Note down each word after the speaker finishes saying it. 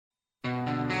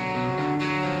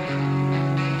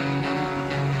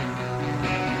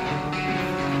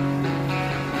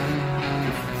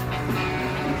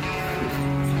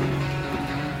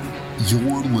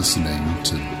You're listening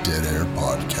to Dead Air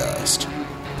Podcast,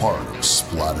 part of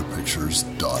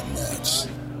SplatterPictures.net.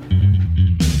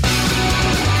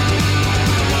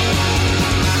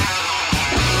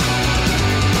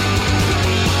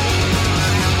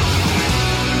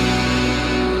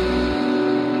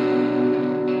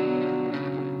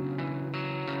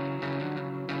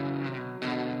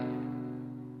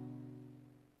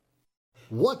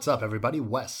 What's up, everybody?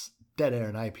 Wes, Dead Air,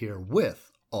 and Ipe here with,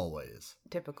 always,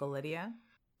 Typical Lydia.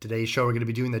 Today's show, we're going to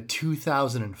be doing the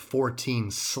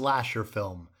 2014 slasher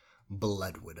film,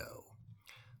 Blood Widow.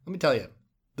 Let me tell you,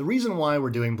 the reason why we're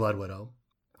doing Blood Widow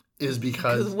is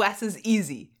because Wes is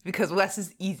easy. Because Wes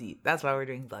is easy. That's why we're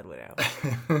doing Blood Widow.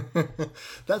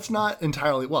 That's not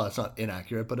entirely, well, it's not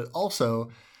inaccurate, but it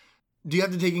also, do you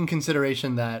have to take in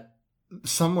consideration that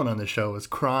someone on the show is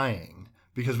crying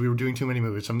because we were doing too many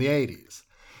movies from the 80s.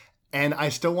 And I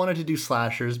still wanted to do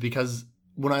slashers because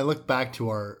when I look back to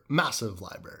our massive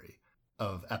library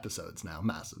of episodes now,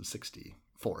 massive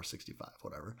 64, 65,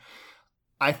 whatever,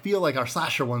 I feel like our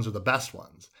slasher ones are the best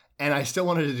ones. And I still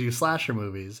wanted to do slasher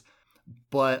movies,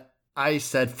 but I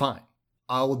said, fine,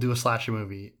 I will do a slasher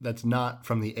movie that's not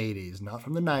from the 80s, not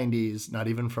from the 90s, not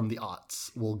even from the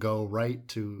aughts. We'll go right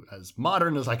to as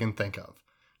modern as I can think of.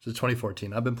 So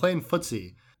 2014. I've been playing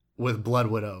footsie with Blood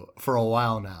Widow for a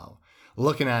while now,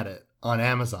 looking at it on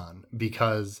Amazon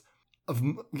because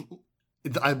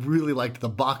I really liked the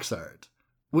box art,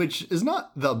 which is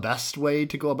not the best way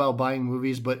to go about buying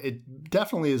movies, but it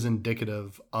definitely is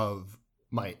indicative of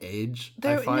my age,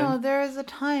 I find. No, there is a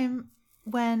time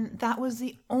when that was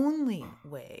the only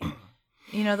way.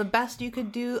 You know, the best you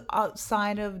could do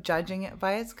outside of judging it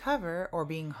by its cover or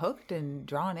being hooked and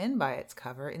drawn in by its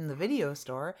cover in the video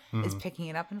store is picking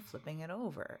it up and flipping it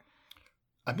over.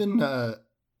 I've been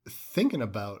thinking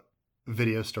about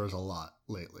video stores a lot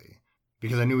lately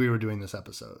because I knew we were doing this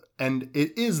episode. And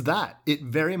it is that. It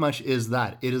very much is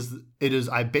that. It is.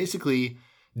 I basically,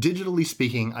 digitally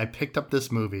speaking, I picked up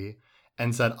this movie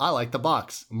and said, I like the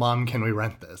box. Mom, can we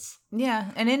rent this? Yeah,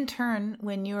 and in turn,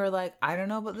 when you were like, I don't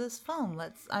know about this film,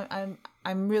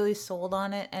 I'm really sold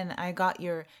on it, and I got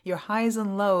your highs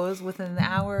and lows within an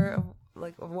hour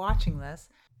of watching this,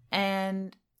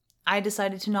 and I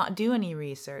decided to not do any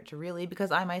research really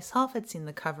because I myself had seen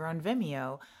the cover on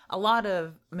Vimeo. A lot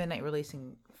of midnight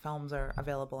releasing films are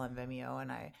available on Vimeo,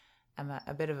 and I am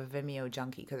a bit of a Vimeo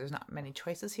junkie because there's not many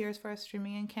choices here as far as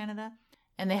streaming in Canada.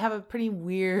 And they have a pretty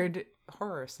weird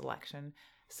horror selection.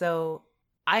 So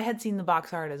I had seen the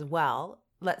box art as well.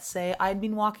 Let's say I'd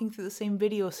been walking through the same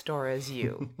video store as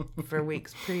you for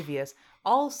weeks previous,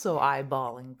 also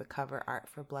eyeballing the cover art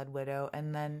for Blood Widow.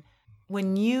 And then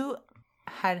when you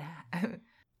had,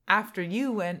 after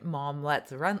you went, Mom,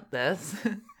 let's rent this,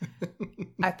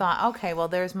 I thought, okay, well,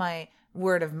 there's my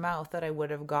word of mouth that I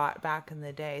would have got back in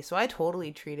the day. So I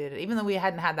totally treated it, even though we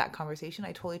hadn't had that conversation,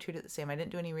 I totally treated it the same. I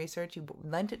didn't do any research. You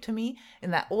lent it to me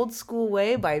in that old school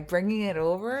way by bringing it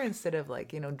over instead of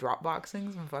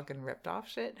Dropboxing some fucking ripped off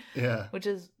shit. Yeah. Which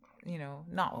is,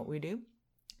 not what we do.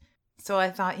 So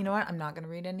I thought, you know what? I'm not going to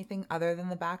read anything other than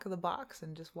the back of the box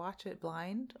and just watch it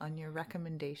blind on your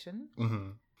recommendation.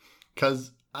 Because,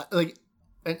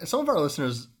 and some of our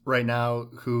listeners right now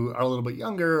who are a little bit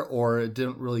younger or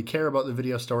didn't really care about the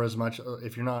video store as much,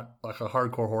 if you're not like a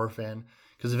hardcore horror fan,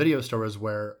 because the video store is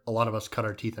where a lot of us cut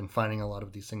our teeth in finding a lot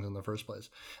of these things in the first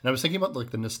place. And I was thinking about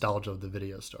the nostalgia of the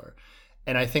video store.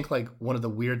 And I think one of the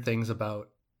weird things about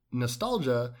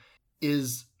nostalgia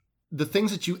is the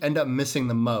things that you end up missing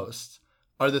the most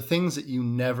are the things that you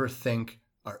never think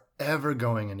are ever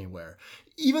going anywhere.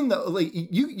 Even though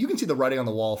you can see the writing on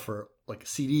the wall for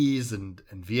CDs and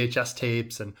VHS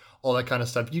tapes and all that kind of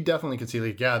stuff. You definitely can see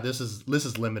this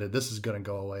is limited. This is going to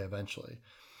go away eventually.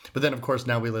 But then of course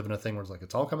now we live in a thing where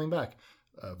it's all coming back.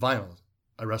 Vinyl,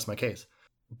 I rest my case.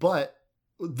 But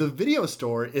the video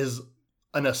store is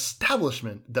an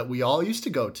establishment that we all used to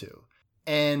go to.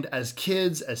 And as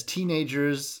kids, as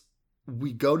teenagers,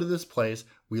 we go to this place,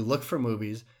 we look for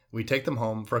movies, we take them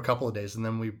home for a couple of days and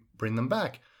then we bring them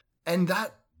back. And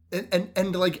that, and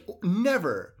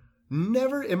never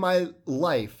in my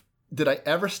life did I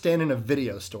ever stand in a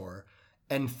video store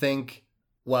and think,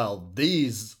 well,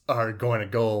 these are going to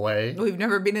go away. We've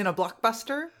never been in a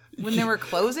Blockbuster when they were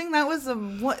closing. That was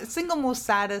the single most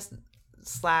saddest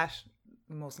 /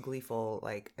 most gleeful,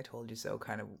 I told you so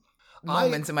kind of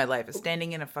moments in my life, is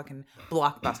standing in a fucking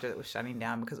Blockbuster that was shutting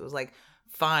down because it was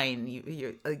fine.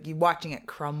 You're watching it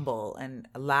crumble and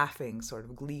laughing sort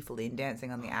of gleefully and dancing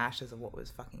on the ashes of what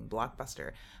was fucking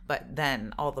Blockbuster. But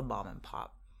then all the mom and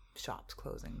pop shops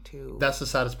closing too. That's the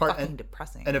saddest part. Fucking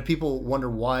depressing. And if people wonder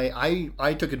why,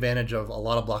 I took advantage of a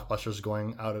lot of Blockbusters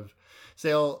going out of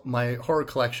sale. My horror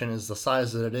collection is the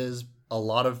size that it is, a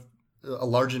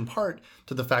large in part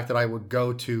to the fact that I would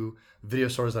go to video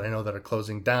stores that I know that are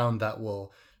closing down that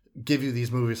will give you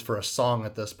these movies for a song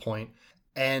at this point.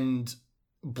 And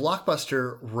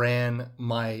Blockbuster ran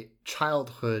my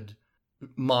childhood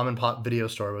mom and pop video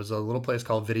store. It was a little place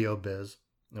called Video Biz.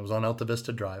 It was on Alta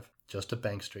Vista Drive, just at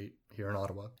Bank Street here in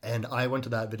Ottawa. And I went to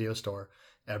that video store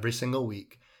every single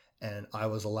week, and I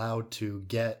was allowed to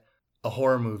get a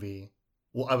horror movie.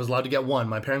 Well, I was allowed to get one.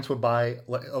 My parents would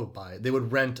they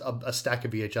would rent a stack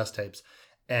of VHS tapes.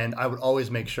 And I would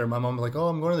always make sure. My mom was like, "Oh,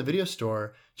 I'm going to the video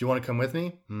store. Do you want to come with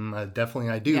me?" Definitely,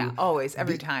 I do. Yeah, always,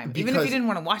 every time. Even if you didn't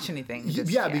want to watch anything.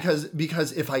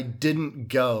 Because if I didn't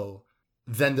go,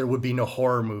 then there would be no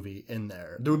horror movie in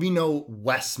there. There would be no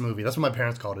Wes movie. That's what my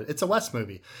parents called it. It's a Wes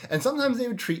movie. And sometimes they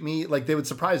would treat me, like they would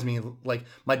surprise me. Like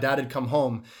my dad would come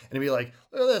home and he'd be like,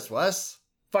 "Look at this, Wes.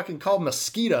 Fucking called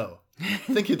Mosquito. I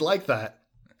think you'd like that."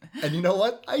 And you know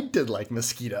what? I did like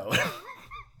Mosquito.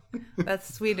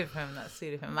 That's sweet of him.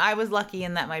 I was lucky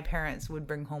in that my parents would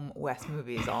bring home Wes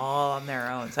movies all on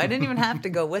their own, so I didn't even have to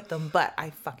go with them. But I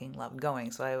fucking loved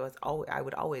going, so I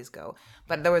would always go.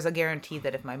 But there was a guarantee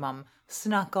that if my mom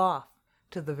snuck off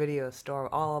to the video store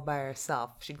all by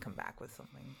herself, she'd come back with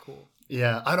something cool.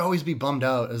 Yeah, I'd always be bummed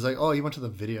out. It's like, "Oh, you went to the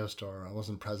video store. I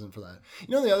wasn't present for that."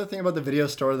 You know, the other thing about the video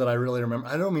store that I really remember,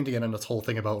 I don't mean to get into this whole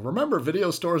thing about remember video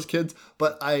stores, kids,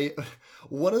 but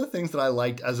one of the things that I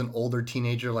liked as an older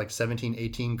teenager, like 17,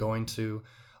 18, going to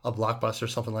a Blockbuster or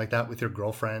something like that with your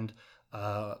girlfriend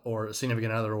or a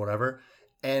significant other or whatever,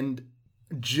 and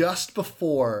just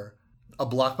before a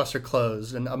Blockbuster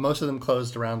closed, and most of them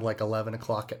closed around like 11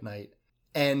 o'clock at night,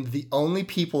 and the only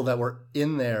people that were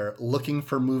in there looking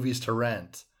for movies to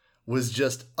rent was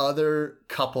just other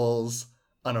couples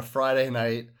on a Friday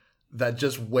night that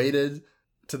just waited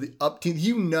to the up to,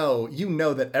 you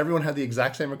know that everyone had the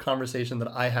exact same conversation that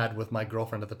I had with my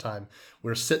girlfriend at the time.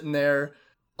 We're sitting there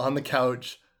on the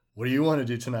couch. "What do you want to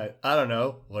do tonight?" "I don't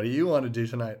know." "What do you want to do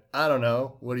tonight?" "I don't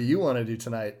know." "What do you want to do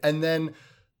tonight?" And then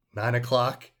 9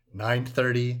 o'clock,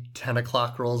 9:30, 10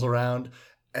 o'clock rolls around.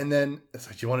 And then it's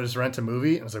like, "Do you want to just rent a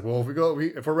movie?" And it's like, "Well,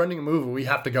 if we're renting a movie, we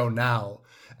have to go now."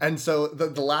 And so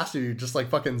the last of you just like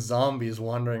fucking zombies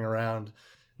wandering around.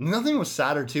 Nothing was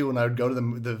sadder too when I would go to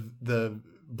the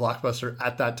Blockbuster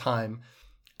at that time,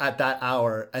 at that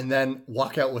hour, and then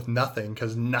walk out with nothing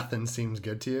because nothing seems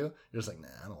good to you. You're just like, "Nah,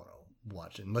 I don't want to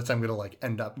watch it unless I'm gonna like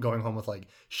end up going home with like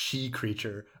She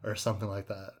Creature or something like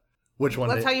that." Which one?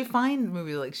 That's how you find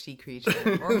movies like She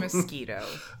Creature or Mosquito.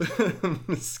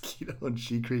 Mosquito and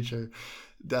She Creature,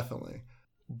 definitely.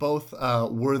 Both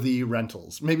worthy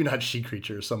rentals. Maybe not She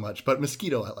Creature so much, but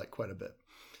Mosquito I like quite a bit.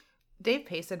 Dave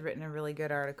Pace had written a really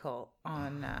good article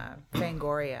on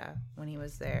Fangoria when he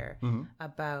was there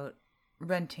about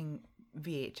renting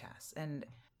VHS and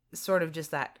sort of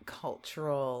just that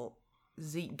cultural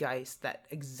zeitgeist that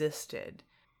existed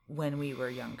when we were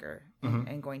younger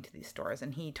and going to these stores.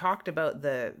 And he talked about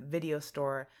the video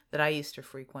store that I used to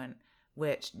frequent,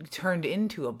 which turned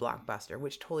into a Blockbuster,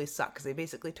 which totally sucked because they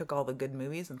basically took all the good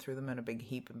movies and threw them in a big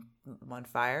heap on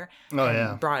fire.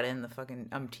 And brought in the fucking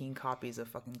umpteen copies of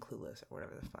fucking Clueless or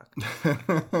whatever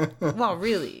the fuck. Well,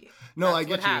 really. No, I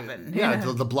get what you. Happened. Yeah,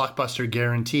 the Blockbuster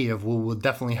guarantee of we'll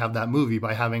definitely have that movie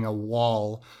by having a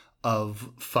wall of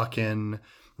fucking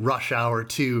Rush Hour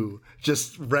 2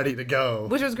 just ready to go.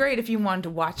 Which was great if you wanted to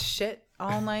watch shit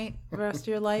all night the rest of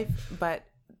your life, but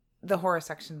the horror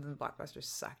sections in the Blockbuster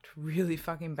sucked really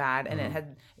fucking bad, and it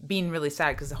had been really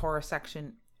sad because the horror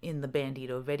section in the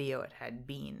Bandito video it had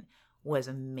been was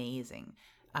amazing.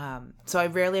 So I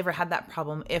rarely ever had that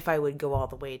problem if I would go all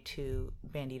the way to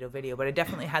Bandito video, but I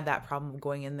definitely had that problem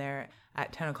going in there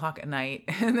at 10 o'clock at night,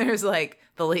 and there's like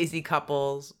the lazy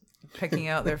couples picking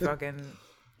out their fucking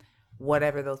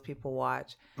whatever those people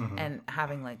watch, and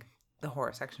having like the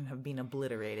horror section have been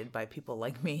obliterated by people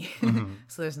like me.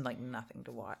 So there's like nothing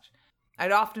to watch.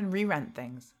 I'd often re-rent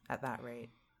things at that rate.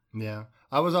 Yeah,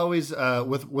 I was always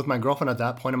with my girlfriend at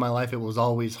that point in my life. It was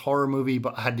always horror movie,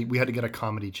 but we had to get a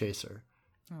comedy chaser.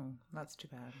 Oh, that's too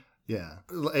bad. Yeah,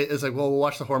 it's like, well, we'll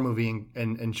watch the horror movie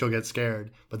and she'll get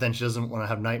scared, but then she doesn't want to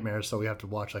have nightmares, so we have to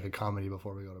watch like a comedy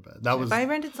before we go to bed. If I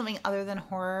rented something other than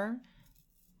horror,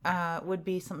 would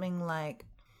be something like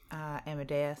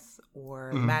Amadeus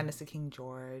or Madness of King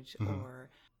George or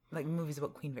like movies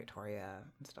about Queen Victoria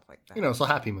and stuff like that. So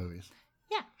happy movies.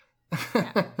 Yeah.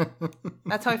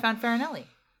 That's how I found Farinelli.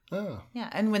 Oh. Yeah,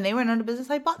 and when they went out of business,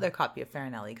 I bought their copy of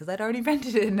Farinelli because I'd already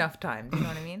rented it enough times. You know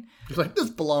what I mean? You're like, this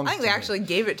belongs I think to they me. actually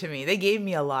gave it to me. They gave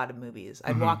me a lot of movies.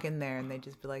 I'd walk in there and they'd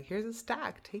just be like, here's a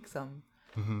stack. Take some.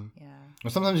 Yeah.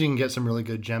 Well, sometimes you can get some really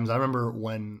good gems. I remember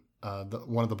when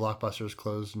one of the Blockbusters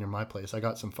closed near my place, I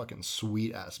got some fucking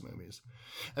sweet-ass movies.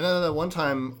 And then at one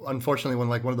time, unfortunately, when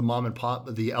like one of the mom and pop,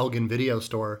 the Elgin video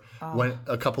store went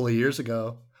a couple of years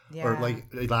ago, or Yeah. like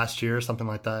last year or something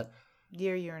like that.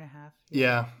 Year and a half.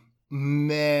 Yeah.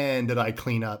 Man, did I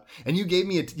clean up. And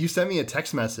you sent me a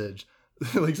text message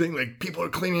like saying like people are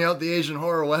cleaning out the Asian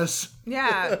horror, Wes.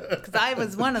 Yeah, because I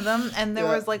was one of them, and there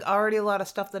Yeah. was like already a lot of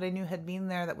stuff that I knew had been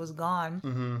there that was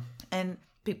gone, and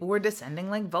people were descending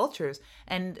like vultures.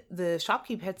 And the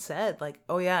shopkeep had said like,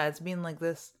 "Oh yeah, it's been like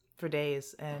this for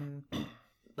days, and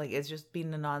like it's just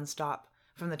been a nonstop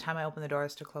from the time I open the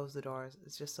doors to close the doors.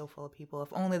 It's just so full of people. If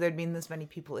only there'd been this many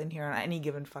people in here on any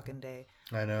given fucking day,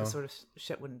 I know. this sort of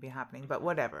shit wouldn't be happening. But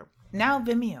whatever. Now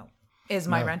Vimeo is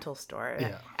my No. rental store.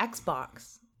 Yeah.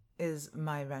 Xbox is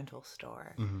my rental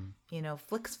store. Mm-hmm. You know,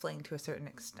 FlixFling to a certain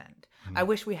extent. I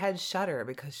wish we had Shudder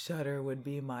because Shudder would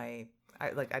be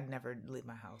I'd never leave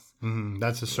my house.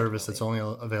 That's a service that's only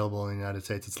available in the United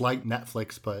States. It's like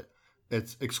Netflix, but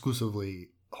it's exclusively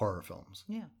horror films.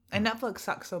 Yeah. And Netflix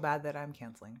sucks so bad that I'm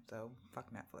canceling. So fuck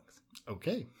Netflix.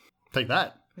 Okay. Take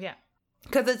that. Yeah.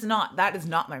 Because that is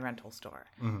not my rental store.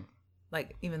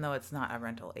 Like, even though it's not a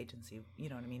rental agency, you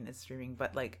know what I mean? It's streaming,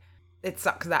 but like, it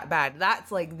sucks that bad.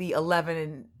 That's like the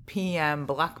 11 p.m.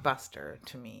 Blockbuster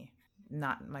to me.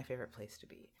 Not my favorite place to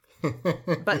be.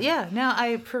 But yeah, now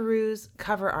I peruse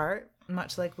cover art,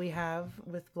 much like we have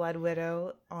with Blood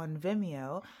Widow on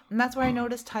Vimeo. And that's where I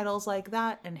noticed titles like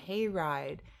that and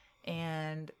Hayride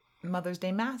and Mother's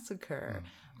Day Massacre.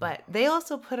 But they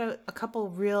also put out a couple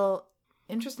real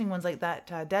interesting ones like that,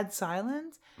 Dead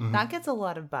Silence. That gets a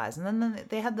lot of buzz. And then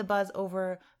they had the buzz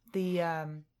over the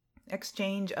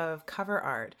exchange of cover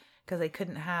art because they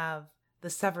couldn't have the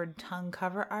severed tongue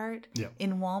cover art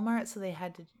in Walmart, so they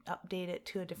had to update it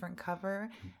to a different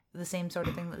cover. The same sort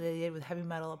of thing that they did with Heavy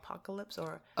Metal Apocalypse,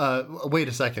 or Wait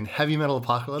a second. Heavy Metal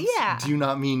Apocalypse? Yeah. Do you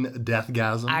not mean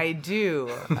Deathgasm? I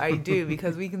do,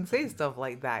 because we can say stuff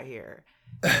like that here.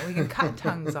 We can cut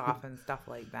tongues off and stuff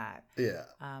like that. Yeah.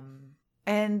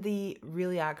 And the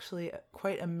really actually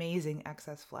quite amazing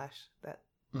Excess Flesh that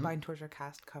Bind Torture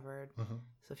Cast covered.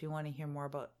 So if you want to hear more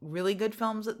about really good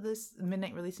films that this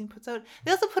Midnight Releasing puts out,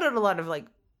 they also put out a lot of like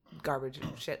garbage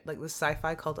and shit, like this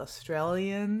sci-fi called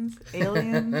Aliens.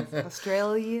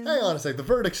 Australians. Hang on a sec. The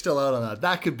verdict's still out on that.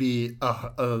 That could be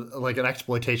like an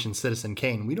exploitation Citizen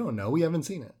Kane. We don't know. We haven't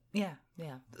seen it. Yeah.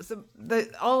 So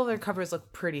all of their covers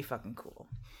look pretty fucking cool.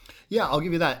 Yeah, I'll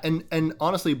give you that. And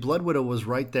honestly, Blood Widow was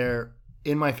right there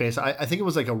in my face. I think it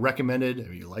was like a recommended,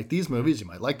 if you like these movies, you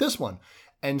might like this one.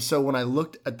 And so when I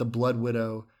looked at the Blood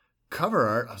Widow cover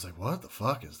art, I was like, what the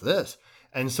fuck is this?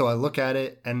 And so I look at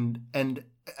it, and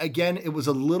again, it was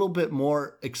a little bit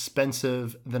more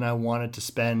expensive than I wanted to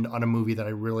spend on a movie that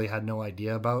I really had no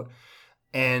idea about.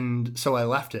 And so I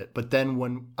left it. But then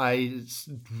when I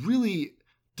really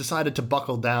decided to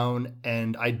buckle down,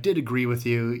 and I did agree with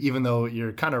you, even though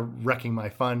you're kind of wrecking my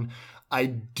fun, I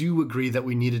do agree that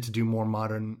we needed to do more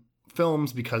modern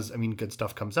films because, I mean, good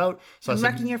stuff comes out. So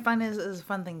Wrecking your fun is a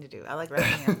fun thing to do. I like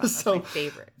wrecking your fun. That's my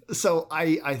favorite. So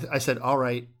I said, all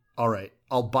right,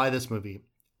 I'll buy this movie.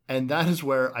 And that is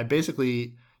where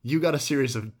you got a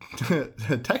series of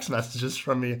text messages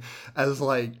from me as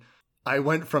like, I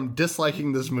went from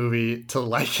disliking this movie to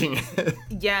liking it.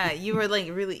 Yeah, you were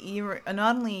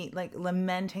not only like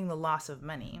lamenting the loss of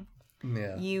money,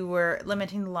 you were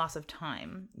lamenting the loss of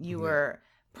time. You were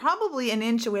probably an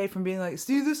inch away from being like,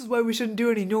 see, this is why we shouldn't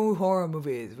do any new horror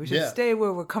movies. We should stay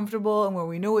where we're comfortable and where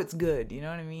we know it's good. You know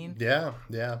what I mean? Yeah.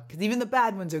 Because even the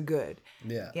bad ones are good.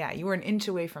 Yeah. Yeah, you were an inch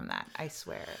away from that, I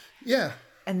swear. Yeah.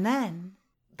 And then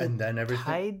everything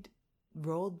tide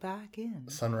rolled back in.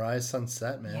 Sunrise,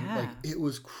 sunset, man. Yeah. Like, it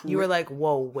was crazy. You were like,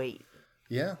 whoa, wait.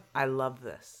 Yeah. I love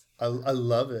this. I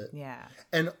love it. Yeah.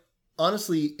 And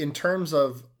honestly, in terms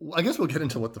of, I guess we'll get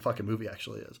into what the fucking movie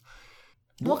actually is.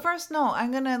 Well, first, no,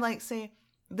 I'm going to say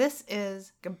this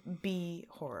is B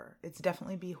horror. It's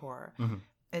definitely B horror.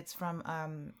 It's from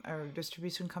a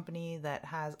distribution company that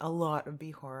has a lot of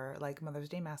B horror, like Mother's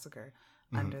Day Massacre,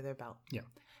 under their belt. Yeah.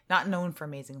 Not known for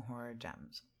amazing horror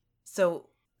gems. So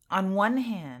on one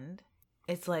hand,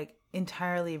 it's like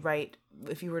entirely right.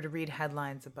 If you were to read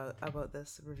headlines about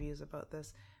this, reviews about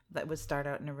this, that would start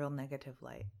out in a real negative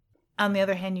light. On the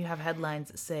other hand, you have headlines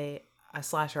that say a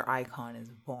slasher icon is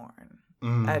born,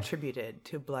 attributed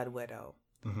to Blood Widow.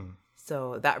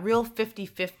 So that real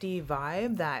 50-50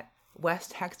 vibe that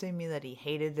Wes texted me that he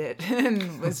hated it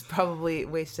and was probably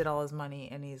wasted all his money,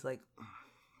 and he's like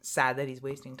sad that he's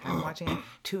wasting time watching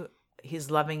it.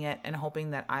 He's loving it and hoping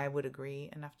that I would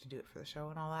agree enough to do it for the show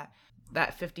and all that.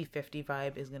 That 50-50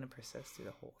 vibe is going to persist through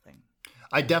the whole thing.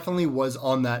 I definitely was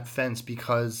on that fence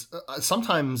because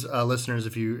sometimes, listeners,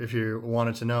 if you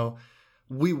wanted to know,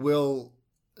 we will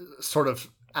sort of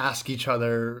ask each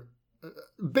other.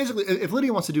 Basically, if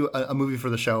Lydia wants to do a movie for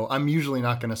the show, I'm usually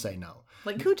not going to say no.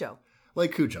 Like Cujo.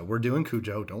 We're doing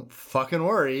Cujo. Don't fucking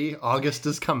worry. August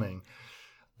is coming.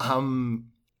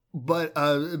 But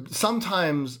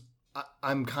sometimes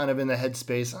I'm kind of in the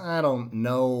headspace. I don't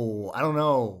know.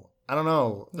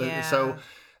 Yeah. So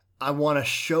I want to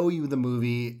show you the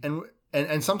movie,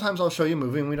 and sometimes I'll show you a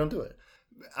movie and we don't do it.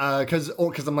 Because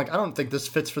I'm like, I don't think this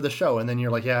fits for the show. And then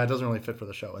you're like, yeah, it doesn't really fit for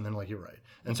the show. And then like, you're right.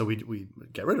 And so we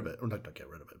get rid of it. Or not get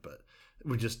rid of it, but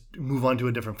we just move on to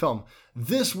a different film.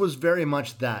 This was very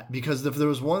much that, because if there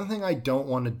was one thing I don't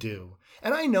want to do,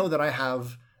 and I know that I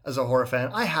have, as a horror fan,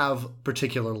 I have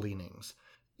particular leanings.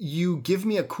 You give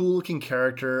me a cool looking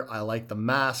character. I like the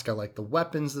mask. I like the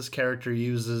weapons this character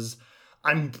uses.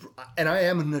 I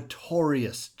am a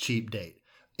notorious cheap date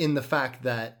in the fact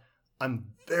that I'm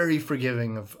very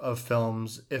forgiving of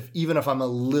films, even if I'm a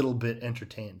little bit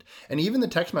entertained. And even the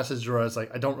text message where I was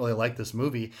like, I don't really like this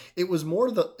movie, it was more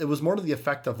to the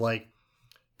effect of like,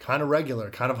 kind of regular,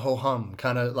 kind of ho-hum,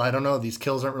 kind of, I don't know, these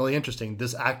kills aren't really interesting.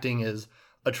 This acting is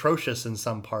atrocious in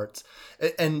some parts.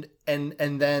 And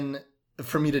then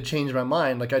for me to change my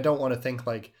mind, like, I don't want to think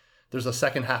like there's a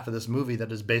second half of this movie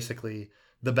that is basically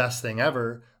the best thing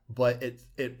ever, but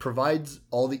it provides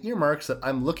all the earmarks that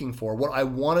I'm looking for. What I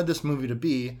wanted this movie to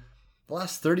be, the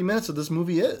last 30 minutes of this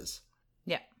movie is.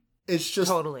 Yeah. It's just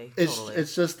totally.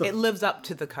 It's just it lives up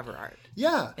to the cover art.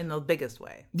 Yeah. In the biggest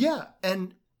way. Yeah.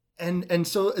 And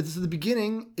so it's, the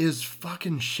beginning is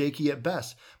fucking shaky at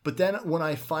best. But then when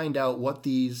I find out what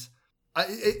these,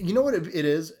 you know what it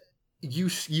is?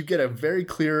 You get a very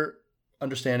clear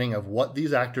understanding of what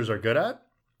these actors are good at,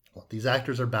 what these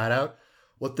actors are bad at,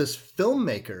 what this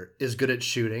filmmaker is good at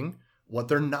shooting, what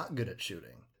they're not good at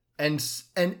shooting.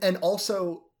 And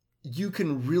also you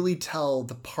can really tell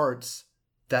the parts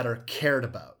that are cared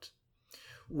about.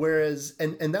 Whereas,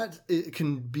 and that it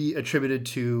can be attributed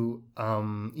to,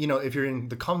 if you're in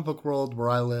the comic book world where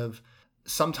I live,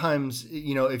 sometimes,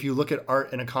 if you look at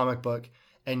art in a comic book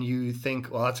and you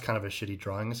think, well, that's kind of a shitty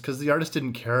drawing, it's because the artist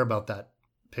didn't care about that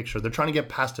picture. They're trying to get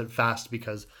past it fast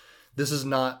because this is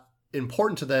not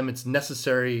important to them. It's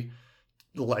necessary,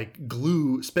 like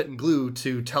glue, spit and glue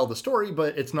to tell the story,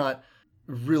 but it's not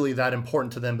really that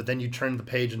important to them. But then you turn the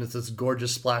page and it's this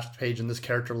gorgeous splashed page and this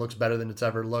character looks better than it's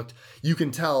ever looked. You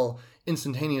can tell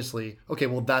instantaneously, okay,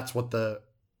 well, that's what the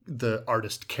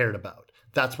artist cared about.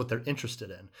 That's what they're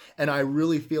interested in. And I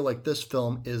really feel like this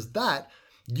film is that.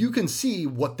 You can see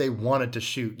what they wanted to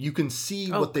shoot. You can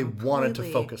see what they wanted to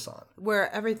focus on.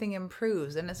 Where everything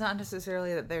improves. And it's not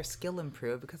necessarily that their skill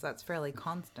improved, because that's fairly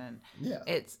constant. Yeah.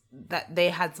 It's that they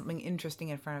had something interesting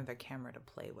in front of their camera to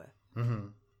play with.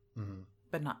 Mm-hmm. Mm-hmm.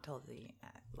 But not till the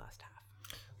last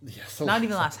half. Yes. Not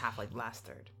even last half, like last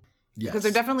third. Yes. Because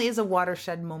there definitely is a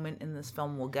watershed moment in this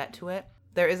film. We'll get to it.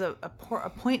 There is a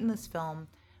point in this film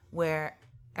where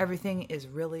everything is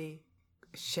really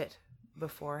shit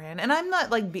beforehand. And I'm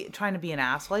not like trying to be an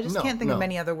asshole. I just can't think of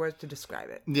many other words to describe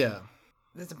it. Yeah.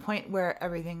 There's a point where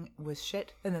everything was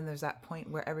shit, and then there's that point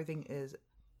where everything is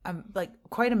like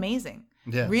quite amazing.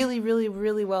 Yeah. Really, really,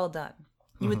 really well done.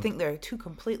 You would think they're two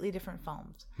completely different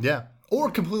films. Yeah. Or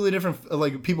completely different,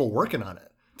 like, people working on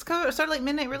it. It's kind of sort of like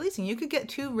midnight releasing. You could get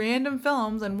two random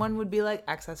films, and one would be like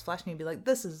Access Flesh, and you'd be like,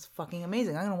 this is fucking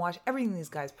amazing. I'm going to watch everything these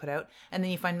guys put out. And then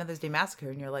you find Mother's Day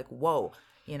Massacre, and you're like, whoa.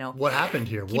 What happened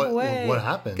here? Keep away. What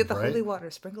happened? Get the right? holy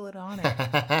water, sprinkle it on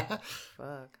it.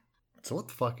 Fuck. So what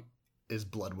the fuck is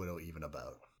Blood Widow even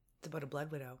about? It's about a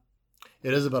blood widow.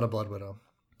 It is about a blood widow.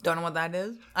 Don't know what that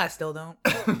is. I still don't.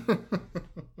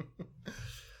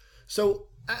 So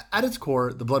at its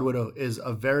core, the Blood Widow is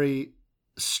a very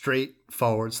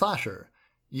straightforward slasher.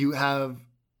 You have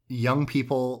young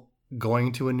people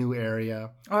going to a new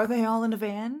area. Are they all in a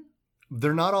van?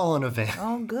 They're not all in a van.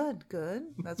 Oh, good.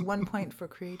 That's 1 point for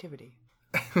creativity.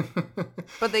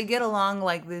 But they get along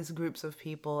like these groups of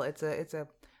people. It's a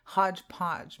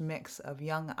hodgepodge mix of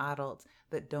young adults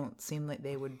that don't seem like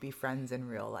they would be friends in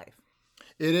real life.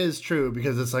 It is true,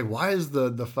 because it's like, why is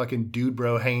the fucking dude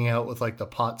bro hanging out with like the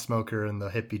pot smoker and the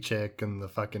hippie chick and the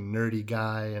fucking nerdy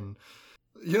guy, and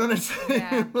you know what I'm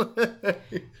saying? Yeah.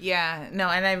 Yeah. No,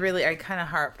 and I kind of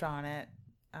harped on it.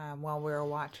 while we were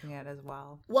watching it as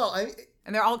well. Well,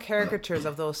 And they're all caricatures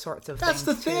of those sorts of that's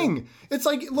things. the thing. It's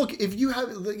like, look, if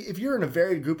you're in a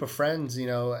varied group of friends,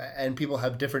 and people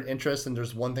have different interests, and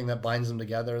there's one thing that binds them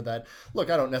together. That, look,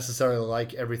 I don't necessarily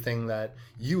like everything that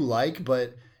you like,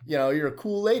 but you're a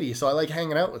cool lady, so I like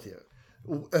hanging out with you.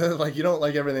 Like, you don't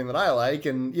like everything that I like,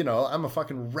 and I'm a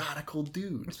fucking radical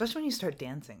dude. Especially when you start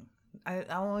dancing. I'm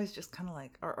always just kind of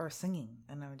like, or singing,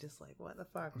 and I'm just like, what the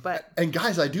fuck? But And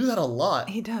guys, I do that a lot.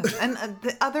 he does. And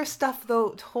the other stuff,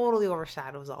 though, totally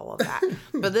overshadows all of that.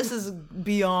 But this is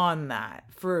beyond that,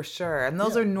 for sure. And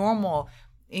those are normal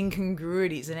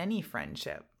incongruities in any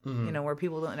friendship, where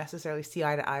people don't necessarily see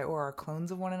eye to eye or are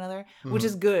clones of one another, which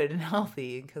is good and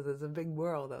healthy because it's a big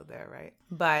world out there, right?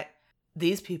 But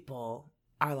these people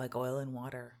are like oil and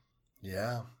water.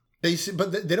 Yeah.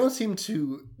 But they don't seem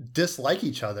to dislike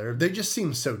each other. They just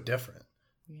seem so different.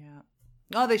 Yeah.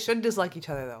 Oh, they should dislike each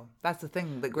other, though. That's the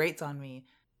thing that grates on me.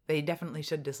 They definitely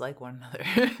should dislike one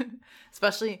another.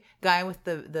 Especially guy with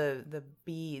the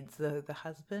beads, the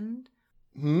husband.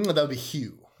 That would be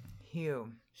Hugh.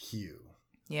 Hugh.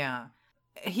 Yeah.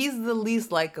 He's the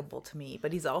least likable to me,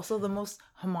 but he's also the most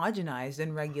homogenized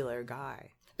and regular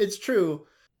guy. It's true.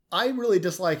 I really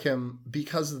dislike him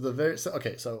because of the very... So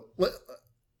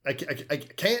I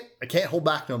can't hold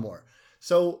back no more.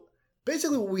 So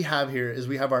basically what we have here is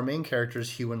we have our main characters,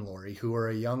 Hugh and Laurie, who are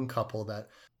a young couple that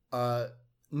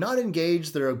not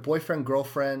engaged. They're a boyfriend,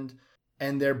 girlfriend,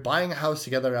 and they're buying a house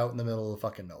together out in the middle of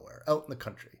fucking nowhere, out in the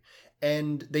country.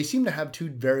 And they seem to have two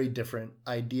very different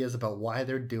ideas about why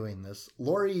they're doing this.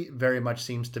 Laurie very much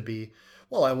seems to be,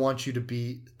 well, I want you to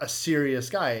be a serious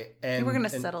guy. And we're going to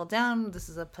settle down. This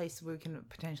is a place where we can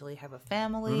potentially have a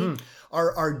family. Mm-hmm.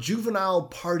 Our juvenile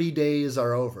party days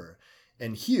are over.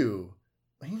 And Hugh,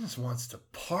 he just wants to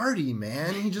party,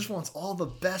 man. He just wants all the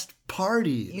best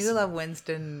parties. You love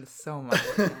Winston so much.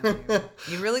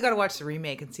 You really got to watch the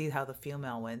remake and see how the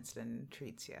female Winston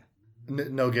treats you.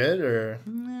 No good, or?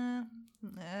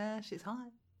 She's hot.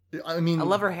 I mean, I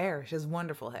love her hair. She has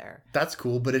wonderful hair. That's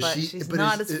cool, but she's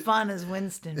not as fun as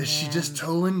Winston. Is she just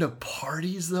so into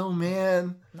parties, though,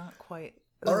 man? Not quite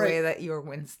the way that your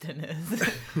Winston is.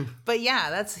 But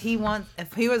yeah, if he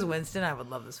was Winston, I would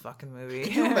love this fucking movie.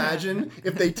 Can you imagine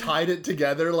if they tied it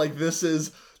together? Like, this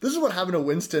is what happened to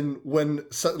Winston when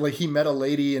he met a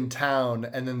lady in town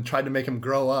and then tried to make him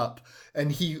grow up.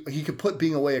 And he could put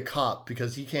being away a cop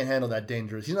because he can't handle that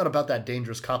dangerous. He's not about that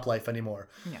dangerous cop life anymore.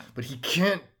 Yeah. But he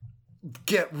can't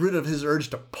get rid of his urge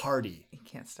to party. He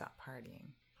can't stop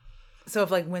partying. So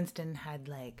if Winston had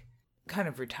kind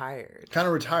of retired,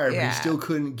 but he still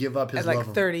couldn't give up his at love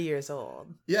of 30 years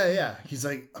old. Yeah. He's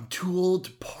like, I'm too old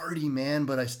to party, man,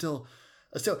 but I still.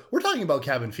 We're talking about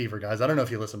Cabin Fever, guys. I don't know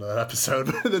if you listened to that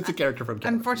episode, but it's a character from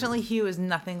Cabin Unfortunately, Hugh is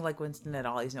nothing like Winston at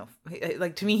all. He's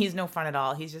to me, he's no fun at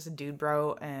all. He's just a dude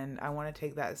bro, and I want to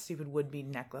take that stupid would-be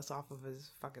necklace off of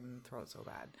his fucking throat so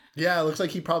bad. Yeah, it looks like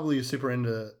he probably is super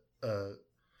into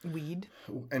weed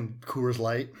and Coors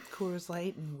Light. Coors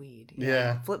Light and weed.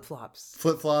 Yeah.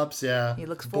 Flip-flops, yeah. He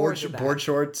looks forward to that. Board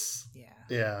shorts. Yeah.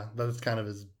 Yeah, that's kind of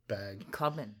his bag.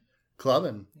 Clubbing.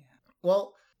 Yeah.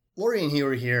 Well, Laurie and Hugh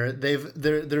are here.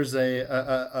 There's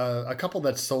a couple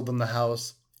that sold them the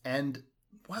house, and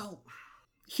well,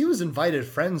 Hugh's invited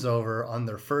friends over on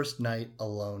their first night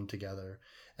alone together,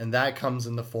 and that comes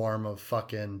in the form of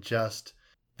fucking just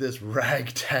this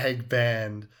ragtag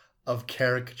band of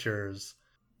caricatures.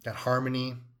 Got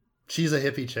Harmony. She's a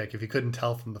hippie chick, if you couldn't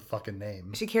tell from the fucking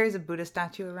name. She carries a Buddha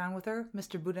statue around with her,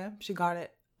 Mr. Buddha. She got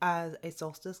it as a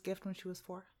solstice gift when she was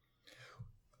 4.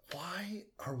 Why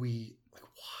are we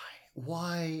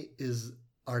why is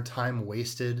our time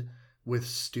wasted with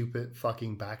stupid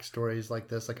fucking backstories like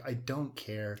this? I don't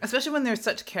care. Especially when there's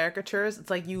such caricatures. It's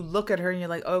like you look at her and you're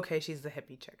like, okay, she's the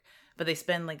hippie chick. But they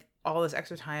spend all this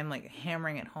extra time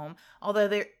hammering it home. Although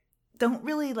they don't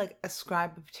really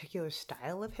ascribe a particular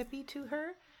style of hippie to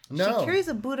her. No. She carries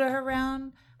a Buddha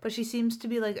around, but she seems to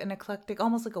be an eclectic,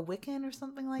 almost like a Wiccan or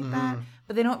something like that.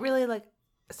 But they don't really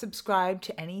subscribe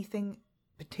to anything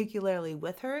particularly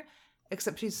with her,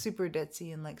 except she's super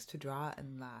ditzy and likes to draw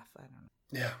and laugh. I don't know.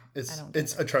 Yeah,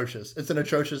 it's atrocious. It's an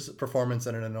atrocious performance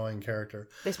and an annoying character.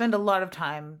 They spend a lot of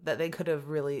time that they could have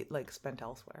really spent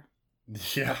elsewhere.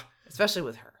 Yeah, especially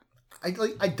with her.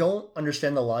 I don't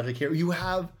understand the logic here. You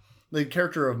have the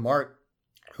character of Mark,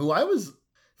 who I was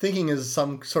thinking is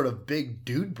some sort of big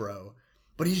dude bro,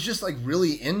 but he's just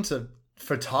really into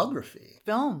photography.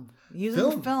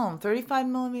 Using film,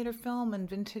 35mm film and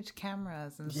vintage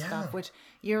cameras and stuff, which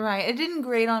you're right. It didn't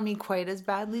grate on me quite as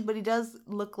badly, but he does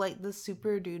look like the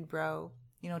super dude bro.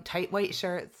 Tight white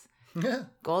shirts,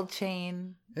 gold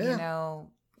chain,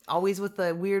 always with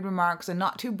the weird remarks and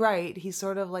not too bright. He's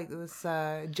sort of like this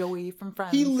Joey from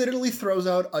Friends. He literally throws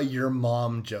out a "your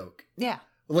mom" joke. Yeah.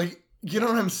 Like, you know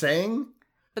what I'm saying?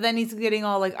 But then he's getting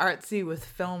all like artsy with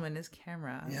film in his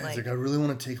camera. Yeah, he's like, I really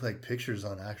want to take like pictures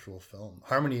on actual film.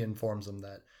 Harmony informs him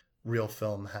that real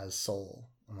film has soul.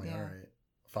 I'm like, all right,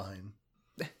 fine.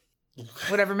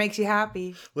 Whatever makes you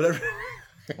happy.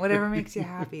 Whatever makes you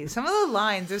happy. Some of the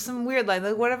lines, there's some weird lines.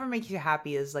 Like, whatever makes you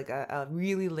happy is like a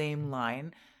really lame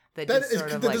line. That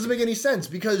doesn't make any sense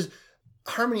because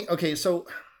Harmony. Okay, so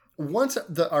once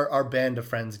our band of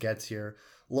friends gets here,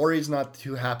 Laurie's not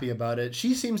too happy about it.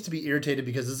 She seems to be irritated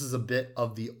because this is a bit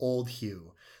of the old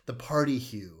Hugh, the party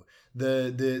Hugh,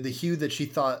 the Hugh that she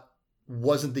thought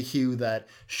wasn't the Hugh that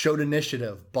showed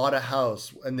initiative, bought a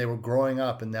house, and they were growing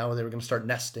up, and now they were going to start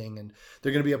nesting, and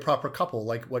they're going to be a proper couple,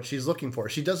 like what she's looking for.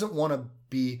 She doesn't want to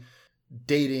be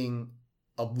dating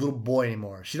a little boy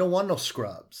anymore. She don't want no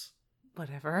scrubs.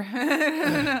 Whatever.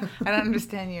 I don't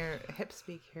understand your hip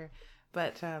speak here.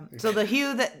 But so the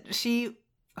Hugh that she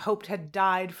hoped had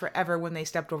died forever when they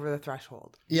stepped over the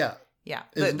threshold. Yeah. Yeah.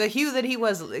 The Hugh that he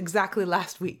was exactly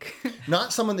last week.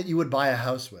 Not someone that you would buy a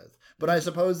house with. But I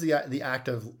suppose the act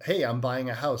of, hey, I'm buying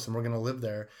a house and we're going to live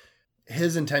there.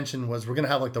 His intention was we're going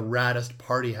to have like the raddest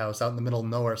party house out in the middle of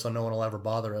nowhere so no one will ever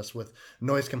bother us with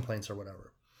noise complaints or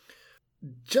whatever.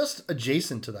 Just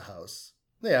adjacent to the house,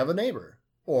 they have a neighbor,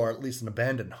 or at least an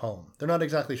abandoned home. They're not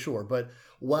exactly sure. But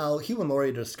while Hugh and Laurie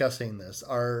are discussing this,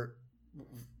 our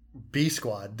B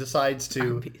squad decides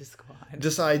to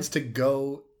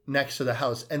go next to the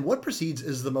house. And what proceeds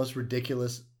is the most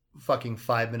ridiculous fucking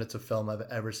 5 minutes of film I've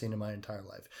ever seen in my entire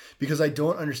life, because I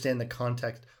don't understand the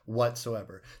context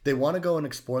whatsoever. They want to go and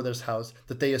explore this house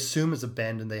that they assume is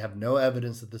abandoned. They have no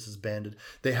evidence that this is abandoned.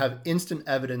 They have instant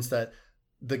evidence that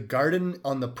the garden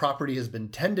on the property has been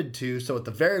tended to, so at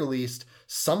the very least,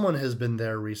 someone has been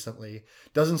there recently.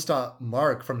 Doesn't stop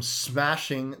Mark from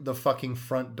smashing the fucking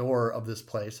front door of this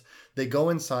place. They go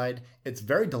inside. It's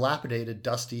very dilapidated,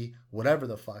 dusty, whatever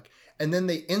the fuck. And then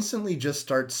they instantly just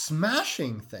start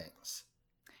smashing things.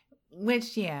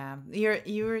 Which, yeah,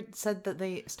 you said that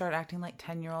they start acting like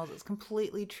 10-year-olds. It's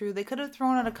completely true. They could have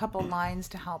thrown out a couple lines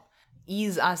to help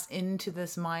ease us into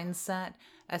this mindset,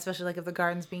 especially like if the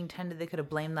garden's being tended, they could have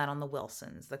blamed that on the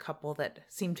Wilsons, the couple that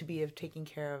seemed to be taking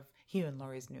care of Hugh and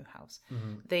Laurie's new house.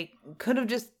 Mm-hmm. They could have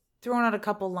just thrown out a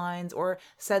couple lines or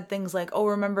said things like, oh,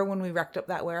 remember when we wrecked up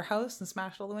that warehouse and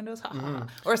smashed all the windows? Mm-hmm.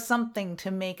 Or something to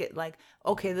make it like,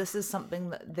 okay, this is something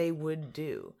that they would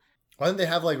do. Why don't they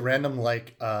have like random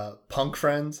like punk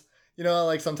friends? You know,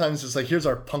 like sometimes just like, here's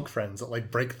our punk friends that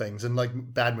like break things in like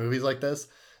bad movies like this.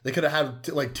 They could have had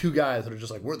like two guys that are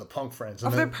just like, we're the punk friends.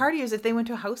 Or their partiers, if they went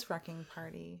to a house wrecking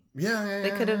party. Yeah. They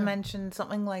could have mentioned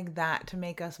something like that to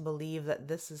make us believe that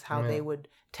this is how they would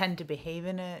tend to behave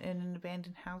in an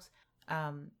abandoned house.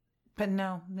 But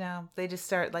no, they just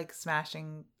start like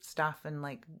smashing stuff and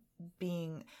like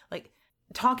being like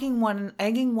egging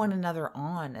one another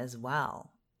on as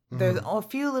well. Mm-hmm. There's a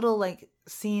few little like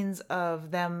scenes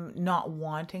of them not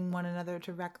wanting one another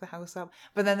to wreck the house up,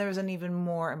 but then there's an even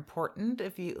more important,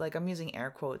 if you like, I'm using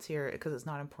air quotes here because it's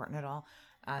not important at all,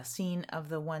 scene of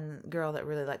the one girl that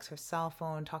really likes her cell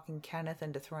phone talking Kenneth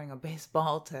into throwing a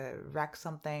baseball to wreck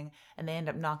something, and they end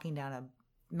up knocking down a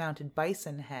mounted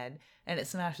bison head and it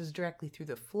smashes directly through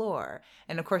the floor,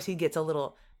 and of course he gets a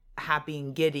little happy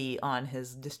and giddy on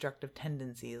his destructive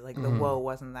tendencies, like the whoa,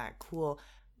 wasn't that cool,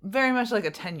 very much like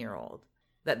a 10-year-old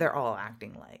that they're all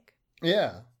acting like.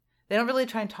 Yeah. They don't really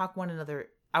try and talk one another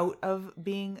out of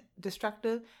being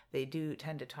destructive. They do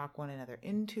tend to talk one another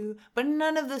into, but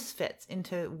none of this fits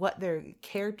into what their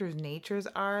characters' natures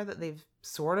are that they've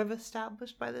sort of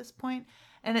established by this point.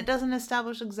 And it doesn't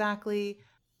establish exactly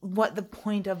what the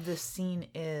point of this scene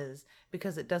is,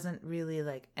 because it doesn't really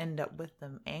like end up with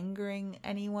them angering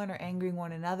anyone or angering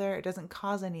one another. It doesn't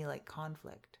cause any like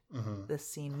conflict, this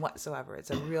scene whatsoever.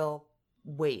 It's a real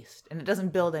waste, and it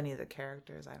doesn't build any of the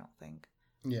characters, I don't think.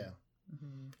 Yeah.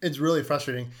 It's really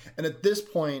frustrating. And at this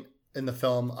point in the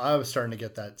film, I was starting to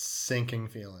get that sinking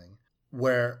feeling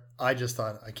where I just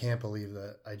thought, I can't believe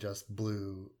that I just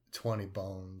blew 20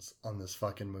 bones on this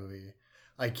fucking movie.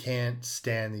 I can't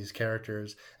stand these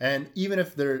characters. And even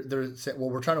if they're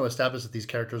we're trying to establish that these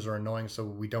characters are annoying so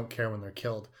we don't care when they're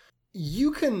killed.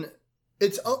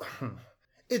 It's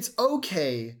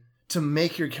okay to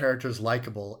make your characters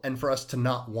likable and for us to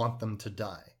not want them to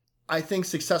die. I think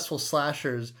successful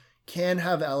slashers can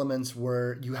have elements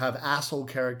where you have asshole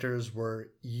characters where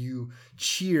you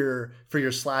cheer for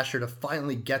your slasher to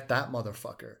finally get that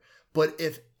motherfucker. But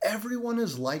if everyone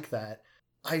is like that,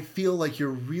 I feel like you're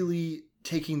really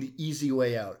taking the easy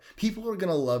way out. People are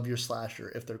gonna love your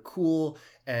slasher if they're cool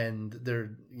and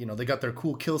they're, you know, they got their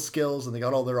cool kill skills and they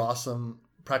got all their awesome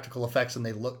practical effects and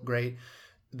they look great.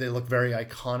 They look very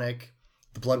iconic.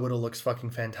 The Blood Widow looks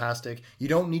fucking fantastic. You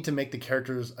don't need to make the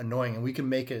characters annoying, and we can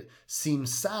make it seem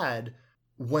sad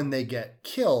when they get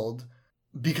killed,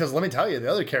 because let me tell you, the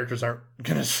other characters aren't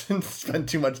gonna spend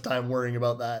too much time worrying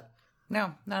about that.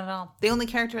 No, not at all. The only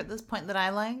character at this point that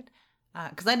I liked,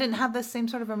 because I didn't have the same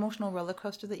sort of emotional roller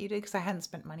coaster that you did, because I hadn't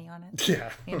spent money on it.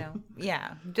 Yeah. You know,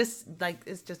 yeah, just like,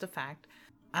 it's just a fact.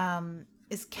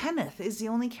 Is Kenneth is the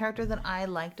only character that I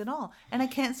liked at all. And I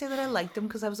can't say that I liked him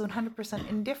because I was 100%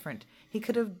 indifferent. He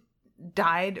could have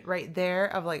died right there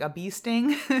of like a bee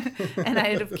sting and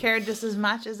I'd have cared just as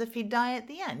much as if he'd die at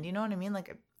the end. You know what I mean? Like,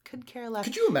 I could care less.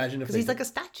 Could you imagine if because he's like a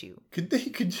statue. Could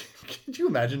you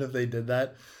imagine if they did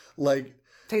that? Like,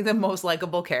 take the most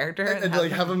likable character and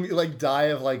like have him like die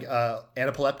of like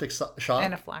anaphylactic shock.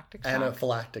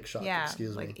 Anaphylactic shock. Yeah,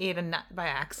 excuse like me. ate a nut by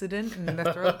accident and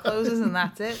the throat closes and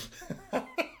that's it.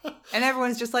 And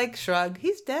everyone's just like, shrug.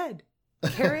 He's dead.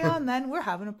 Carry on then. We're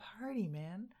having a party,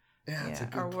 man. Yeah, it's a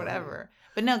good or point. whatever.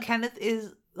 But no, Kenneth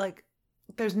is like,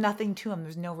 there's nothing to him.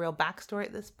 There's no real backstory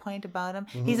at this point about him.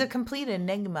 Mm-hmm. He's a complete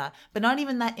enigma, but not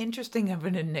even that interesting of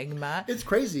an enigma. It's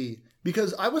crazy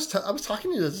because I was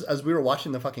talking to you as we were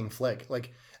watching the fucking flick.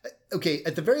 Like, okay,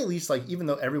 at the very least, like, even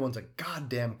though everyone's a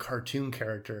goddamn cartoon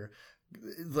character,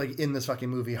 like in this fucking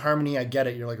movie, Harmony, I get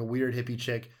it. You're like a weird hippie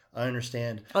chick. I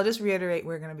understand. I'll just reiterate,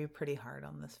 we're going to be pretty hard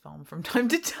on this film from time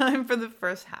to time for the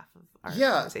first half of our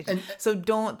conversation. So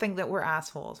don't think that we're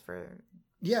assholes for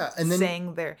and then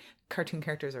saying their cartoon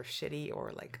characters are shitty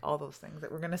or like all those things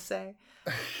that we're going to say.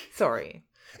 Sorry.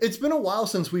 It's been a while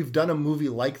since we've done a movie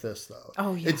like this, though.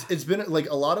 Oh, yeah. It's been like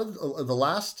a lot of the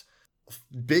last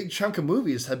big chunk of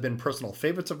movies have been personal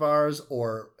favorites of ours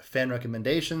or fan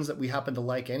recommendations that we happen to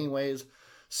like anyways.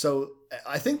 So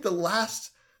I think the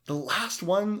last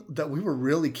one that we were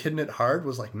really kidding it hard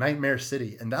was like Nightmare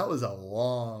City. And that was a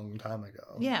long time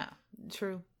ago. Yeah,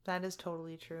 true. That is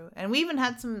totally true. And we even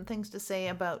had some things to say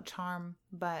about Charm,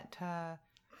 but I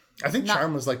think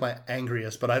Charm was like my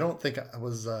angriest, but I don't think I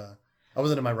wasn't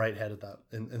in my right head at that.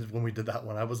 And when we did that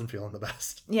one, I wasn't feeling the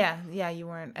best. Yeah, you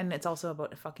weren't. And it's also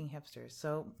about fucking hipsters,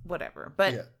 so whatever.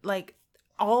 But yeah. like,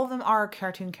 all of them are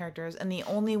cartoon characters, and the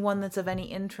only one that's of any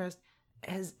interest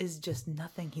is just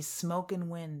nothing. He's smoke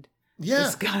and wind. Yeah,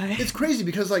 this guy. It's crazy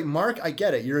because like Mark, I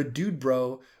get it. You're a dude,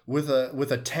 bro, with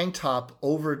a tank top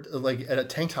over like at a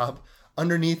tank top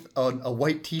underneath a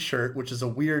white t-shirt, which is a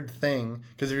weird thing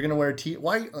because if you're gonna wear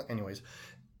why? Anyways,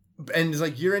 and it's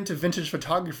like you're into vintage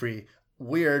photography.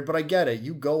 Weird, but I get it.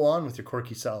 You go on with your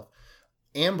quirky self.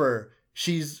 Amber,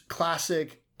 she's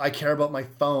classic. I care about my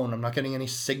phone. I'm not getting any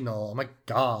signal. Oh my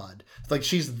god, it's like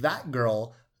she's that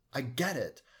girl. I get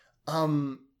it.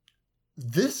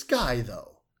 This guy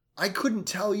though, I couldn't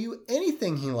tell you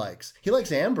anything he likes. He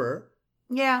likes Amber.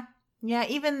 Yeah.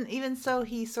 Even so,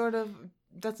 he sort of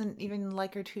doesn't even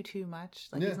like her too much.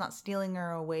 Like he's not stealing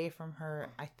her away from her,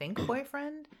 I think,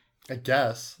 boyfriend. I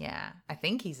guess. Yeah, I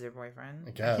think he's their boyfriend.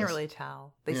 I guess. I can't really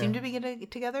tell. They seem to be getting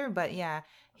together, but yeah,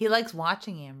 he likes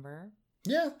watching Amber.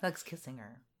 Yeah. He likes kissing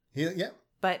her. Yeah.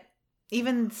 But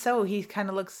even so, he kind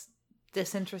of looks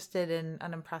disinterested and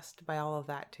unimpressed by all of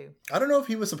that too. I don't know if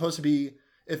he was supposed to be,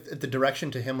 if the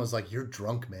direction to him was like, you're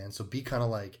drunk, man, so be kind of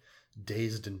like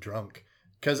dazed and drunk.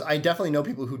 Because I definitely know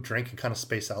people who drink and kind of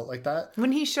space out like that.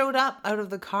 When he showed up out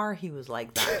of the car, he was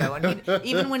like that, though. And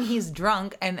even when he's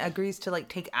drunk and agrees to like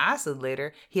take acid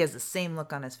later, he has the same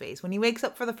look on his face. When he wakes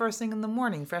up for the first thing in the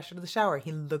morning, fresh out of the shower,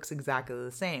 he looks exactly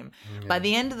the same. Yeah. By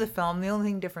the end of the film, the only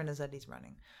thing different is that he's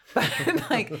running. But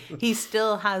like, he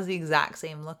still has the exact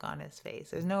same look on his face.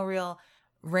 There's no real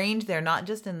range there, not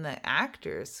just in the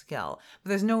actor's skill, but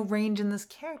there's no range in this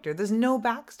character. There's no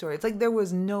backstory. It's like there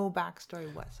was no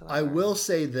backstory whatsoever. I will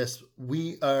say this.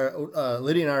 We are,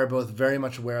 Lydia and I are both very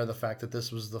much aware of the fact that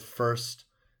this was the first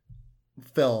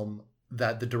film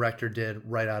that the director did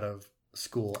right out of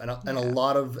school. And a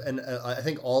lot of, I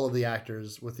think all of the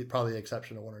actors, with probably the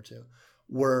exception of one or two,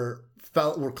 were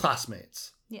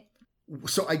classmates. Yeah.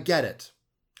 So I get it.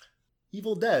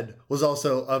 Evil Dead was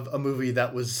also a movie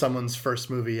that was someone's first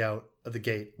movie out of the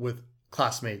gate with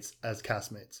classmates as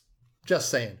castmates. Just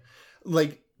saying.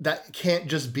 Like, that can't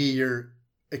just be your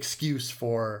excuse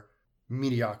for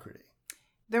mediocrity.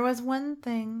 There was one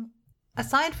thing,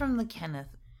 aside from the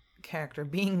Kenneth character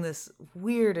being this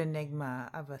weird enigma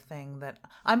of a thing, that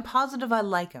I'm positive I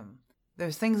like him.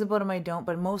 There's things about him I don't,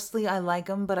 but mostly I like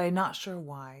him, but I'm not sure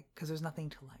why, because there's nothing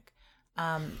to like.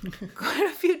 Quite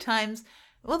a few times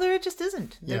Well, there just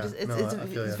isn't. Yeah, Just, no, I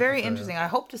feel it's ya, very I feel ya. interesting. I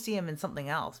hope to see him in something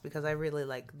else because I really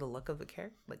like the look of the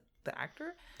character, like the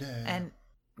actor. Yeah. And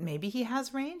maybe he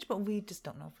has range, but we just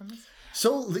don't know from this.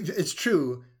 So it's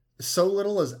true. So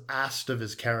little is asked of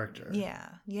his character.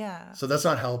 Yeah. So that's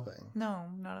not helping. No,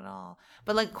 not at all.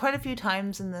 But like quite a few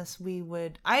times in this,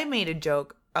 I made a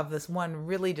joke of this one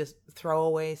really just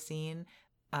throwaway scene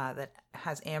that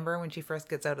has Amber when she first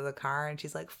gets out of the car and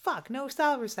she's like, fuck, no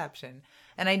cell reception.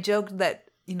 And I joked that,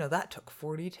 that took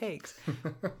 40 takes.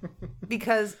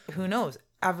 Because who knows?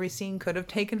 Every scene could have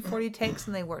taken 40 takes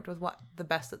and they worked with the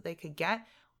best that they could get.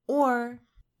 Or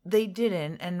they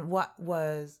didn't, and what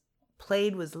was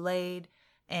played was laid.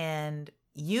 And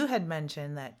you had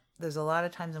mentioned that there's a lot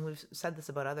of times, and we've said this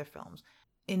about other films,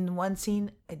 in one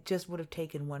scene it just would have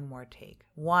taken one more take.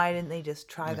 Why didn't they just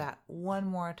try that one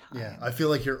more time? Yeah, I feel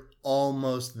like you're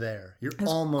almost there.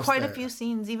 There's quite a few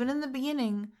scenes, even in the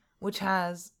beginning, which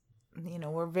has,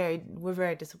 we're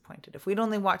very disappointed. If we'd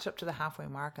only watched up to the halfway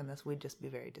mark on this, we'd just be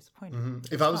very disappointed.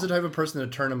 Mm-hmm. If I was the type of person to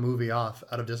turn a movie off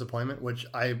out of disappointment, which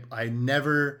I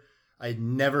never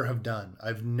have done.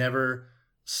 I've never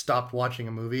stopped watching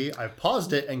a movie. I've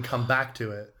paused it and come back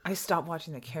to it. I stopped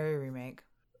watching the Carrie remake.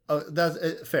 Oh,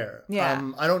 that's fair.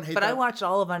 Yeah. I don't hate but that. I watched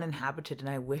all of Uninhabited and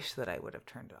I wish that I would have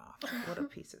turned it off. What a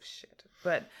piece of shit.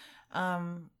 But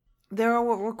there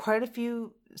were quite a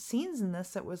few scenes in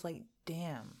this that was like,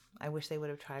 damn, I wish they would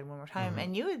have tried one more time. Mm-hmm.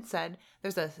 And you had said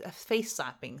there's a face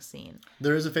slapping scene.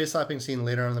 There is a face slapping scene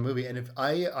later on in the movie. And if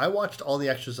I watched all the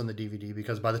extras on the DVD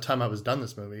because by the time I was done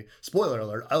this movie, spoiler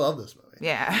alert, I love this movie.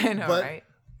 Yeah, I know, right?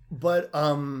 But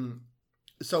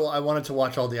so I wanted to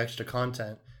watch all the extra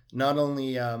content. Not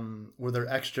only were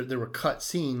there were cut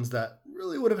scenes that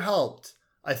really would have helped.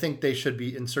 I think they should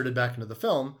be inserted back into the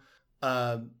film.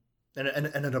 And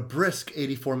at a brisk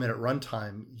 84-minute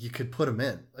runtime, you could put them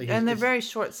in. And they're very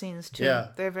short scenes, too. Yeah.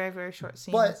 They're very, very short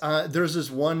scenes. But there's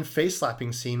this one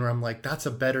face-slapping scene where I'm like, that's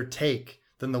a better take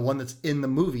than the one that's in the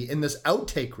movie, in this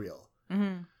outtake reel.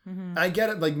 Mm-hmm. Mm-hmm. I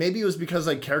get it. Like, maybe it was because,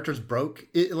 like, characters broke,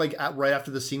 right after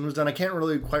the scene was done. I can't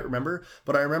really quite remember.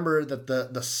 But I remember that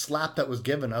the slap that was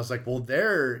given, I was like, well,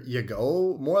 there you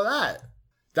go. More of that.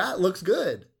 That looks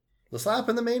good. The slap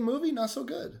in the main movie, not so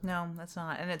good. No, that's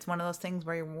not. And it's one of those things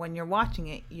where when you're watching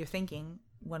it, you're thinking,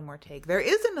 one more take. There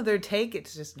is another take.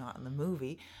 It's just not in the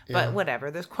movie. But whatever.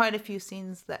 There's quite a few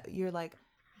scenes that you're like,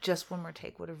 just one more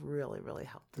take would have really, really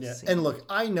helped this scene. And look,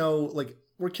 I know, like,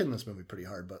 we're kidding this movie pretty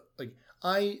hard, but, like,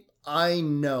 I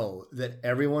know that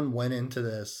everyone went into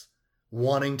this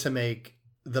wanting to make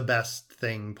the best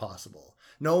thing possible.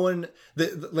 No one,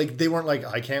 they weren't like,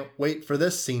 I can't wait for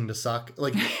this scene to suck.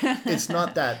 Like, it's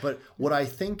not that. But what I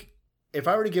think, if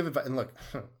I were to give advice, and look,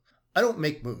 I don't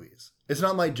make movies. It's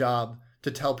not my job to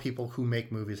tell people who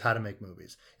make movies how to make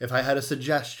movies. If I had a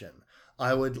suggestion,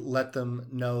 I would let them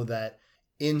know that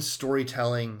in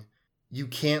storytelling, you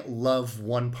can't love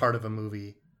one part of a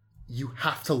movie. You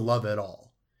have to love it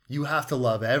all. You have to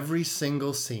love every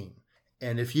single scene.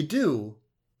 And if you do,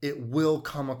 it will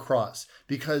come across,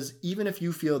 because even if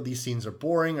you feel these scenes are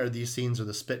boring or these scenes are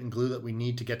the spit and glue that we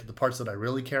need to get to the parts that I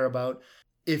really care about,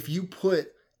 if you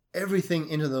put everything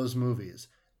into those movies,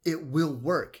 it will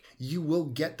work. You will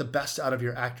get the best out of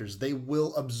your actors. They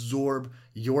will absorb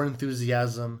your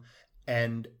enthusiasm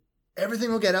and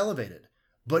everything will get elevated.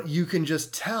 But you can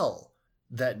just tell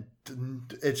that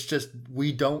it's just,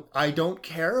 I don't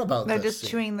care about this. They're just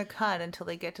chewing the cud until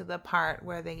they get to the part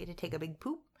where they get to take a big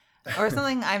poop. Or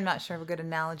something. I'm not sure of a good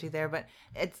analogy there, but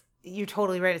you're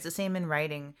totally right. It's the same in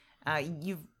writing.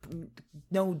 You've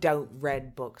no doubt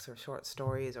read books or short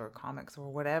stories or comics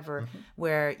or whatever,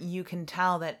 where you can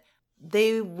tell that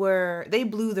they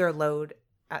blew their load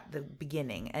at the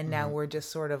beginning, and now we're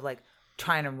just sort of like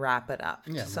trying to wrap it up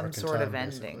to some sort of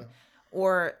ending, basically.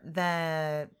 Or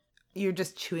that you're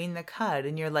just chewing the cud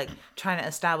and you're like trying to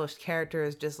establish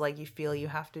characters, just like you feel you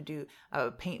have to do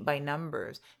paint by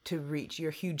numbers to reach your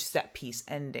huge set piece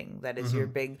ending. That is your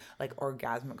big, like,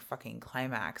 orgasmic fucking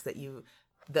climax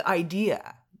the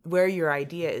idea where your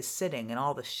idea is sitting and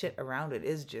all the shit around it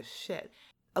is just shit.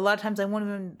 A lot of times I won't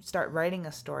even start writing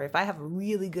a story. If I have a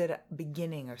really good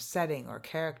beginning or setting or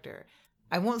character,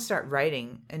 I won't start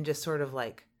writing and just sort of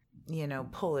like,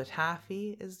 pull the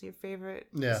taffy is your favorite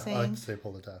saying? I like to say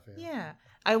pull the taffy. Yeah.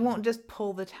 I won't just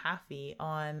pull the taffy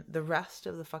on the rest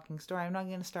of the fucking story. I'm not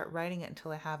going to start writing it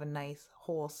until I have a nice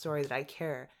whole story that I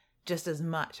care just as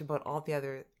much about all the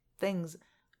other things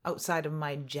outside of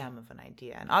my gem of an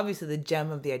idea. And obviously the gem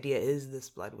of the idea is this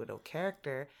Blood Widow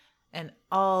character. And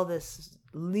all this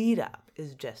lead up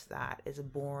is just that. It's a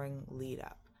boring lead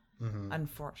up,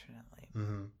 unfortunately.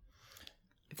 Mm-hmm.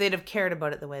 If they'd have cared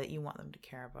about it the way that you want them to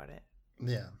care about it.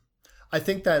 Yeah. I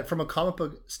think that from a comic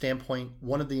book standpoint,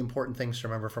 one of the important things to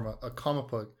remember from a comic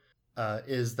book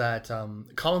is that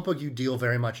comic book, you deal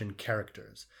very much in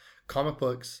characters. Comic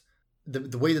books,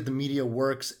 the way that the media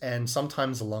works, and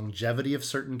sometimes the longevity of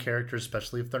certain characters,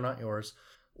 especially if they're not yours,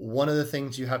 one of the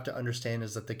things you have to understand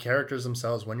is that the characters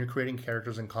themselves, when you're creating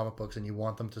characters in comic books and you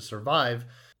want them to survive,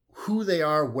 who they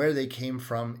are, where they came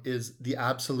from is the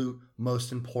absolute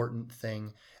most important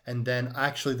thing. And then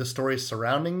actually the stories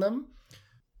surrounding them,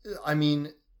 I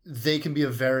mean, they can be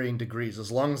of varying degrees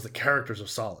as long as the characters are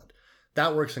solid.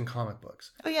 That works in comic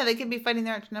books. Oh yeah, they could be fighting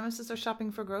their arch nemesis or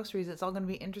shopping for groceries. It's all going to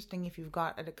be interesting if you've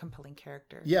got a compelling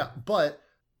character. Yeah, but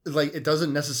like it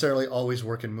doesn't necessarily always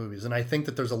work in movies. And I think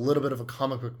that there's a little bit of a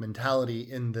comic book mentality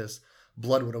in this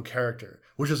Blood Widow character,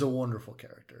 which is a wonderful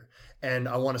character. And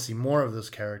I want to see more of this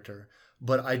character.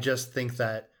 But I just think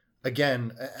that,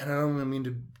 again, and I don't mean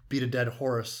to beat a dead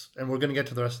horse, and we're going to get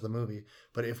to the rest of the movie,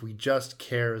 but if we just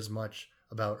care as much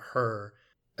about her,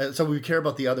 so we care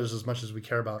about the others as much as we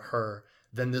care about her,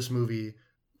 then this movie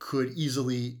could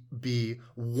easily be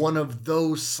one of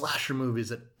those slasher movies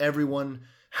that everyone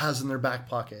has in their back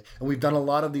pocket. And we've done a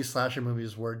lot of these slasher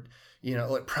movies where, you know,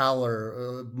 like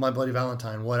Prowler, My Bloody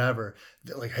Valentine, whatever.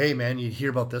 Like, hey man, you hear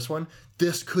about this one?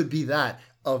 This could be that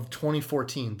of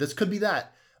 2014. This could be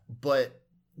that. But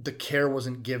the care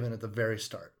wasn't given at the very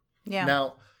start. Yeah.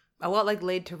 Now, a lot like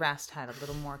Laid to Rest had a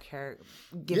little more care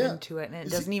given to it, and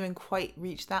it doesn't even quite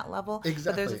reach that level. Exactly.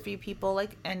 But there's a few people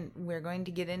like, and we're going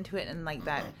to get into it, and like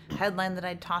that headline that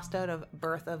I tossed out of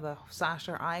Birth of a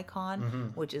Slasher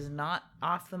Icon, which is not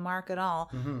off the mark at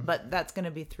all, but that's going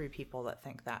to be 3 people that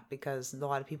think that, because a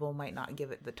lot of people might not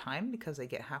give it the time because they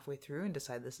get halfway through and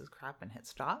decide this is crap and hit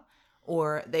stop.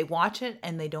 Or they watch it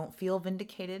and they don't feel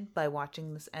vindicated by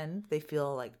watching this end. They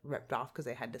feel like ripped off because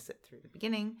they had to sit through the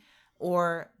beginning.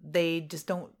 Or they just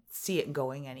don't see it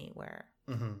going anywhere.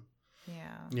 Mm-hmm.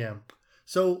 Yeah. Yeah.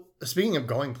 So speaking of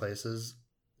going places,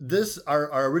 this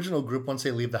our original group, once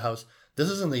they leave the house, this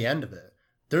isn't the end of it.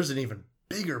 There's an even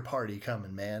bigger party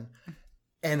coming, man.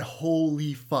 And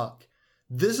holy fuck.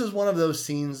 This is one of those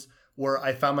scenes where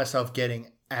I found myself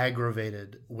getting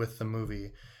aggravated with the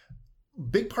movie.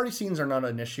 Big party scenes are not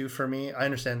an issue for me. I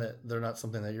understand that they're not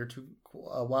something that you're too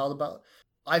wild about.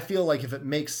 I feel like if it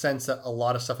makes sense that a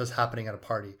lot of stuff is happening at a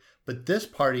party, but this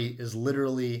party is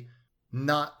literally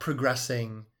not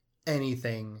progressing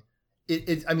anything.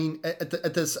 I mean, at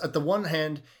the one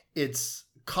hand, it's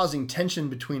causing tension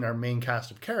between our main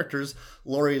cast of characters.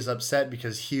 Laurie is upset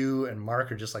because Hugh and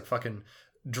Mark are just like fucking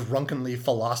drunkenly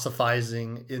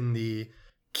philosophizing in the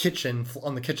kitchen,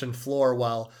 on the kitchen floor,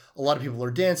 while a lot of people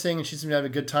are dancing, and she seems to have a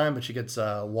good time, but she gets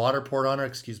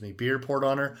beer poured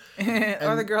on her.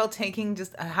 Or the girl taking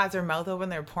just has her mouth open,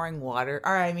 they're pouring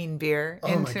beer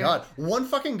oh my god, one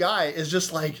fucking guy is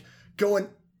just like going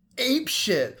ape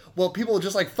shit while people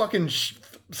just like fucking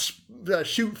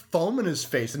shoot foam in his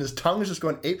face, and his tongue is just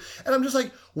going ape. And I'm just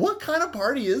like, what kind of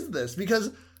party is this?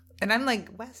 Because and I'm like,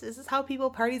 Wes, is this how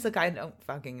people parties? Like, I don't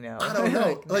fucking know. I don't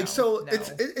know. No.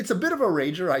 It's a bit of a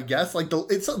rager, I guess. Like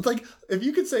it's like, if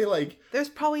you could say like, there's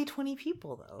probably 20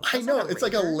 people though. That's I know it's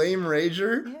like a lame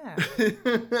rager.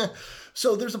 Yeah.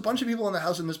 So there's a bunch of people in the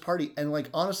house in this party, and like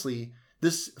honestly,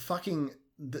 this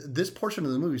portion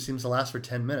of the movie seems to last for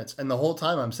 10 minutes. And the whole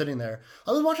time I'm sitting there,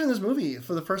 I was watching this movie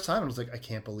for the first time. I was like, I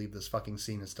can't believe this fucking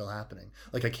scene is still happening.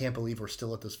 Like, I can't believe we're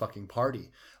still at this fucking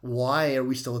party. Why are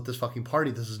we still at this fucking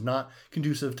party? This is not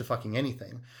conducive to fucking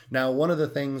anything. Now, one of the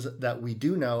things that we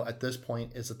do know at this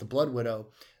point is that the Blood Widow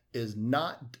does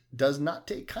not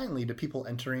take kindly to people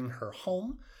entering her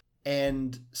home.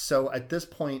 And so at this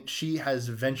point, she has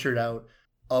ventured out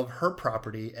of her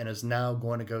property and is now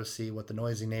going to go see what the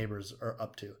noisy neighbors are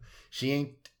up to. She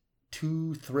ain't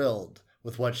too thrilled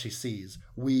with what she sees.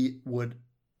 We would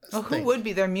who would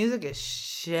be? Their music is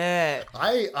shit.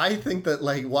 I think that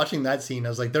like watching that scene, I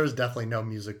was like, there's definitely no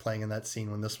music playing in that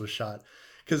scene when this was shot.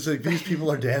 Because like, these people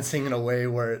are dancing in a way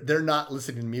where they're not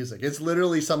listening to music. It's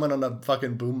literally someone on a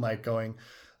fucking boom mic going,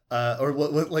 or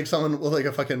like someone with like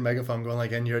a fucking megaphone going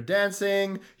like, and you're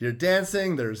dancing,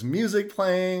 there's music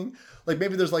playing. Like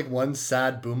maybe there's like one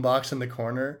sad boombox in the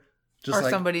corner. Or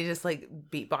like, somebody just like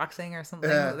beatboxing or something.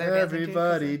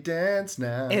 Everybody dance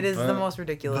now. It is the most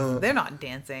ridiculous. They're not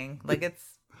dancing. Like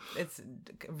it's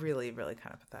really, really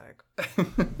kind of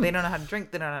pathetic. They don't know how to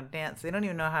drink. They don't know how to dance. They don't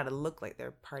even know how to look like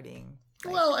they're partying.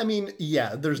 Like, well, I mean,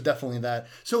 yeah, there's definitely that.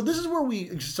 So this is where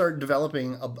we start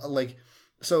developing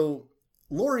so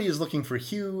Laurie is looking for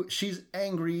Hugh. She's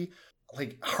angry.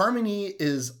 Like Harmony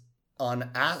has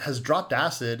dropped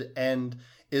acid and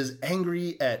is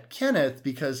angry at Kenneth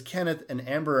because Kenneth and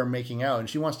Amber are making out, and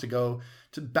she wants to go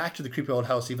back to the creepy old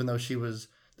house, even though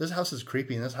this house is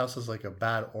creepy and this house is like a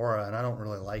bad aura and I don't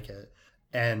really like it.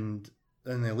 And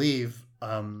then they leave.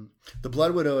 The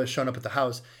Blood Widow has shown up at the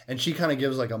house and she kind of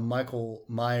gives like a Michael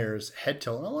Myers head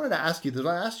tilt. And I wanted to ask you this.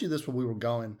 I asked you this when we were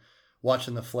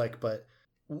watching the flick, but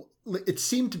it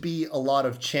seemed to be a lot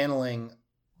of channeling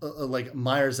like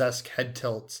Myers-esque head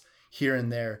tilts here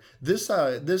and there. This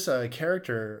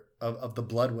character of the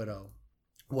Blood Widow,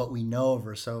 what we know of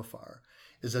her so far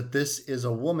is that this is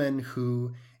a woman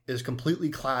who is completely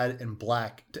clad in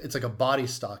black. It's like a body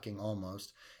stocking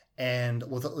almost. And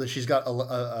she's got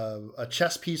a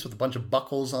chest piece with a bunch of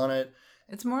buckles on it.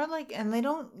 It's more like, and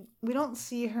we don't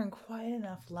see her in quite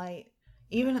enough light.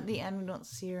 Even at the end, we don't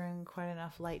see her in quite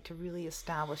enough light to really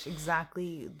establish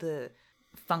exactly the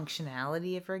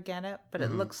functionality of her getup. But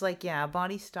it looks like, a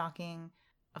body stocking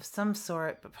of some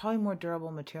sort, but probably more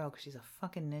durable material because she's a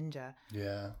fucking ninja.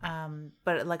 Yeah.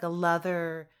 But like a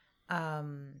leather,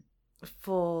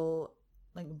 full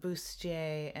like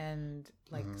bustier and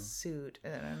like suit, I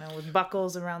don't know, with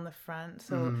buckles around the front.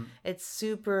 So it's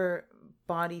super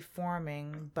body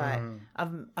forming, but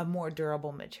of a more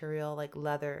durable material like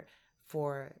leather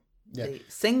for the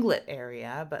singlet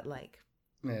area. But like,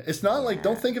 it's not like,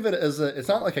 don't think of it as it's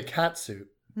not like a cat suit.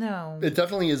 No, it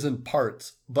definitely is in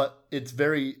parts, but it's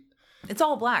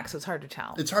all black, so it's hard to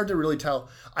tell. It's hard to really tell.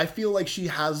 I feel like she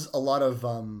has a lot of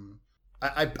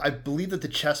I believe that the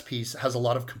chest piece has a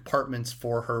lot of compartments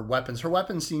for her weapons. Her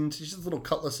weapons she has little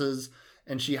cutlasses,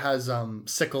 and she has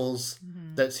sickles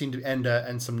that seem to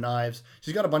and some knives.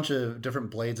 She's got a bunch of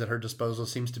different blades at her disposal.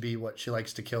 Seems to be what she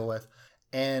likes to kill with,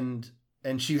 and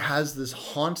she has this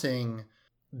haunting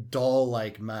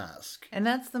doll-like mask. And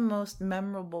that's the most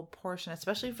memorable portion,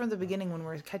 especially from the beginning when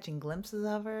we're catching glimpses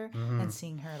of her and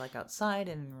seeing her like outside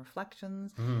and in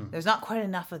reflections. There's not quite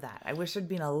enough of that. I wish there'd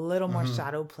been a little more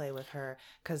shadow play with her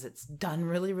because it's done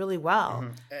really, really well.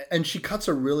 And she cuts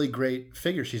a really great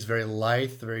figure. She's very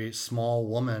lithe, very small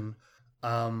woman.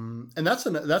 And that's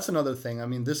another thing. I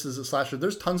mean, this is a slasher.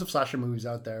 There's tons of slasher movies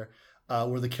out there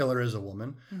where the killer is a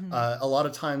woman. A lot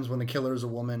of times when the killer is a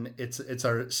woman, it's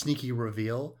our sneaky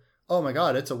reveal. Oh my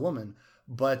God, it's a woman.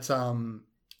 But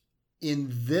in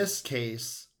this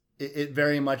case, it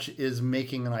very much is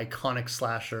making an iconic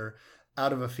slasher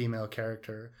out of a female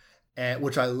character,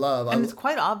 which I love. And it's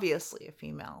quite obviously a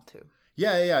female too.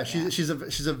 Yeah. She's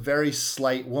a very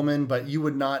slight woman, but you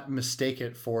would not mistake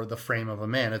it for the frame of a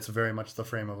man. It's very much the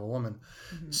frame of a woman.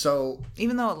 So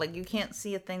even though like you can't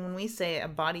see a thing when we say a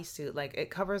bodysuit, like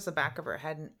it covers the back of her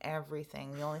head and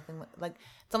everything. The only thing like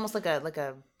it's almost like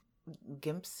a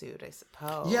gimp suit, I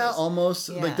suppose. Yeah, almost.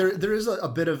 Yeah. Like there is a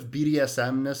bit of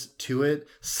BDSM-ness to it,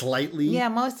 slightly. Yeah,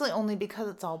 mostly only because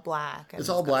it's all black. It's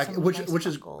all black, which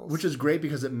is great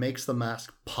because it makes the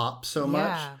mask pop so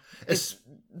much. It's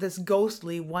this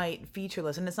ghostly white,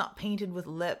 featureless, and it's not painted with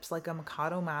lips like a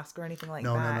Mikado mask or anything like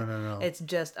that. No. It's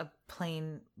just a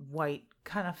plain white,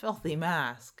 kind of filthy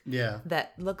mask. Yeah.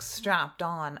 That looks strapped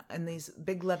on, and these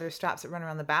big leather straps that run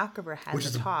around the back of her head, which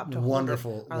the is top, a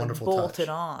wonderful bolted touch.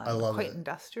 on. I love quite it.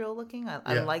 Industrial looking.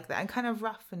 I like that, and kind of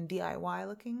rough and DIY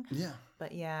looking. Yeah.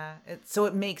 But yeah, so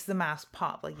it makes the mask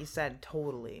pop, like you said,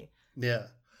 totally. Yeah.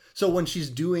 So when she's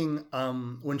doing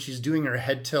her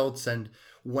head tilts and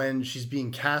when she's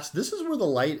being cast, this is where the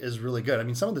light is really good. I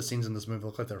mean, some of the scenes in this movie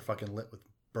look like they're fucking lit with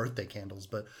birthday candles,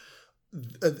 but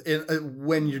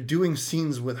when you're doing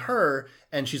scenes with her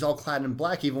and she's all clad in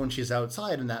black, even when she's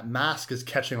outside and that mask is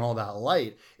catching all that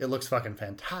light, it looks fucking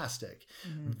fantastic.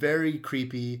 Very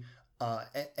creepy.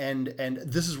 And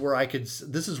this is where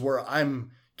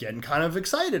I'm getting kind of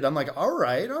excited. I'm like, all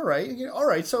right.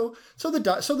 So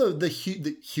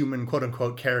the human quote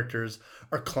unquote characters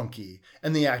are clunky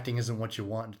and the acting isn't what you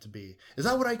want it to be. Is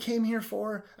that what I came here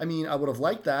for? I mean, I would have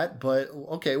liked that, but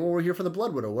okay, well, we're here for the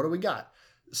Blood Widow. What do we got?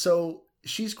 So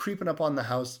she's creeping up on the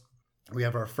house. We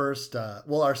have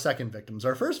our second victims.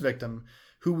 Our first victim,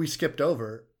 who we skipped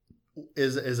over,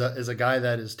 is a guy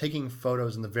that is taking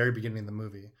photos in the very beginning of the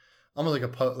movie. Almost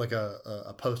like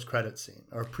a post-credit scene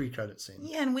or a pre-credit scene.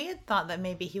 Yeah, and we had thought that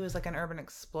maybe he was like an urban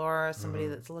explorer, somebody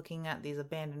that's looking at these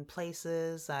abandoned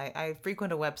places. I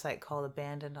frequent a website called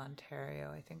Abandoned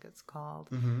Ontario, I think it's called,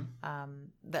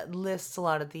 that lists a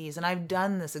lot of these. And I've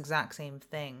done this exact same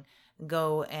thing.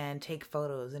 Go and take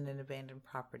photos in an abandoned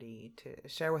property to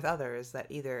share with others that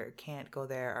either can't go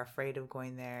there, are afraid of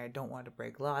going there, don't want to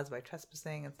break laws by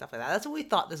trespassing and stuff like that. That's what we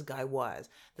thought this guy was.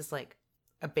 This like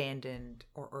abandoned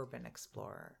or urban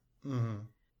explorer.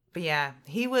 But yeah,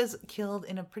 he was killed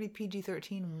in a pretty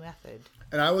PG-13 method.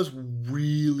 And I was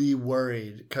really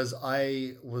worried because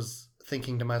I was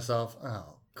thinking to myself,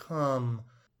 oh, come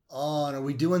on. Are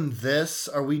we doing this?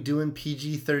 Are we doing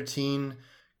PG-13?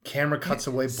 Camera cuts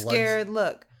away blood. Scared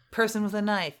look. Person with a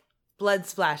knife. Blood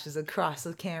splashes across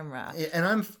the camera. And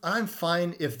I'm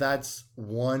fine if that's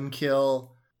one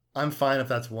kill. I'm fine if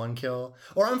that's one kill.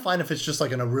 Or I'm fine if it's just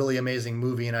like in a really amazing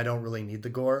movie and I don't really need the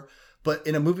gore. But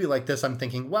in a movie like this, I'm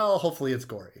thinking, well, hopefully it's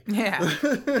gory. Yeah.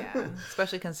 Yeah.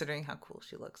 Especially considering how cool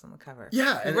she looks on the cover.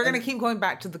 Yeah. And we're going to keep going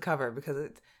back to the cover because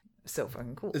it's so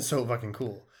fucking cool. It's so fucking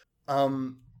cool.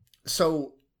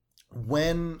 So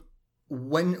when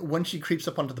she creeps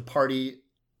up onto the party,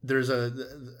 there's a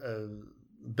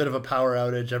bit of a power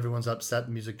outage. Everyone's upset.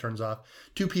 The music turns off.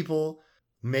 Two people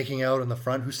making out in the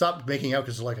front who stopped making out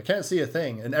because they're like, I can't see a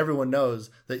thing. And everyone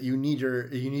knows that you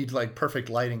need like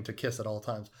perfect lighting to kiss at all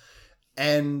times.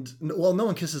 And well, no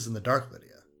one kisses in the dark,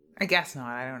 Lydia. I guess not.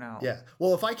 I don't know. Yeah.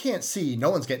 Well, if I can't see, no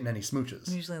one's getting any smooches.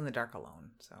 I'm usually in the dark alone.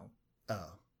 So.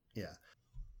 Oh, yeah.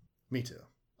 Me too,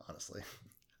 honestly.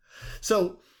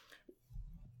 So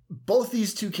both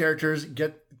these two characters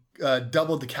get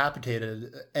double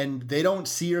decapitated and they don't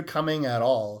see her coming at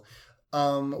all.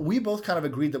 We both kind of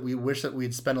agreed that we wish that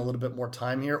we'd spend a little bit more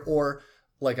time here, or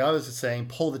like I was saying,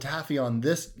 pull the taffy on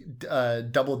this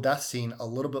double death scene a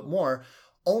little bit more,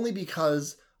 only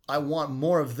because I want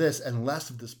more of this and less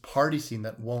of this party scene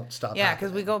that won't stop. Yeah,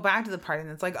 because we go back to the party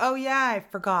and it's like, oh yeah, I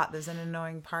forgot there's an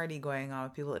annoying party going on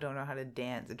with people that don't know how to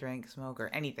dance, drink, smoke, or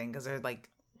anything because they're like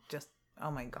just, oh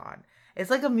my God.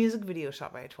 It's like a music video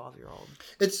shot by a 12-year-old.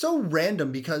 It's so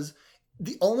random because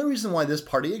the only reason why this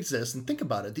party exists, and think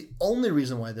about it, the only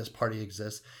reason why this party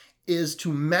exists is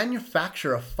to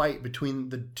manufacture a fight between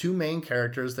the two main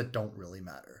characters that don't really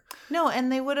matter. No,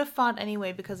 and they would have fought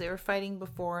anyway because they were fighting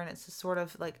before, and it's just sort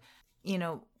of like, you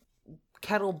know,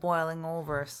 kettle boiling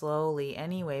over slowly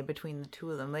anyway between the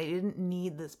two of them. They didn't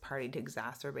need this party to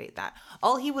exacerbate that.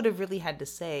 All he would have really had to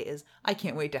say is, I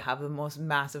can't wait to have the most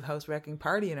massive house-wrecking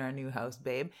party in our new house,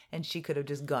 babe. And she could have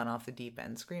just gone off the deep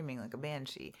end screaming like a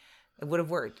banshee. It would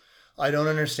have worked. I don't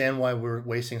understand why we're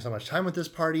wasting so much time with this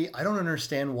party. I don't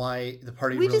understand why the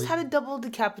party We just had a double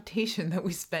decapitation that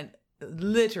we spent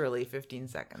literally 15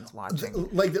 seconds watching.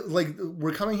 Like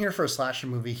we're coming here for a slasher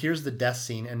movie. Here's the death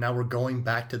scene, and now we're going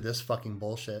back to this fucking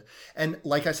bullshit. And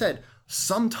like I said,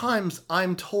 sometimes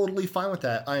I'm totally fine with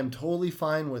that. I am totally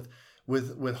fine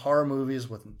with horror movies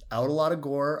without a lot of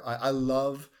gore. I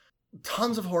love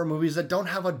tons of horror movies that don't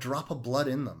have a drop of blood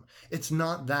in them. It's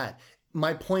not that.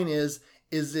 My point is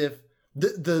if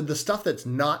the stuff that's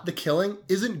not the killing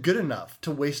isn't good enough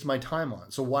to waste my time on.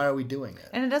 So why are we doing it?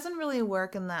 And it doesn't really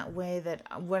work in that way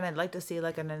that when I'd like to see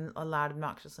like a loud,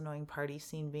 obnoxious, annoying party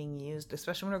scene being used,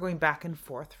 especially when we're going back and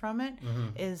forth from it,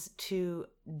 is to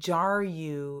jar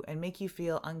you and make you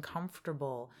feel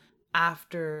uncomfortable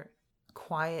after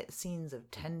quiet scenes of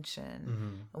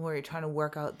tension where you're trying to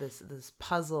work out this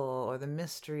puzzle or the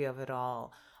mystery of it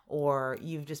all. Or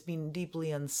you've just been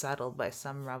deeply unsettled by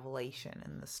some revelation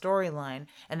in the storyline,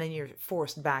 and then you're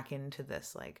forced back into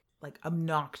this like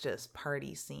obnoxious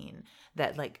party scene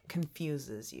that like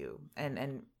confuses you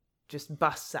and just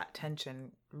busts that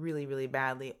tension really, really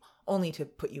badly, only to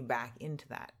put you back into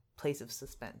that place of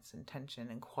suspense and tension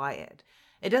and quiet.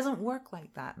 It doesn't work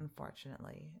like that,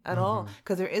 unfortunately, at all,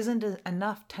 because there isn't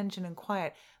enough tension and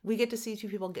quiet. We get to see two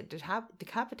people get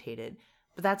decapitated,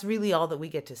 but that's really all that we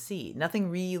get to see. Nothing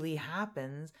really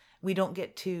happens. We don't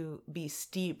get to be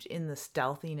steeped in the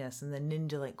stealthiness and the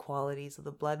ninja-like qualities of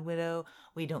the Blood Widow.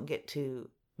 We don't get to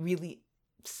really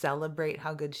celebrate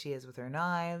how good she is with her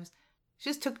knives. She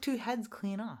just took two heads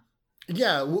clean off.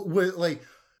 Yeah, with like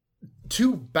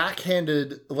two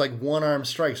backhanded like one-arm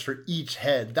strikes for each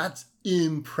head. That's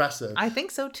impressive. I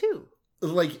think so too.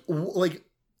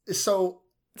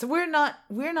 So we're not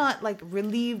like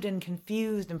relieved and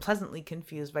confused and pleasantly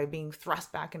confused by being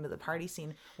thrust back into the party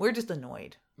scene. We're just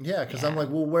annoyed. Yeah, because I'm like,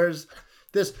 well, where's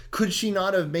this? Could she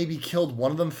not have maybe killed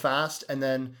one of them fast, and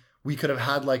then we could have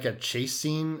had like a chase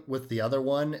scene with the other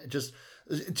one, just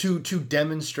to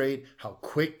demonstrate how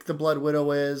quick the Blood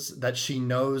Widow is, that she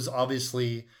knows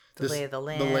obviously the lay of the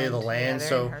land. Yeah,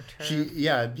 so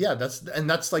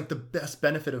that's like the best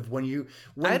benefit of when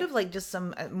I'd have like just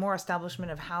some more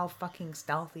establishment of how fucking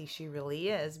stealthy she really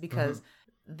is, because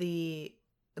the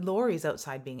Laurie's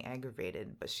outside being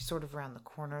aggravated, but she's sort of around the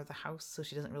corner of the house, so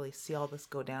she doesn't really see all this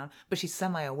go down, but she's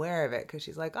semi-aware of it because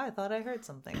she's like, oh, I thought I heard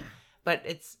something. But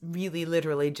it's really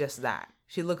literally just that.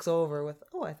 She looks over with,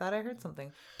 oh, I thought I heard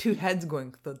something. Two heads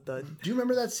going thud thud. Do you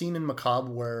remember that scene in Macabre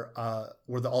where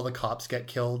all the cops get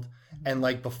killed, and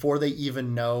like before they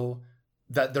even know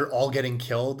that they're all getting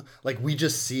killed, like we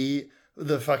just see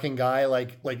the fucking guy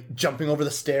like jumping over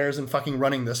the stairs and fucking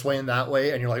running this way and that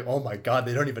way, and you're like, oh my god,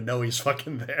 they don't even know he's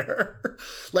fucking there.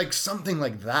 Like something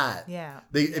like that. Yeah.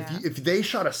 If they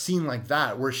shot a scene like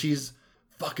that where she's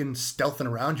fucking stealthing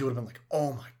around, you would have been like,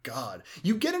 oh my god.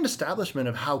 You get an establishment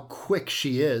of how quick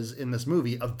she is in this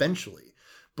movie eventually,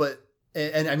 but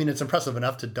and I mean it's impressive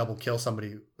enough to double kill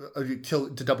somebody, to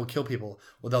double kill people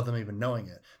without them even knowing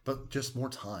it, but just more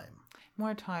time.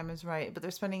 More time is right, but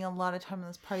they're spending a lot of time in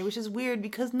this party, which is weird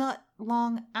because not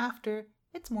long after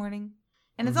it's morning,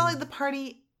 and it's not like the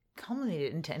party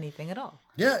culminated into anything at all.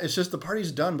 Yeah, it's just the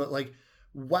party's done, but like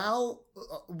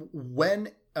when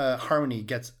Harmony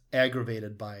gets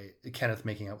aggravated by Kenneth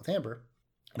making out with Amber,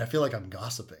 and I feel like I'm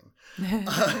gossiping,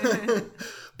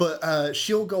 but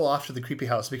she'll go off to the creepy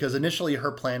house because initially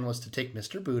her plan was to take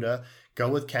Mr. Buddha, go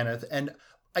with Kenneth, and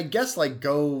I guess like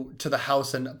go to the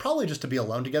house and probably just to be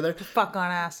alone together. To fuck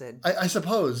on acid. I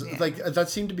suppose. Yeah. Like that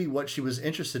seemed to be what she was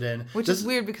interested in. Which is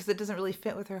weird because it doesn't really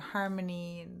fit with her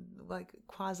Harmony and like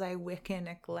quasi-Wiccan,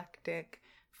 eclectic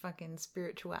fucking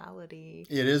spirituality.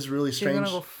 It is really strange. She's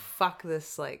gonna go fuck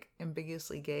this like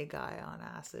ambiguously gay guy on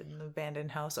acid in an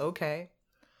abandoned house. Okay.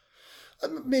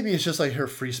 Maybe it's just like her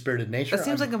free-spirited nature. That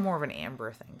seems like a more of an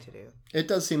Amber thing to do. It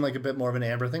does seem like a bit more of an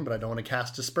Amber thing, but I don't want to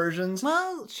cast aspersions.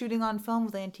 Well, shooting on film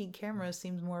with antique cameras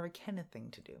seems more of a Kenneth thing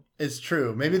to do. It's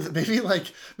true. Maybe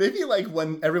like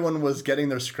when everyone was getting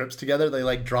their scripts together, they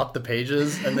like dropped the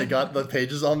pages and they got the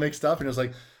pages all mixed up, and it was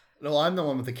like, no, I'm the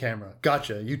one with the camera.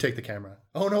 Gotcha. You take the camera.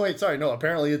 Oh no, wait, sorry, no.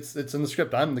 Apparently, it's in the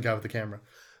script. I'm the guy with the camera.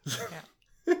 Yeah.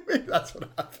 Maybe that's what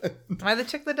happened. Am I the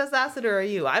chick that does acid or are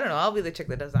you? I don't know. I'll be the chick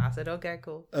that does acid. Okay,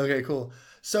 cool. Okay, cool.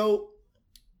 So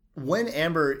when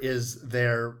Amber is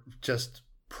there just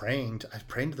praying to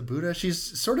the Buddha,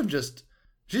 she's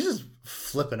just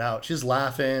flipping out. She's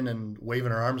laughing and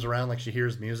waving her arms around like she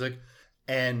hears music.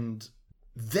 And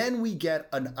then we get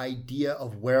an idea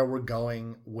of where we're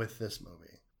going with this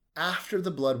movie. After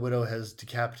the Blood Widow has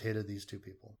decapitated these two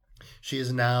people, she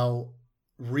is now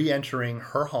re-entering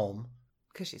her home.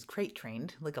 Because she's crate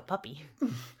trained like a puppy.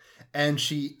 And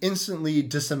she instantly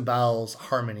disembowels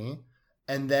Harmony.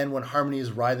 And then when Harmony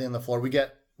is writhing on the floor, we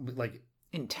get like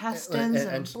intestines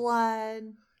and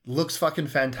blood. Looks fucking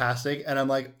fantastic. And I'm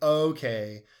like,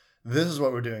 okay, this is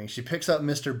what we're doing. She picks up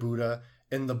Mr. Buddha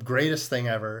in the greatest thing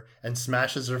ever and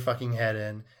smashes her fucking head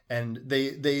in. And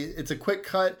it's a quick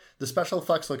cut. The special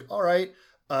effects look all right.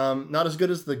 Not as good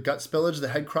as the gut spillage. The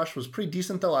head crush was pretty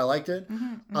decent though. I liked it.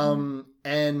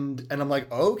 And I'm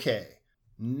like, okay,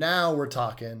 now we're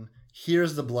talking.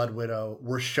 Here's the Blood Widow.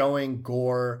 We're showing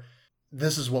gore.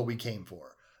 This is what we came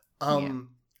for.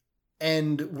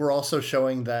 And we're also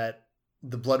showing that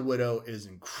the Blood Widow is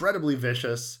incredibly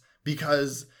vicious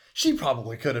because she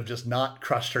probably could have just not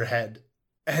crushed her head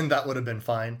and that would have been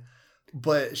fine.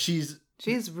 But she's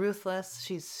ruthless.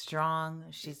 She's strong.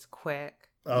 She's quick.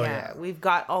 Oh, yeah. We've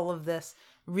got all of this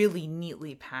really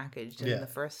neatly packaged in the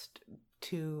first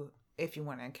two, if you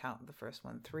want to count the first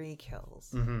one, 3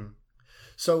 kills. Mm-hmm.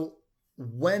 So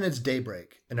when it's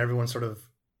daybreak and everyone's sort of,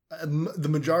 the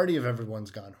majority of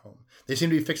everyone's gone home, they seem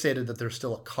to be fixated that there's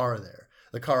still a car there.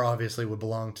 The car obviously would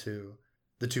belong to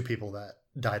the 2 people that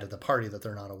died at the party that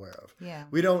they're not aware of. Yeah.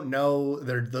 We don't know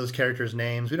those characters'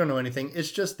 names. We don't know anything. It's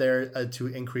just there to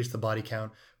increase the body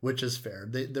count, which is fair.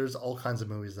 There's all kinds of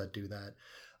movies that do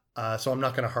that. So I'm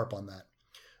not going to harp on that.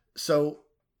 So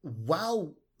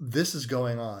while this is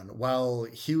going on, while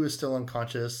Hugh is still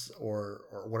unconscious or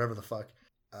whatever the fuck,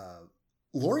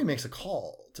 Laurie makes a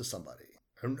call to somebody.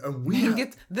 And we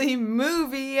get the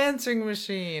movie answering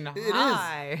machine.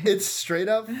 Hi. It's straight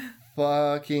up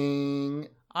fucking...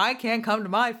 I can't come to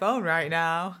my phone right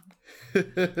now.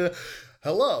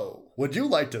 Hello, would you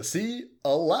like to see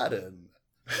Aladdin?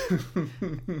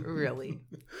 Really?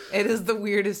 It is the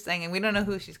weirdest thing, and we don't know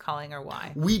who she's calling or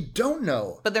why. We don't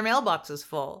know. But their mailbox is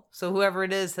full, so whoever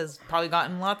it is has probably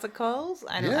gotten lots of calls.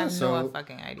 I have no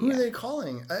fucking idea. Who are they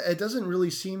calling? It doesn't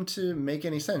really seem to make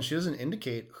any sense. She doesn't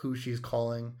indicate who she's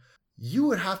calling. You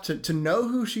would have to know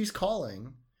who she's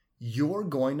calling. You're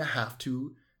going to have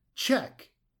to check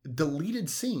deleted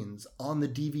scenes on the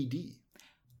DVD.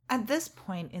 At this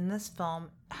point in this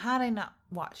film, had I not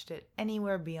watched it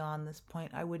anywhere beyond this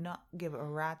point, I would not give a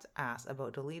rat's ass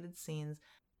about deleted scenes,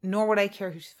 nor would I care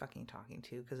who she's fucking talking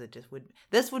to, because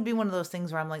this would be one of those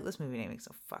things where I'm like, this movie name makes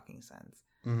no fucking sense.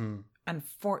 Mm-hmm.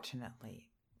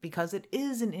 Unfortunately, because it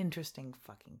is an interesting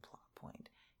fucking plot point,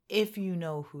 if you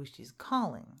know who she's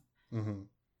calling. Mm-hmm.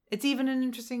 It's even an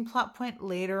interesting plot point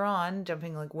later on,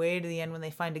 jumping like way to the end when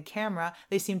they find a camera.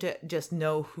 They seem to just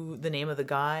know who the name of the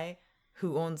guy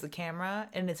who owns the camera,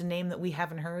 and it's a name that we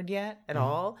haven't heard yet at Mm-hmm.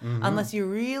 all, unless you're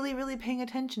really, really paying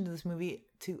attention to this movie,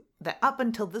 to that up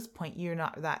until this point you're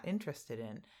not that interested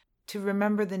in, to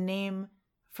remember the name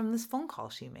from this phone call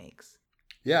she makes.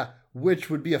 Yeah, which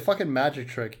would be a fucking magic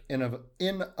trick in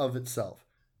of itself.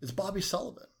 It's Bobby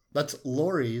Sullivan. That's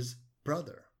Laurie's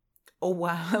brother. Oh,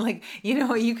 wow. Like, you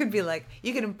know, you could be like,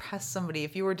 you could impress somebody.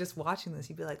 If you were just watching this,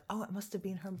 you'd be like, oh, it must have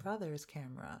been her brother's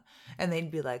camera. And they'd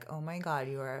be like, oh my God,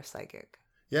 you are a psychic.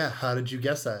 Yeah, how did you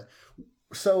guess that?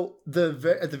 So at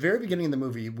the very beginning of the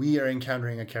movie, we are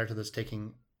encountering a character that's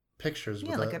taking pictures.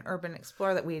 Yeah, like an urban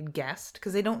explorer that we had guessed,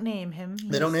 because they don't name him.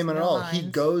 They don't name him at all. lines. He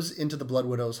goes into the Blood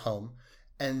Widow's home,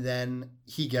 and then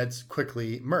he gets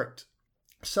quickly murked.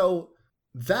 So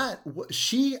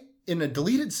she, in a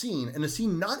deleted scene, in a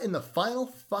scene not in the final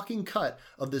fucking cut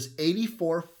of this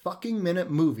 84 fucking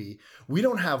minute movie, we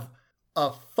don't have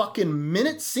a fucking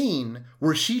minute scene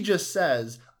where she just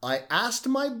says, I asked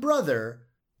my brother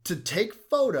to take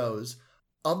photos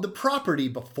of the property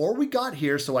before we got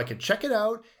here so I could check it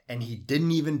out, and he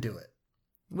didn't even do it.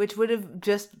 Which would have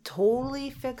just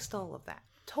totally fixed all of that.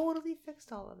 Totally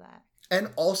fixed all of that. And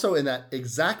also in that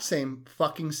exact same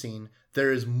fucking scene,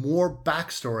 there is more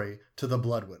backstory to the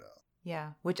Blood Widow.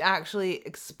 Yeah, which actually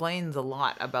explains a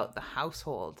lot about the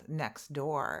household next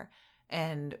door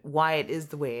and why it is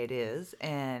the way it is,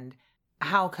 and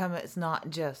how come it's not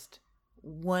just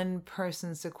one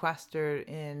person sequestered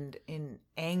in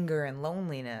anger and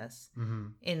loneliness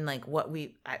in like what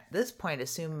we at this point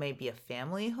assume may be a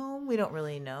family home. We don't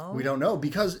really know. We don't know,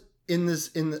 because in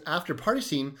the after party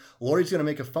scene, Laurie's going to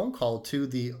make a phone call to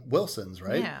the Wilsons,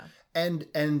 right? Yeah. And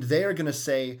they are going to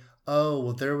say, oh,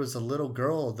 well, there was a little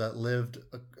girl that lived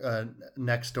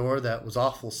next door that was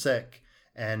awful sick,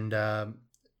 and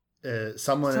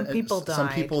some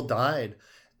people died.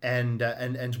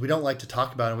 And we don't like to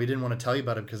talk about it. And we didn't want to tell you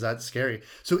about it because that's scary.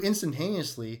 So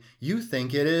instantaneously, you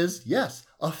think it is, yes,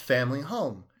 a family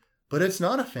home. But it's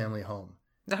not a family home.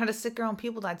 They had a sick girl and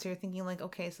people died. So you're thinking like,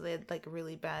 okay, so they had like a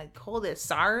really bad cold. They had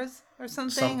SARS or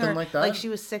something. Something or like that. Like she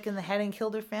was sick in the head and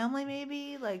killed her family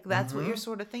maybe. Like that's what you're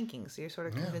sort of thinking. So you're sort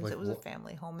of convinced like, it was a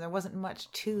family home. There wasn't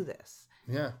much to this.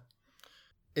 Yeah.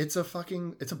 It's a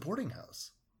boarding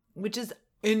house. Which is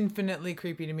infinitely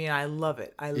creepy to me. And I love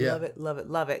it. I love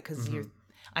it. Because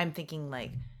I'm thinking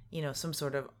like, you know, some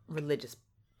sort of religious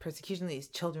persecution. These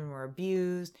children were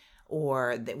abused,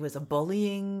 or there was a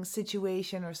bullying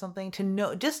situation or something. To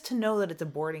know that it's a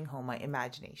boarding home, my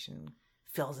imagination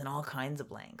fills in all kinds of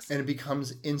blanks. And it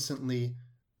becomes instantly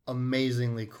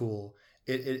amazingly cool.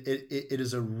 It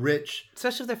is a rich,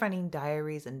 especially if they're finding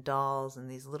diaries and dolls and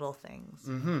these little things.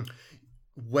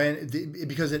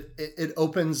 Because it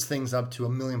opens things up to a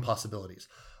million possibilities.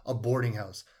 A boarding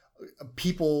house,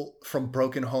 people from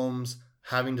broken homes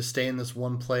having to stay in this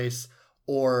one place,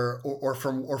 or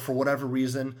for whatever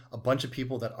reason, a bunch of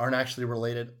people that aren't actually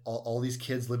related, all these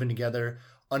kids living together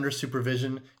under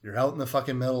supervision. You're out in the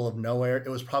fucking middle of nowhere. It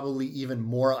was probably even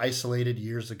more isolated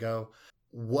years ago.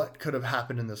 What could have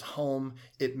happened in this home?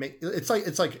 It's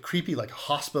like a creepy like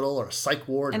hospital or a psych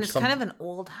ward. And it's kind of an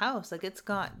old house. Like it's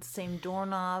got the same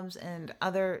doorknobs and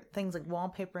other things like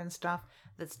wallpaper and stuff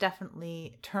that's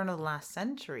definitely turn of the last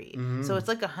century. So it's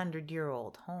like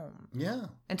 100-year-old home. Yeah.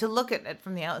 And to look at it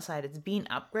from the outside, it's being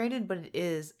upgraded, but it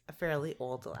is a fairly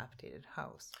old, dilapidated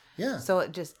house. Yeah. So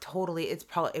it just totally, it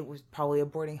was probably a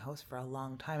boarding house for a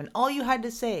long time. And all you had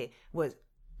to say was,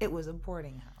 it was a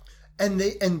boarding house. And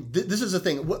this is the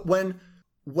thing.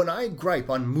 When I gripe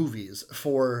on movies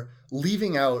for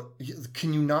leaving out,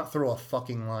 can you not throw a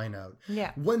fucking line out?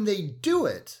 Yeah. When they do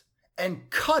it and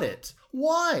cut it,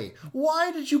 why?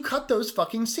 Why did you cut those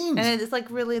fucking scenes? And it's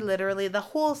like really literally the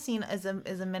whole scene is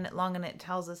a minute long, and it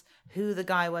tells us who the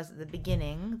guy was at the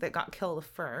beginning that got killed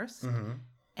first,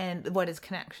 and what his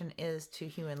connection is to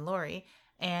Hugh and Laurie.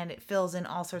 And it fills in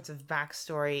all sorts of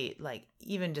backstory, like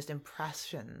even just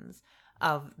impressions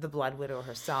of the Blood Widow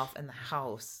herself and the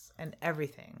house and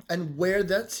everything. And where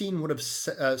that scene would have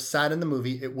sat in the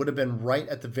movie, it would have been right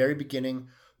at the very beginning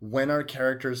when our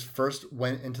characters first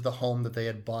went into the home that they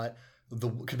had bought.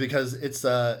 Because it's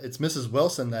Mrs.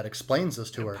 Wilson that explains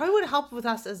this to her. Probably would help with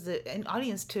us as an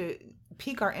audience to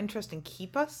pique our interest and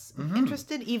keep us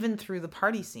interested even through the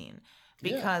party scene.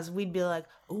 Because we'd be like,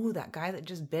 ooh, that guy that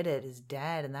just bit it is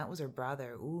dead, and that was her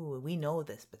brother. Ooh, we know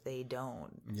this, but they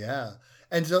don't. Yeah.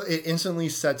 And so it instantly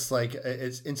sets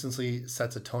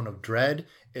a tone of dread.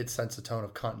 It sets a tone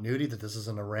of continuity that this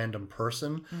isn't a random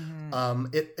person.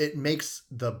 It makes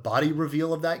the body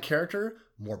reveal of that character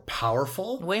more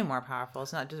powerful. Way more powerful.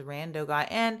 It's not just a rando guy.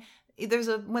 And There's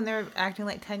when they're acting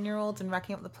like 10-year-olds and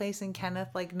wrecking up the place, and Kenneth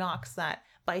like knocks that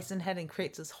bison head and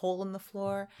creates this hole in the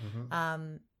floor.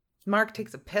 Mark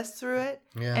takes a piss through it,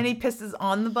 and he pisses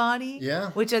on the body,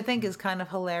 which I think is kind of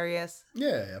hilarious.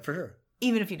 Yeah, for sure.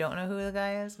 Even if you don't know who the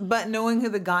guy is. But knowing who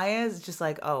the guy is, it's just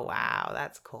like, oh, wow,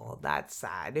 that's cool. That's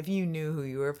sad. If you knew who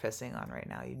you were pissing on right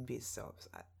now, you'd be so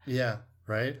upset. Yeah,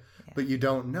 right? Yeah. But you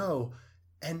don't know.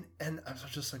 And I'm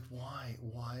just like, why?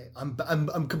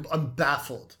 I'm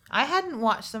baffled. I hadn't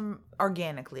watched them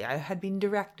organically. I had been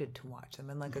directed to watch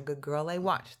them. And like a good girl, I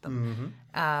watched them.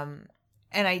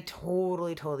 And I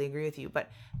totally agree with you. But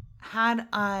had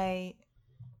I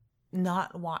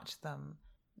not watched them,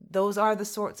 those are the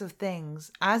sorts of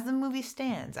things, as the movie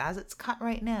stands, as it's cut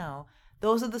right now,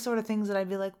 those are the sort of things that I'd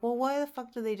be like, well, why the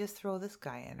fuck did they just throw this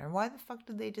guy in? Or why the fuck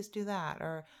did they just do that?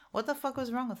 Or what the fuck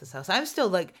was wrong with this house? I'm still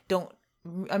like,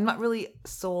 I'm not really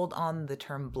sold on the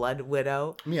term blood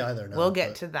widow. Me either. No, we'll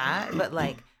get to that. But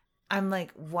like, I'm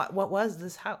like, what was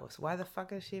this house? Why the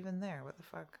fuck is she even there? What the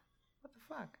fuck?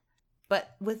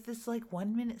 But with this like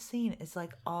 1 minute scene, it's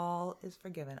like all is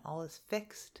forgiven. All is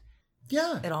fixed.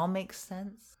 Yeah. It all makes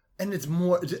sense. And it's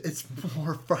more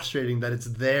frustrating that it's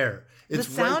there. It's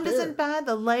the sound right there. Isn't bad.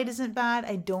 The light isn't bad.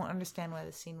 I don't understand why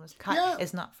the scene was cut. Yeah.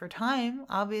 It's not for time,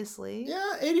 obviously.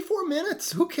 Yeah, 84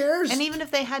 minutes. Who cares? And even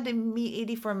if they had to meet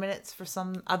 84 minutes for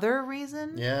some other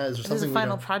reason. Yeah, is there something? Is it a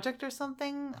final project or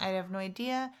something? I have no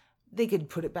idea. They could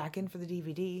put it back in for the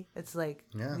DVD. It's like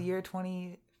the year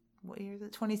 20... What year is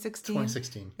it? 2016?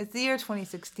 2016. It's the year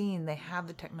 2016. They have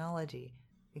the technology.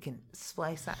 You can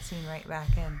splice that scene right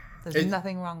back in. There's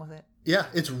nothing wrong with it. Yeah,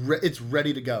 it's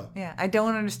ready to go. Yeah, I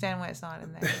don't understand why it's not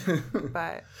in there,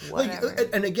 but whatever. Like,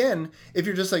 and again, if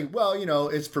you're just like, well,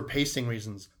 it's for pacing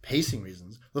reasons.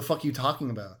 The fuck are you talking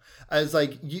about? As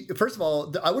like, first of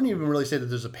all, I wouldn't even really say that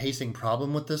there's a pacing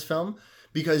problem with this film,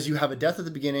 because you have a death at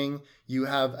the beginning, you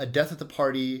have a death at the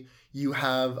party, you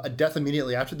have a death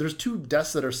immediately after. There's two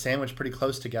deaths that are sandwiched pretty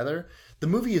close together. The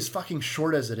movie is fucking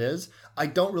short as it is. I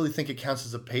don't really think it counts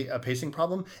as a pacing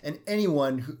problem. And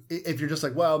anyone who, if you're just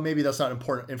like, well, maybe that's not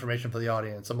important information for the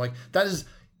audience, I'm like, that is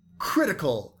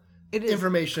critical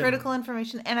information. Critical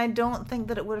information. And I don't think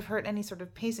that it would have hurt any sort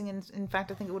of pacing. In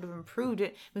fact, I think it would have improved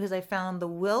it, because I found the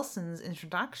Wilsons'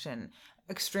 introduction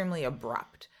extremely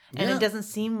abrupt. And it doesn't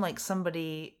seem like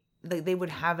somebody, like they would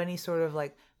have any sort of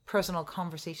like personal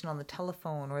conversation on the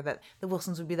telephone, or that the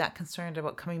Wilsons would be that concerned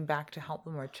about coming back to help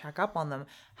them or check up on them,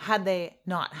 had they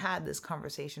not had this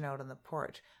conversation out on the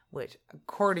porch, which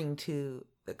according to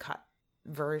the cut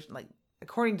version, like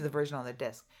according to the version on the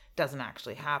disc, doesn't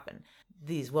actually happen.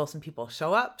 These Wilson people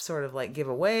show up, sort of like give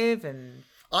a wave, and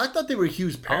I thought they were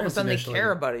Hugh's parents. All of a sudden initially. They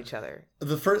care about each other.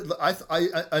 The first, I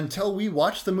until we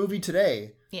watched the movie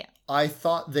today, I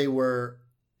thought they were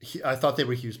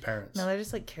Hugh's parents. No, they're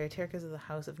just like caretakers of the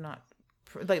house, if not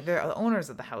like they're the owners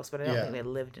of the house, but I don't think they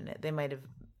lived in it. They might have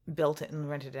built it and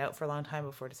rented it out for a long time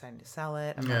before deciding to sell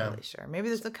it. I'm not really sure. Maybe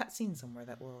there's a cut scene somewhere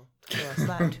that will tell us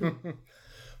that too.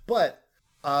 But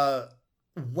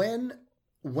when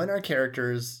our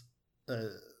characters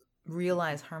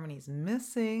realize Harmony's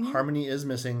missing, Harmony is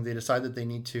missing, they decide that they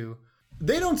need to.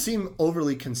 They don't seem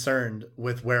overly concerned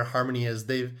with where Harmony is.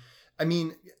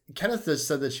 Kenneth has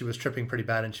said that she was tripping pretty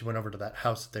bad and she went over to that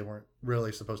house that they weren't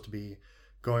really supposed to be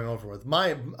going over with.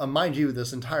 Mind you,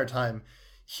 this entire time,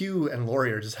 Hugh and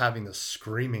Laurie are just having this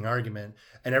screaming argument,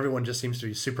 and everyone just seems to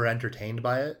be super entertained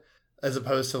by it, as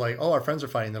opposed to like, oh, our friends are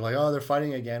fighting. They're like, oh, they're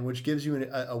fighting again, which gives you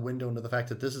a window into the fact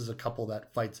that this is a couple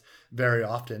that fights very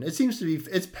often. It seems to be,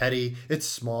 it's petty, it's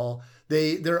small.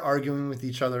 They're arguing with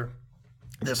each other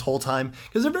this whole time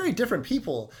because they're very different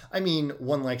people. I mean,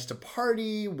 one likes to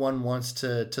party, one wants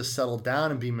to settle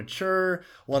down and be mature,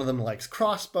 one of them likes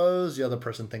crossbows, the other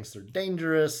person thinks they're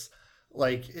dangerous.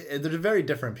 Like, they're very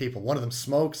different people. One of them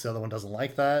smokes, the other one doesn't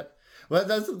like that. Well,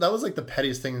 that was like the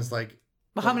pettiest thing, is like,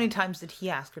 well, how many times did he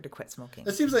ask her to quit smoking?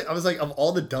 It seems like, I was like, of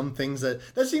all the dumb things that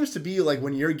seems to be like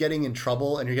when you're getting in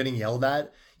trouble and you're getting yelled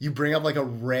at, you bring up like a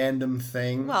random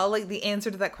thing. Well, like the answer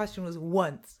to that question was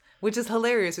once. Which is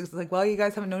hilarious. It's like, well, you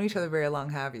guys haven't known each other very long,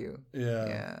 have you?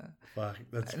 Yeah. Fuck,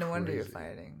 that's no crazy. Wonder you're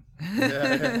fighting.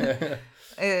 Yeah.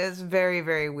 It's very,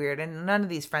 very weird. And none of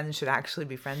these friends should actually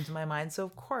be friends in my mind. So,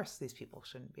 of course, these people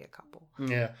shouldn't be a couple.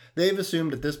 Yeah. They've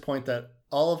assumed at this point that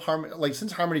all of Harmony, like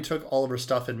since Harmony took all of her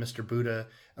stuff and Mr. Buddha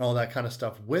and all that kind of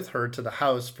stuff with her to the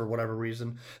house for whatever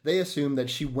reason, they assumed that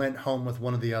she went home with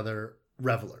one of the other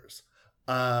revelers.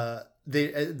 The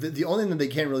only thing that they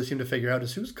can't really seem to figure out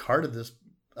is whose car did this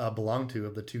belong to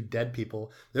of the two dead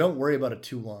people. They don't worry about it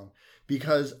too long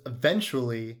because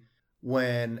eventually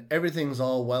when everything's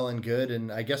all well and good,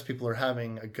 and I guess people are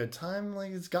having a good time,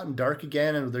 like it's gotten dark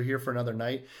again and they're here for another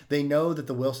night. They know that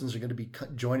the Wilsons are going to be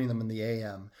joining them in the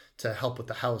AM to help with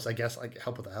the house. I guess like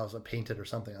help with the house, paint it or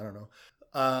something. I don't know.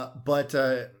 But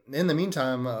in the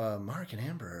meantime, Mark and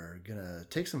Amber are going to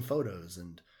take some photos,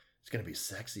 and it's going to be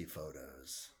sexy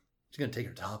photos. She's going to take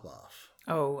her top off.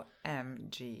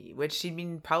 OMG, which she'd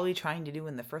been probably trying to do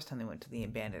in the first time they went to the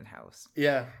abandoned house.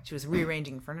 Yeah. She was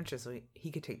rearranging furniture so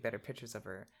he could take better pictures of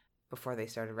her before they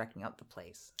started wrecking out the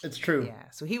place. It's true.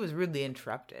 Yeah, so he was rudely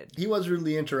interrupted. He was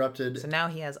rudely interrupted. So now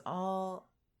he has all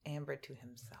Amber to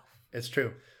himself. It's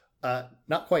true.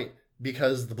 Not quite,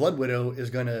 because the Blood Widow is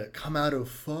going to come out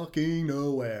of fucking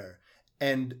nowhere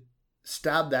and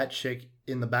stab that chick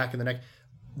in the back of the neck.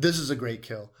 This is a great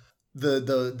kill.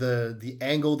 The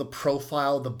angle, the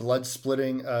profile, the blood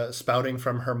splitting, spouting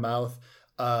from her mouth,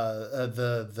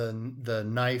 the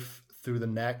knife through the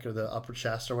neck or the upper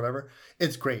chest or whatever.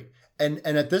 It's great. And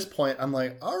at this point, I'm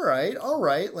like, all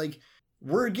right, like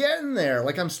we're getting there.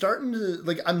 Like I'm starting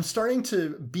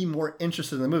to be more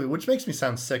interested in the movie, which makes me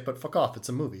sound sick, but fuck off, it's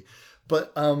a movie.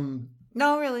 But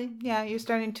no, really, yeah, you're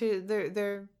starting to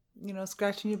they're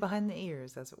scratching you behind the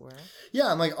ears, as it were. Yeah,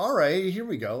 I'm like, all right, here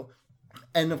we go.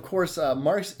 And of course,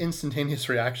 Mark's instantaneous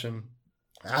reaction,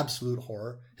 absolute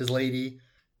horror. His lady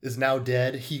is now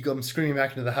dead. He comes screaming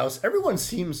back into the house. Everyone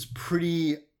seems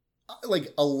pretty,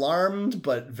 alarmed,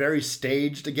 but very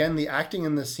staged. Again, the acting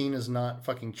in this scene is not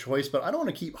fucking choice, but I don't want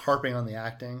to keep harping on the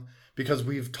acting because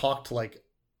we've talked,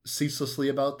 ceaselessly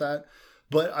about that.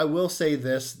 But I will say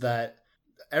this, that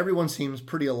everyone seems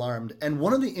pretty alarmed. And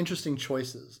one of the interesting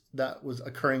choices that was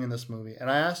occurring in this movie,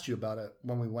 and I asked you about it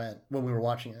when we were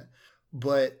watching it,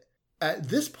 but at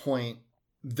this point,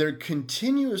 they're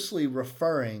continuously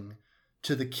referring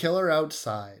to the killer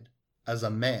outside as a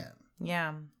man.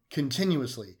 Yeah.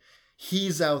 Continuously.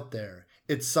 He's out there.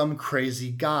 It's some crazy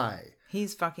guy.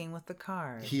 He's fucking with the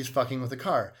car.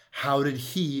 How did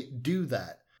he do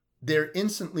that? They're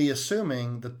instantly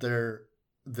assuming that their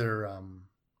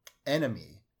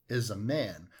enemy is a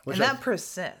man. And that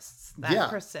persists.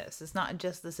 Persists. It's not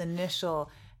just this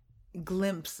initial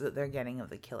glimpse that they're getting of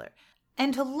the killer.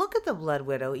 And to look at the Blood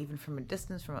Widow, even from a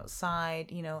distance, from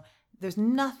outside, there's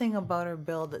nothing about her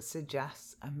build that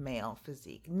suggests a male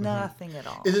physique. Nothing at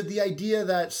all. Is it the idea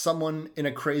that someone in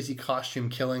a crazy costume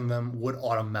killing them would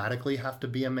automatically have to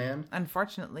be a man?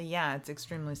 Unfortunately, yeah, it's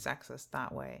extremely sexist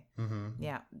that way. Mm-hmm.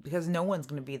 Yeah, because no one's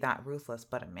going to be that ruthless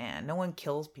but a man. No one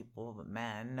kills people but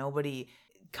men. Nobody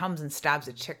comes and stabs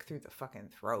a chick through the fucking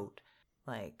throat,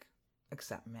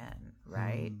 except men,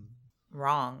 right?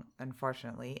 Wrong,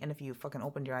 unfortunately. And if you fucking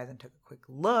opened your eyes and took a quick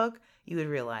look, you would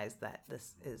realize that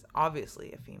this is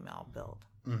obviously a female build.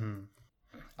 Mm-hmm.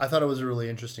 I thought it was a really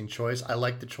interesting choice. I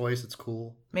like the choice. It's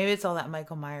cool. Maybe it's all that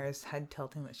Michael Myers head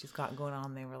tilting that she's got going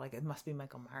on. They were like, it must be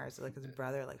Michael Myers, his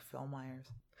brother, Phil Myers.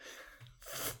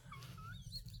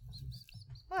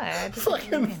 What?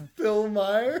 Fucking Phil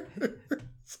Myers.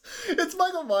 It's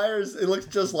Michael Myers. It looks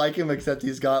just like him, except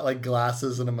he's got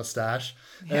glasses and a mustache.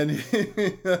 Yeah. And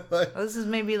this is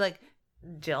maybe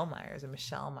Jill Myers or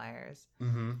Michelle Myers.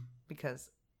 Mm-hmm. Because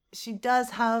she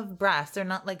does have breasts. They're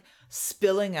not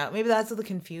spilling out. Maybe that's the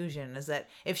confusion, is that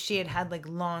if she had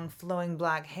long flowing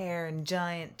black hair and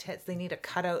giant tits, they need a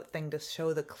cutout thing to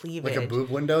show the cleavage. Like a boob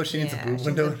window? She needs a boob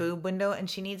window? Needs a boob window, and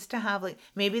she needs to have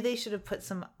maybe they should have put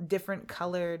some different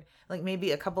colored,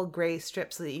 maybe a couple gray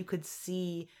strips so that you could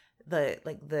see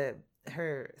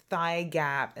her thigh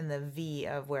gap and the V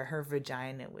of where her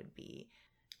vagina would be.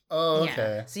 Oh,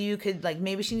 okay. Yeah. So you could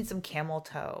maybe she needs some camel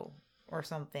toe or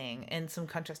something and some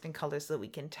contrasting colors so that we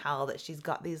can tell that she's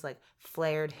got these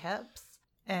flared hips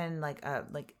and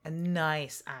a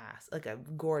nice ass, a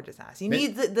gorgeous ass. You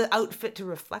need the outfit to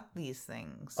reflect these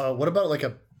things. What about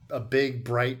a big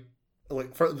bright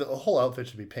for the whole outfit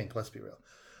should be pink, let's be real.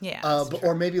 Yeah.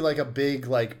 Or maybe a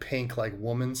big pink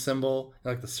woman symbol,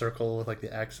 the circle with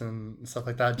the X and stuff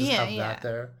like that. Just have that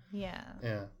there. Yeah.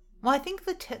 Yeah. Well, I think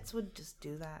the tits would just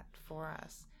do that for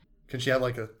us. Could she have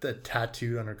a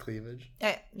tattoo on her cleavage?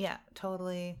 Yeah,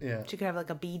 totally. Yeah. She could have a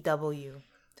BW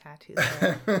tattoo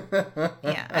there.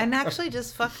 Yeah, and actually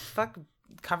just fuck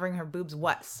covering her boobs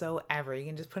whatsoever. You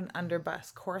can just put an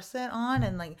underbust corset on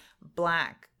and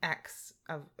black X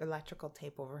of electrical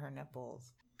tape over her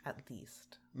nipples, at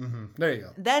least. Mm-hmm. There you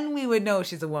go. Then we would know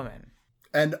she's a woman.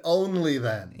 And only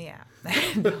then. Yeah,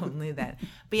 and only then.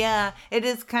 But yeah, it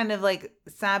is kind of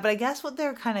sad. But I guess what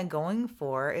they're kind of going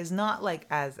for is not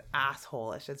as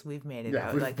asshole-ish as we've made it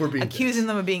out. We're accusing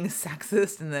them of being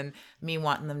sexist and then me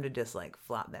wanting them to just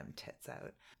flop them tits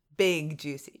out. Big,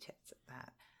 juicy tits at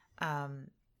that.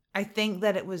 I think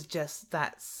that it was just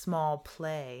that small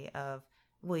play of,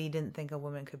 well, you didn't think a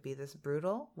woman could be this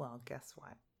brutal? Well, guess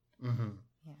what? Mm-hmm.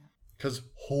 Yeah. Because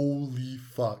holy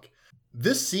fuck.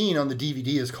 This scene on the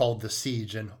DVD is called The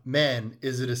Siege, and man,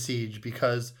 is it a siege,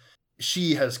 because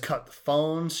she has cut the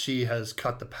phones, she has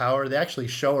cut the power. They actually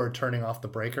show her turning off the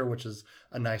breaker, which is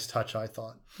a nice touch, I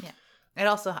thought. Yeah. It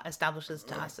also establishes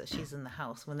to us that she's in the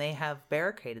house when they have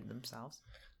barricaded themselves.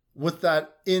 With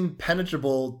that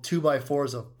impenetrable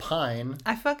 2x4s of pine.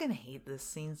 I fucking hate this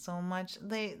scene so much.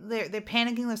 They're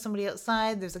panicking. There's somebody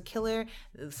outside. There's a killer,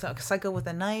 a psycho with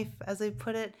a knife, as they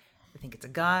put it. I think it's a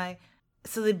guy.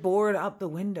 So they board up the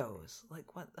windows.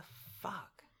 Like, what the fuck?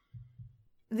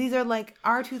 These are like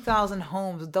R2000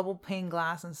 homes with double pane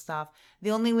glass and stuff.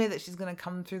 The only way that she's going to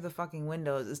come through the fucking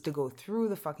windows is to go through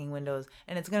the fucking windows,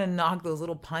 and it's going to knock those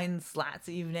little pine slats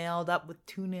that you've nailed up with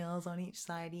 2 nails on each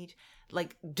side each.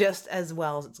 Like, just as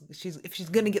well. If she's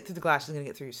going to get through the glass, she's going to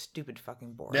get through your stupid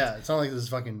fucking boards. Yeah, it's not like this is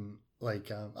fucking,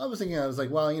 like, I was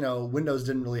like, well, you know, windows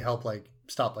didn't really help, like,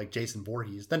 stop, like, Jason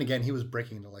Voorhees. Then again, he was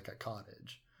breaking into, like, a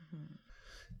cottage. Mm-hmm.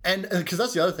 And because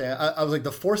that's the other thing. I was like,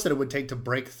 the force that it would take to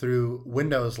break through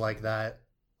windows like that.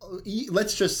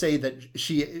 Let's just say that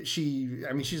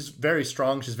she's very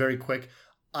strong. She's very quick.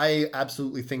 I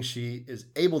absolutely think she is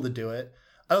able to do it.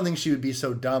 I don't think she would be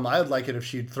so dumb. I would like it if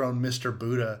she'd thrown Mr.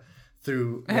 Buddha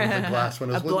through one of the glass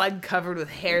windows. A blood covered with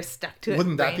hair stuck to it.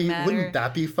 Wouldn't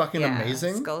that be fucking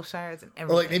amazing? Skull shards and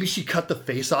everything. Or like maybe she cut the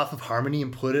face off of Harmony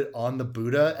and put it on the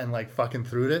Buddha and like fucking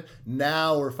threw it.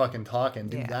 Now we're fucking talking.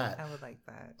 Do that. I would like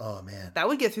that. Oh man. That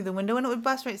would get through the window, and it would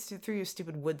bust right through your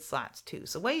stupid wood slats too.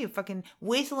 So why you fucking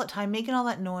waste all that time making all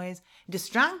that noise,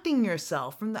 distracting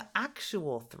yourself from the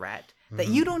actual threat that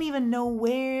you don't even know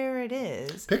where it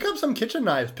is. Pick up some kitchen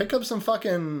knives. Pick up some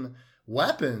fucking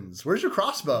weapons. Where's your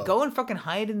crossbow? Go and fucking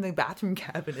hide in the bathroom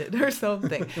cabinet or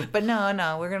something. But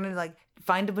no, we're gonna like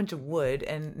find a bunch of wood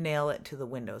and nail it to the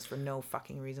windows for no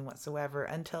fucking reason whatsoever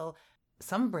until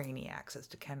some brainiac says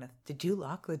to Kenneth, "Did you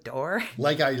lock the door?"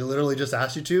 Like I literally just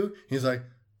asked you to. He's like,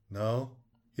 "No,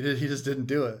 he did. He just didn't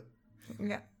do it."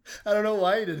 Yeah. I don't know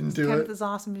why he didn't do Kenneth it. is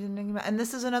awesome. He didn't think about it. And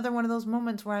this is another one of those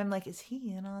moments where I'm like, is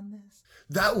he in on this?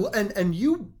 And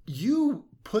you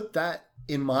put that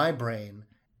in my brain,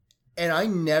 and I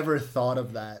never thought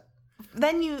of that.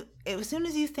 Then as soon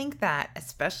as you think that,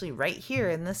 especially right here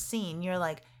in this scene, you're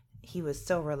like, he was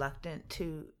so reluctant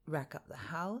to wreck up the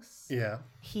house. Yeah.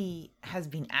 He has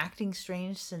been acting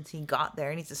strange since he got there,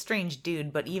 and he's a strange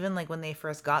dude, but even like when they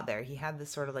first got there, he had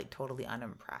this sort of like totally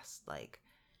unimpressed, like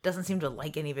doesn't seem to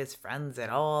like any of his friends at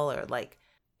all or like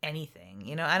anything.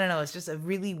 You know, I don't know. It's just a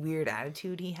really weird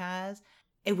attitude he has.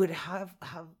 It would have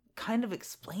kind of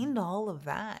explained all of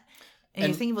that. And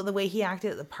you're thinking about the way he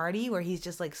acted at the party where he's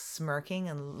just like smirking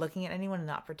and looking at anyone and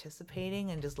not participating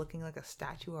and just looking like a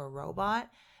statue or a robot.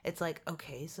 It's like,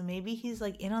 okay, so maybe he's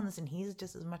like in on this and he's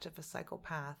just as much of a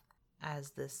psychopath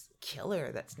as this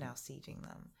killer that's now sieging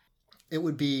them. It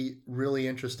would be really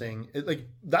interesting.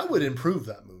 That would improve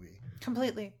that movie.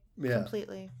 Completely. Yeah.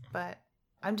 Completely. But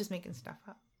I'm just making stuff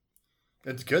up.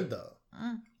 It's good though.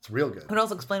 It's real good. It would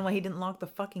also explain why he didn't lock the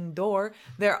fucking door.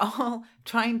 They're all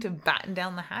trying to batten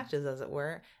down the hatches, as it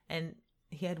were, and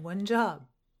he had one job: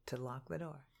 to lock the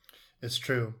door. It's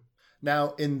true.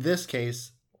 Now, in this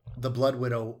case, the Blood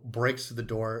Widow breaks through the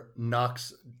door,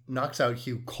 knocks out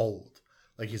Hugh cold,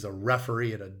 like he's a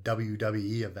referee at a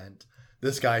WWE event.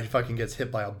 This guy fucking gets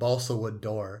hit by a balsa wood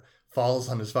door, falls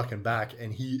on his fucking back,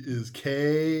 and he is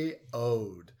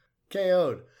KO'd.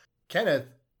 Kenneth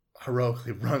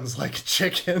heroically runs like a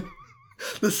chicken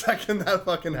the second that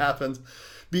fucking happens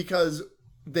because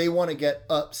they want to get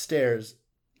upstairs.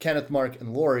 Kenneth, Mark,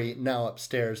 and Laurie now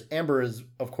upstairs. Amber is,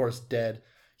 of course, dead.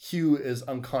 Hugh is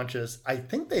unconscious. I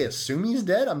think they assume he's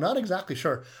dead. I'm not exactly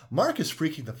sure. Mark is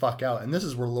freaking the fuck out, and this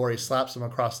is where Laurie slaps him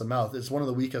across the mouth. It's one of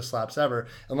the weakest slaps ever.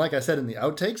 And like I said in the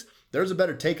outtakes, there's a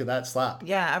better take of that slap.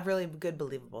 Yeah, a really good,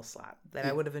 believable slap that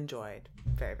I would have enjoyed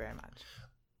very, very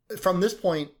much. From this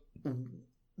point,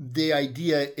 the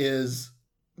idea is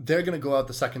they're going to go out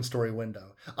the second story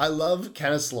window. I love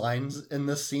Kenneth's lines in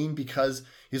this scene because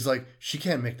he's like, she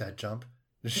can't make that jump.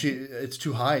 It's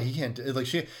too high. He can't.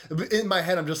 In my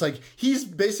head, I'm just like, he's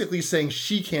basically saying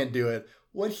she can't do it.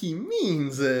 What he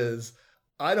means is,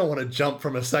 I don't want to jump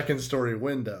from a second story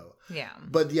window. Yeah.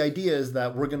 But the idea is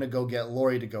that we're going to go get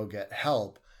Laurie to go get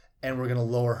help, and we're going to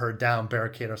lower her down,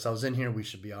 barricade ourselves in here. We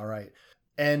should be all right.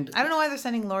 And I don't know why they're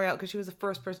sending Laurie out, because she was the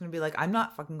first person to be like, I'm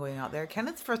not fucking going out there.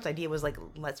 Kenneth's first idea was like,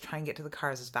 let's try and get to the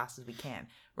cars as fast as we can,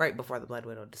 right before the Blood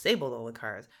Widow disabled all the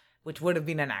cars. which would have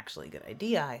been an actually good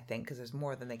idea, I think, because there's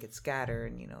more than they could scatter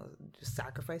and, just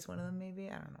sacrifice one of them maybe.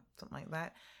 I don't know, something like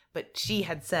that. But she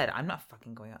had said, I'm not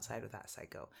fucking going outside with that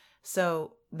psycho.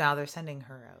 So now they're sending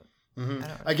her out. Mm-hmm.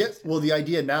 I guess, well, the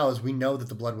idea now is we know that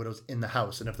the Blood Widow's in the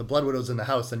house. And if the Blood Widow's in the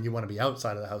house, then you want to be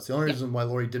outside of the house. The only reason why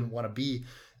Laurie didn't want to be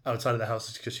outside of the house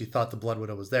is because she thought the Blood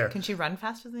Widow was there. Can she run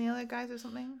faster than the other guys or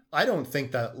something? I don't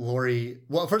think that Laurie...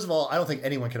 Well, first of all, I don't think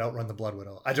anyone could outrun the Blood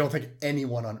Widow. I don't think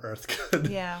anyone on Earth could.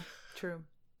 Yeah, true.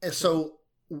 So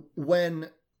when...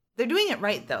 They're doing it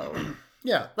right, though.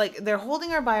 Yeah. Like, they're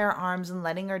holding her by her arms and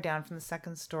letting her down from the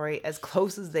second story as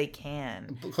close as they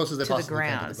can. Close as they to the possibly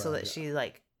ground, can to the so that she,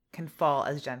 can fall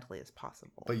as gently as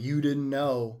possible. But you didn't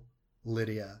know,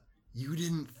 Lydia. You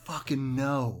didn't fucking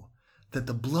know that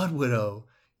the Blood Widow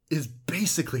is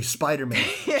basically Spider-Man.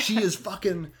 Yeah. She is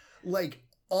fucking,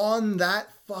 on that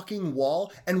fucking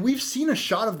wall. And we've seen a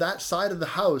shot of that side of the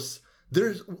house.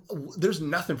 There's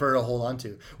nothing for her to hold on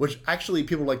to, which actually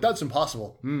people are like, that's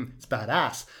impossible. It's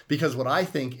badass. Because what I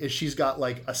think is she's got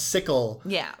a sickle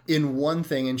in one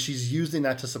thing and she's using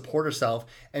that to support herself.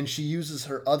 And she uses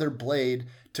her other blade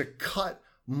to cut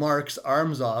Mark's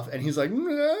arms off. And he's like,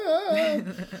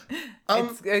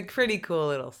 it's a pretty cool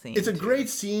little scene. It's a great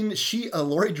scene.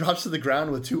 Laurie drops to the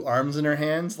ground with two arms in her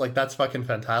hands. That's fucking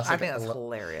fantastic. I think that's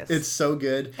hilarious. It's so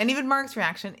good. And even Mark's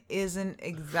reaction isn't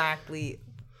exactly...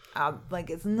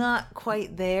 it's not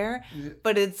quite there,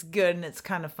 but it's good and it's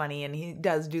kind of funny. And he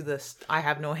does do this, I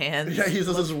have no hands. Yeah, he has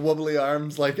those wobbly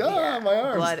arms, my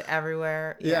arms. Blood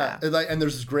everywhere. Yeah. And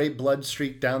there's this great blood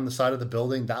streak down the side of the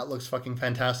building. That looks fucking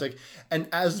fantastic. And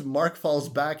as Mark falls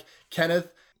back,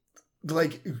 Kenneth,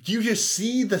 you just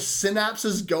see the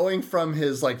synapses going from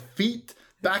his, feet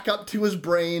back up to his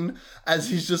brain as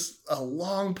he's just a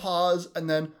long pause and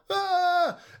then,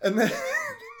 and then...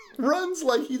 runs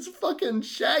like he's fucking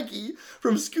Shaggy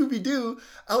from Scooby-Doo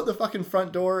out the fucking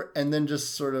front door and then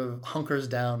just sort of hunkers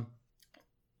down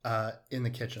in the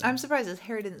kitchen. I'm surprised his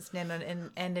hair didn't stand on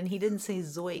end and he didn't say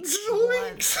zoinks.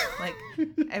 Zoinks!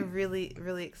 I really,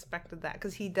 really expected that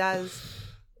because he does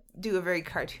do a very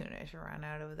cartoonish run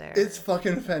out of there. It's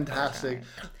fucking fantastic.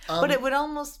 But it would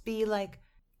almost be like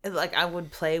I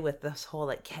would play with this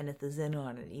whole Kenneth is in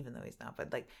on it, even though he's not,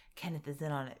 but Kenneth is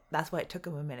in on it. That's why it took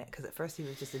him a minute, because at first he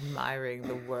was just admiring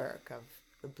the work of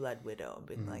the Blood Widow and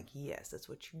being yes, that's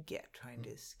what you get trying to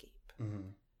escape. Mm-hmm.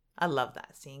 I love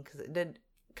that scene because it did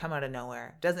come out of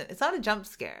nowhere. It's not a jump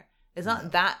scare. It's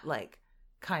not that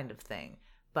kind of thing.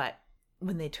 But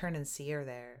when they turn and see her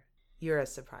there, you're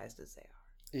as surprised as they are.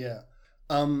 Yeah.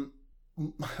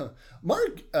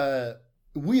 Mark,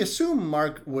 we assume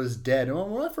Mark was dead.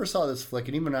 And when I first saw this flick,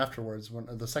 and even afterwards,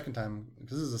 the second time,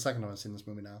 because this is the second time I've seen this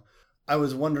movie now, I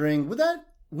was wondering,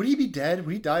 would he be dead?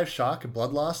 Would he die of shock and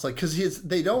blood loss? Because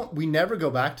we never go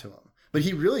back to him. But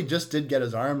he really just did get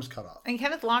his arms cut off. And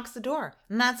Kenneth locks the door.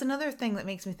 And that's another thing that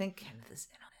makes me think Kenneth is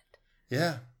in on it.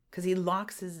 Yeah. Because he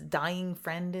locks his dying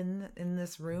friend in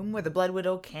this room where the Blood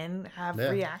Widow can have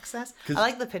free access. I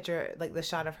like the picture, the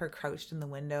shot of her crouched in the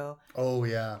window. Oh,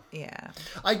 yeah. Yeah.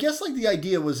 I guess, the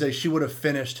idea was that she would have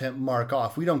finished Mark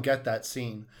off. We don't get that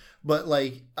scene. But,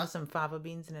 some fava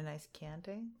beans and a nice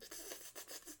Chianti?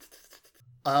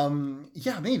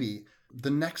 Yeah, maybe.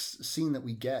 The next scene that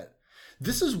we get.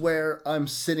 This is where I'm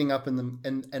sitting up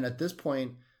and at this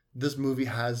point... this movie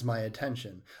has my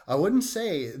attention. I wouldn't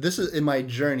say this is in my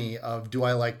journey of do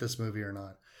I like this movie or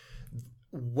not.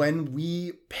 When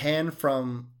we pan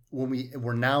from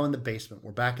we're now in the basement,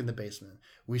 we're back in the basement.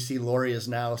 We see Laurie is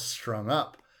now strung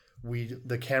up.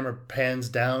 The camera pans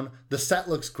down. The set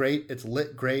looks great. It's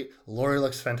lit great. Laurie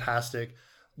looks fantastic.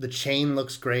 The chain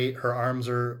looks great. Her arms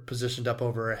are positioned up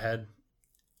over her head.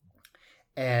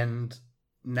 And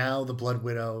now the Blood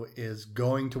Widow is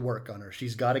going to work on her.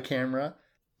 She's got a camera.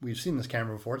 We've seen this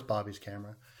camera before. It's Bobby's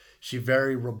camera. She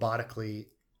very robotically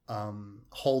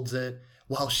holds it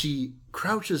while she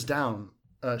crouches down.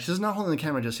 She's not holding the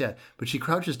camera just yet, but she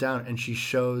crouches down and she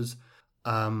shows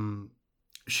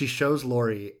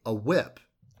Laurie a whip.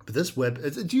 But this whip,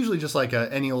 it's usually just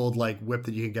any old whip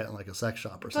that you can get in a sex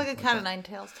shop or it's something. It's like a cat of nine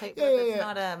tails type whip. It's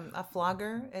not a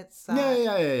flogger. It's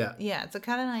yeah. Yeah, it's a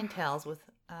cat of nine tails with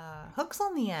hooks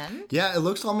on the end. Yeah, it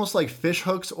looks almost like fish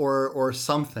hooks or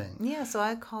something. Yeah, so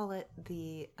I call it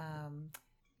the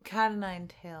Cat of Nine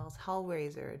Tails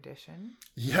Hellraiser edition.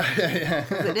 Yeah.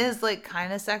 It is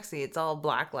kind of sexy. It's all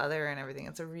black leather and everything.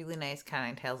 It's a really nice Cat of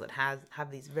Nine Tails that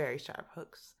have these very sharp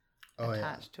hooks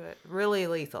attached to it. Really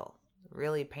lethal.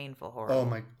 Really painful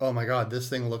horror. Oh my God! This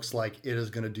thing looks like it is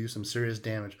going to do some serious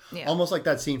damage. Yeah. Almost like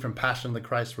that scene from Passion of the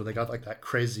Christ where they got that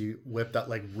crazy whip that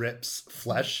rips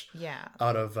flesh. Yeah.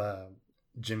 Out of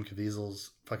Jim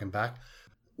Caviezel's fucking back.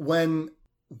 when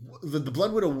the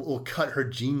Blood Widow will cut her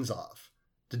jeans off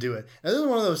to do it. And this is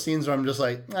one of those scenes where I'm just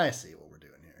like, I see what we're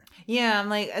doing here. Yeah, I'm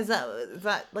like, is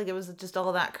that like it was just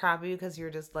all that crappy because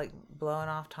you're just like blowing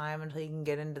off time until you can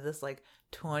get into this like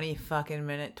 20 fucking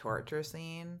minute torture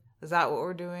scene? Is that what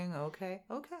we're doing? Okay.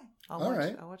 I'll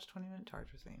watch 20-minute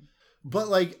torture scene.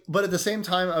 But at the same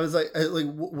time, I was like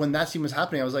when that scene was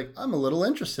happening, I was like, I'm a little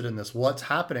interested in this. What's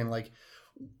happening? Like,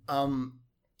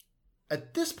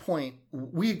 at this point,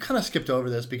 we kind of skipped over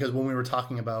this because when we were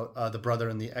talking about the brother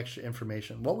and the extra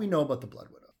information, what we know about the Blood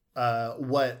Widow,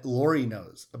 what Laurie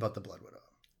knows about the Blood Widow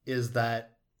is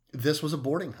that this was a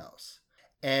boarding house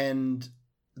and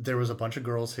there was a bunch of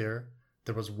girls here.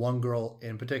 There was one girl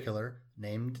in particular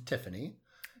named Tiffany.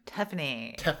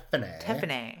 Tiffany.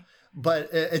 But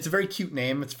it's a very cute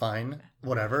name. It's fine.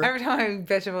 Whatever. Every time I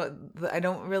bitch about,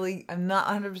 I'm not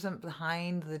 100%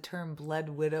 behind the term Blood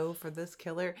Widow for this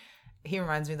killer. He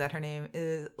reminds me that her name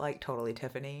is like totally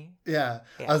Tiffany. Yeah.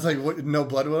 I was like, what, no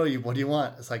Blood Widow? What do you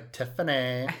want? It's like,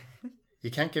 Tiffany. You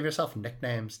can't give yourself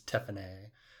nicknames, Tiffany.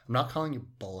 I'm not calling you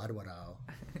Blood Widow.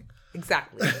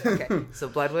 Exactly. Okay. So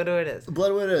Blood Widow it is.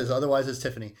 Blood Widow it is. Otherwise it's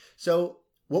Tiffany. So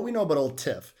what we know about old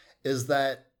Tiff is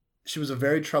that she was a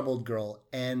very troubled girl,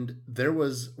 and there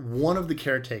was one of the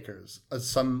caretakers,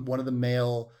 one of the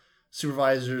male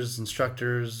supervisors,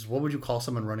 instructors. What would you call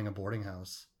someone running a boarding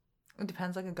house? It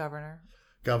depends, like a governor.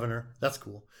 Governor. That's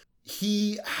cool.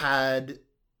 He had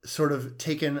sort of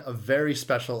taken a very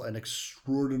special and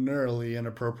extraordinarily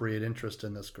inappropriate interest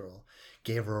in this girl,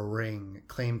 gave her a ring,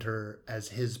 claimed her as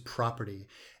his property.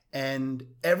 And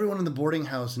everyone in the boarding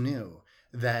house knew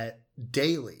that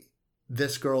daily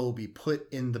this girl will be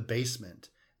put in the basement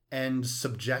and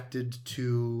subjected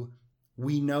to,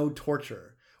 we know,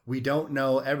 torture. We don't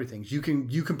know everything. You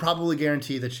can probably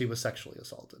guarantee that she was sexually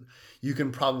assaulted. You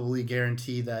can probably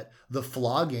guarantee that the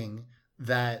flogging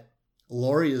that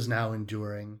Laurie is now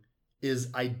enduring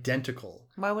is identical.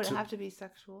 Why would it have to be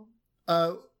sexual?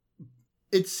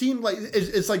 It seemed like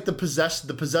it's like the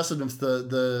possessiveness.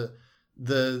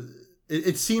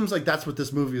 It seems like that's what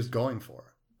this movie is going for.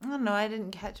 I don't know. I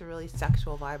didn't catch a really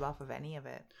sexual vibe off of any of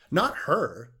it. Not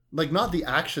her. Like, not the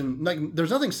action. Like, there's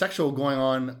nothing sexual going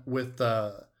on with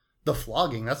the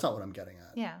flogging. That's not what I'm getting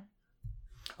at. Yeah.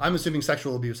 I'm assuming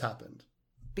sexual abuse happened.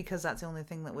 Because that's the only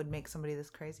thing that would make somebody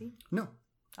this crazy? No.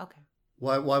 Okay.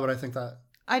 Why would I think that?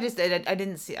 I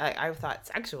didn't see. I thought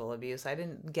sexual abuse. I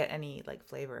didn't get any like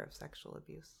flavor of sexual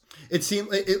abuse. It seemed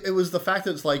it was the fact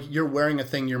that it's like, you're wearing a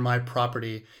thing, you're my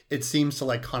property. It seems to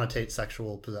like connotate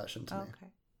sexual possession to me. Okay.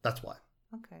 That's why.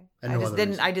 Okay.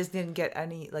 I just didn't get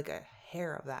any like a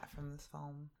hair of that from this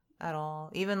film at all.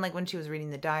 Even like when she was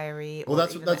reading the diary. Well,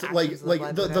 that's like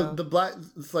the black.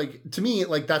 It's like, to me,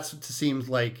 like that seems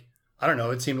like, I don't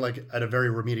know. It seemed like at a very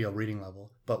remedial reading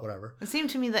level, but whatever. It seemed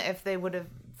to me that if they would have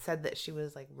said that she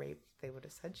was like raped, they would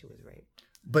have said she was raped.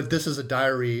 But this is a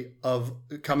diary of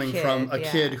coming from a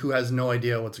kid who has no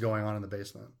idea what's going on in the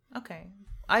basement. Okay.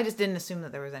 I just didn't assume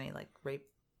that there was any like rape.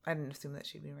 I didn't assume that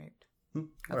she'd be raped.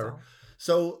 Whatever.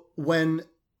 So when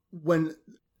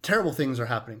terrible things are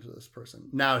happening to this person,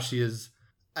 now she is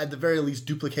at the very least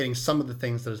duplicating some of the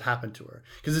things that has happened to her,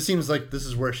 because it seems like this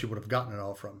is where she would have gotten it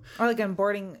all from. Or like in a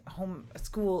boarding home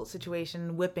school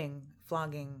situation, whipping,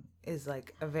 flogging is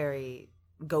like a very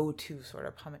go-to sort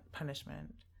of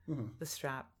punishment. Mm-hmm. The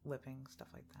strap, whipping, stuff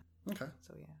like that. Okay.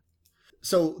 So yeah.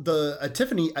 So the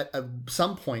Tiffany at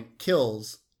some point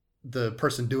kills the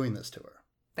person doing this to her.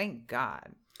 Thank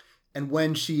God. And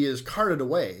when she is carted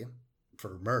away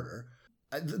for murder,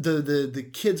 the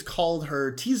kids called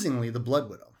her teasingly the Blood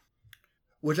Widow,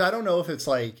 which I don't know if it's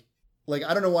like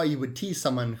I don't know why you would tease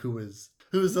someone who's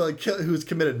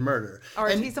committed murder, or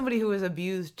tease somebody who was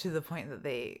abused to the point that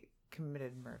they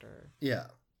committed murder. Yeah,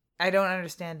 I don't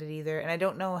understand it either, and I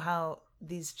don't know how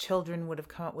these children would have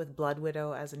come up with Blood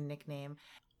Widow as a nickname.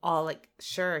 All like,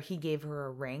 sure, he gave her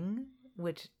a ring,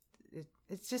 which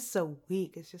it's just so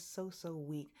weak. It's just so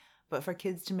weak. But for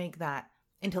kids to make that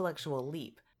intellectual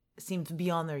leap seems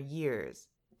beyond their years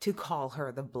to call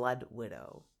her the Blood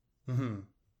Widow. Mm-hmm.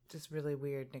 Just really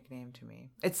weird nickname to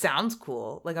me. It sounds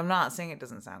cool. Like, I'm not saying it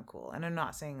doesn't sound cool. And I'm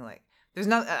not saying like,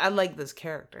 I like this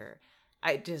character.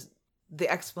 The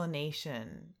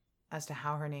explanation as to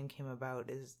how her name came about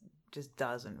just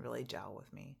doesn't really gel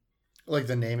with me. Like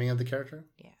the naming of the character?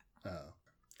 Yeah. Oh.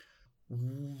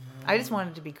 I just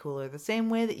wanted it to be cooler. The same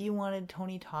way that you wanted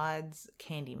Tony Todd's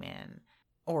Candyman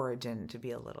origin to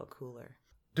be a little cooler.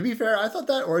 To be fair, I thought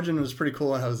that origin was pretty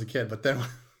cool when I was a kid, but then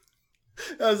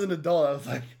as an adult, I was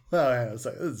like, this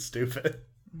is stupid.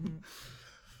 Mm-hmm.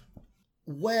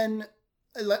 When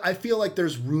I feel like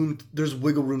there's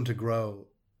wiggle room to grow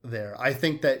there. I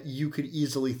think that you could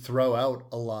easily throw out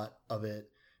a lot of it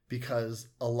because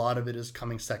a lot of it is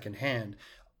coming secondhand.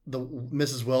 The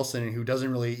Mrs. Wilson, who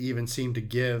doesn't really even seem to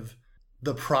give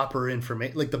the proper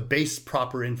information, like the base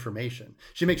proper information.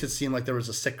 She makes it seem like there was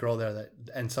a sick girl there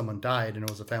and someone died and it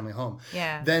was a family home.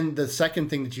 Yeah. Then the second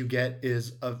thing that you get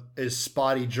is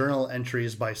spotty journal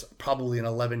entries by probably an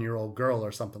 11-year-old girl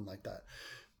or something like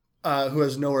that, who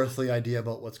has no earthly idea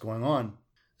about what's going on.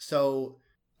 So,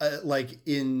 like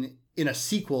in a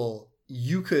sequel,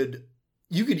 you could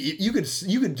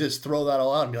just throw that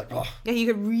all out and be like, oh. Yeah, you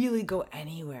could really go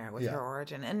anywhere with her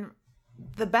origin. And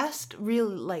the best real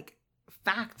like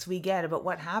facts we get about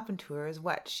what happened to her is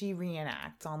what she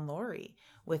reenacts on Laurie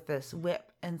with this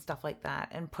whip and stuff like that,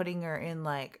 and putting her in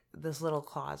like this little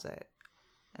closet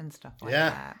and stuff like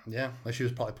that. Yeah, like she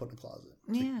was probably put in a closet.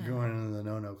 Like going into the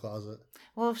no closet.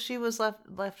 Well, if she was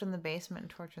left in the basement and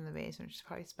tortured in the basement, she's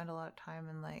probably spent a lot of time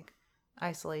in like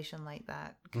isolation like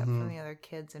that, kept from the other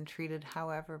kids and treated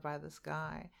however by this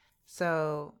guy.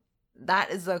 So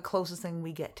that is the closest thing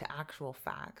we get to actual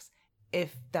facts,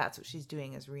 if that's what she's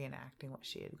doing, is reenacting what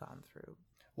she had gone through.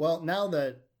 Well, now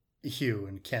that Hugh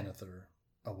and Kenneth are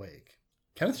awake,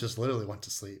 Kenneth just literally went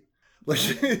to sleep. Like,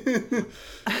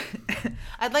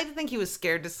 I'd like to think he was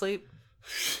scared to sleep.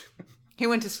 He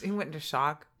went into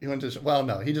shock. Well,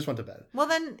 no, he just went to bed. Well,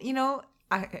 then,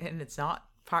 and it's not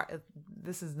part.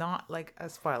 This is not like a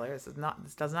spoiler. This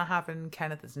does not happen.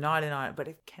 Kenneth is not in on it. But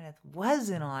if Kenneth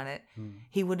was in on it,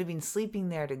 he would have been sleeping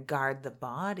there to guard the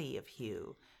body of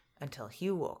Hugh until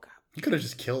Hugh woke up. He could have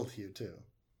just killed Hugh too.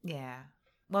 Yeah.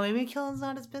 Well, maybe killing's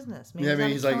not his business. Maybe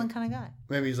he's not a killing kind of guy.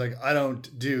 Maybe he's like, I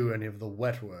don't do any of the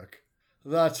wet work.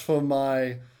 That's for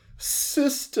my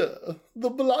sister, the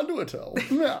Blood Widow.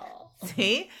 Yeah.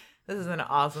 See? This is an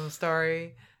awesome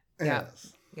story.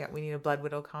 Yes. Yeah, we need a Blood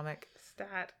Widow comic.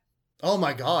 Stat. Oh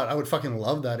my god, I would fucking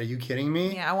love that. Are you kidding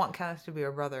me? Yeah, I want Kenneth to be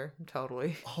her brother.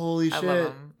 Totally. Holy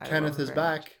shit. Kenneth is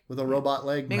back with a robot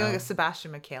leg Make now. like a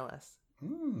Sebastian Michaelis.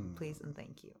 Please and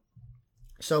thank you.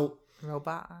 So.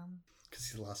 Robot arm? Because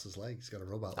he lost his leg. He's got a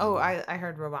robot leg. Oh, I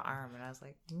heard robot arm and I was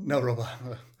like... No, robot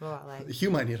leg.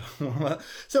 Hugh might need a robot.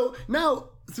 So now,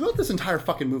 throughout this entire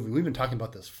fucking movie, we've been talking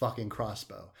about this fucking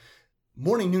crossbow.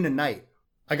 Morning, noon, and night.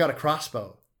 I got a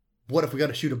crossbow. What if we got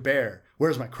to shoot a bear?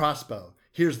 Where's my crossbow?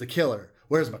 Here's the killer.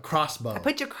 Where's my crossbow? I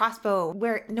put your crossbow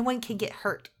where no one can get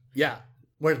hurt. Yeah.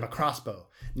 Where's my crossbow?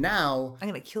 Now... I'm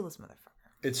going to kill this motherfucker.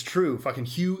 It's true. Fucking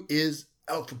Hugh is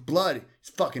out for blood.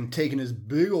 He's fucking taking his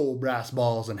big old brass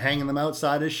balls and hanging them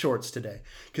outside his shorts today.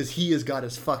 Because he has got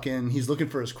his fucking... He's looking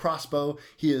for his crossbow.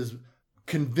 He is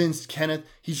convinced Kenneth.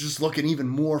 He's just looking even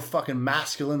more fucking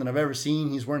masculine than I've ever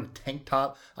seen. He's wearing a tank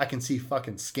top. I can see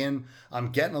fucking skin. I'm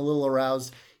getting a little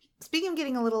aroused. Speaking of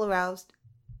getting a little aroused,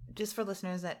 just for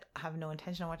listeners that have no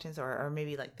intention of watching this or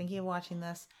maybe like thinking of watching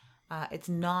this, it's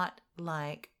not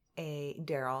like a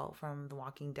Daryl from The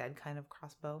Walking Dead kind of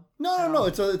crossbow. No.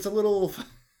 It's a little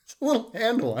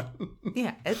hand one.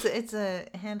 Yeah, it's a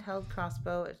handheld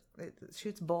crossbow. It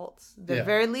shoots bolts. They're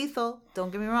very lethal.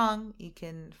 Don't get me wrong. You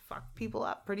can fuck people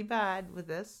up pretty bad with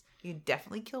this. You can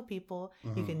definitely kill people.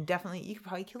 You could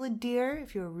probably kill a deer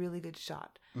if you're a really good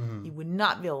shot. You would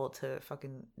not be able to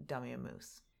fucking dummy a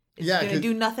moose. It's going to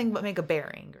do nothing but make a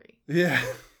bear angry. Yeah.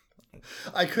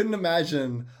 I couldn't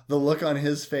imagine the look on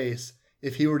his face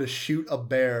if he were to shoot a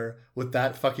bear with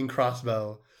that fucking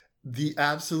crossbow. The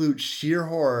absolute sheer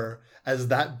horror as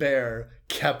that bear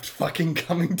kept fucking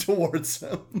coming towards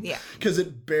him. Yeah. Because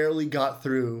it barely got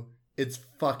through its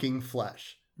fucking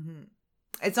flesh. Mm-hmm.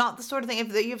 It's not the sort of thing,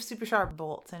 if you have super sharp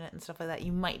bolts in it and stuff like that,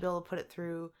 you might be able to put it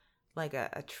through like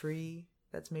a tree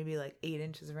that's maybe like 8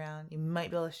 inches around. You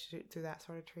might be able to shoot through that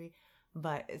sort of tree,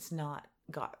 but it's not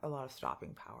got a lot of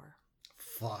stopping power.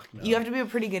 Fuck no. You have to be a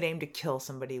pretty good aim to kill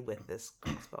somebody with this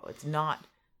crossbow. It's not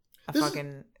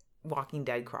fucking Walking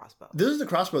Dead crossbow. This is the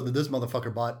crossbow that this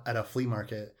motherfucker bought at a flea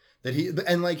market.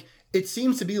 It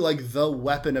seems to be like the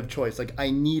weapon of choice. Like,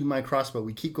 I need my crossbow.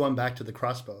 We keep going back to the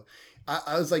crossbow.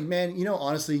 I was like, man,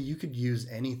 honestly, you could use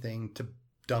anything to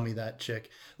dummy that chick.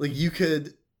 Like, you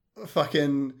could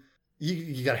fucking...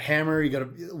 You got a hammer. You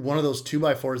got one of those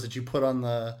 2x4s that you put on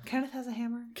the... Kenneth has a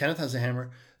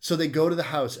hammer. So they go to the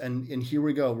house, and here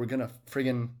we go. We're going to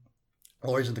friggin...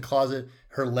 Laurie's in the closet.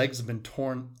 Her legs have been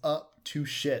torn up to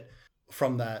shit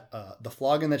from that the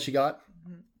flogging that she got.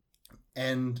 Mm-hmm.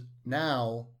 And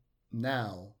now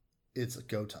it's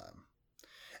go time.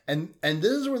 And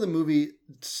this is where the movie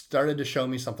started to show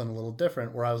me something a little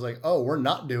different, where I was like, oh, we're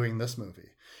not doing this movie.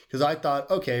 Because I thought,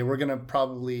 okay, we're going to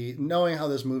probably, knowing how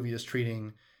this movie is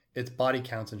treating its body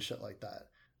counts and shit like that,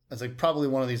 I was like, probably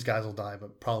one of these guys will die,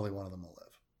 but probably one of them will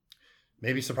live.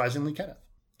 Maybe surprisingly Kenneth.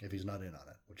 if he's not in on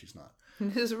it, which he's not.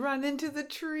 Just run into the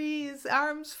trees,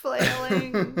 arms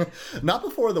flailing. Not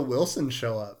before the Wilsons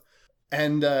show up.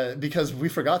 And because we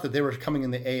forgot that they were coming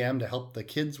in the AM to help the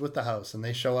kids with the house. And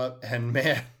they show up and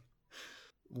man,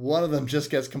 one of them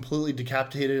just gets completely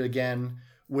decapitated again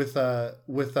with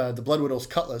the Blood Widow's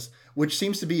cutlass, which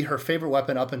seems to be her favorite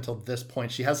weapon up until this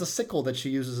point. She has a sickle that she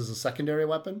uses as a secondary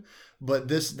weapon, but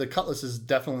the cutlass is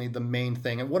definitely the main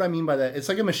thing. And what I mean by that, it's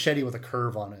like a machete with a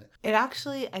curve on it. It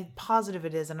actually, I'm positive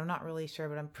it is, and I'm not really sure,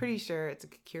 but I'm pretty sure it's a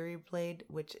Kukuri blade,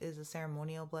 which is a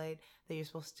ceremonial blade that you're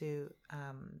supposed to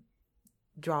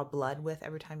draw blood with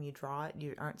every time you draw it.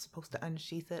 You aren't supposed to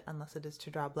unsheath it unless it is to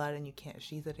draw blood, and you can't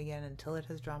sheath it again until it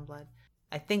has drawn blood.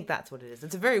 I think that's what it is.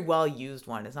 It's a very well used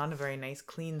one. It's not a very nice,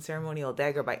 clean ceremonial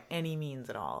dagger by any means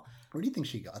at all. Where do you think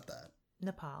she got that?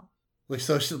 Nepal. Like,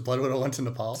 so the Blood Widow went to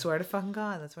Nepal? Swear to fucking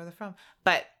God, that's where they're from.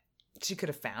 But she could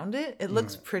have found it. It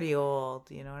looks pretty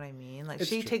old, you know what I mean? Like,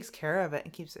 she takes care of it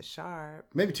and keeps it sharp.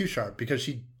 Maybe too sharp, because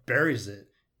she buries it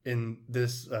in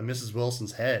this Mrs.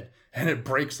 Wilson's head, and it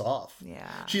breaks off. Yeah.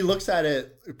 She looks at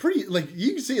it pretty, like,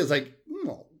 you can see it's like,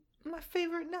 no. My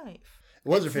favorite knife. It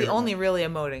was her It's favorite. the only really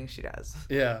emoting she does.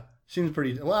 Yeah. Seems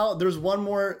pretty... Well, there's one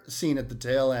more scene at the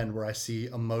tail end where I see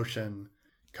emotion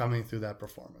coming through that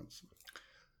performance.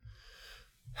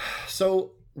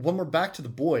 So, when we're back to the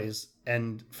boys,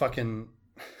 and fucking...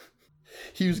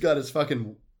 Hugh's got his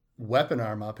fucking weapon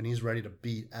arm up, and he's ready to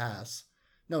beat ass.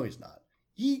 No, he's not.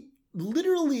 He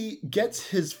literally gets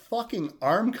his fucking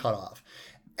arm cut off.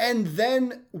 And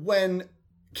then, when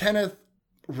Kenneth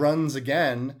runs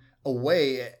again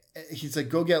away... He's like,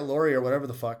 go get Laurie or whatever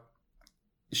the fuck.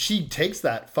 She takes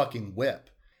that fucking whip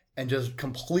and just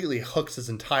completely hooks his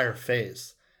entire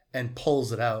face and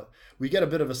pulls it out. We get a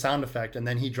bit of a sound effect, and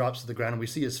then he drops to the ground, and we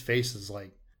see his face is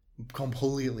like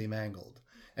completely mangled,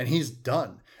 and he's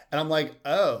done. And I'm like,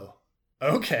 oh,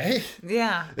 okay.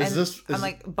 Yeah. I'm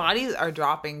like, bodies are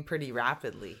dropping pretty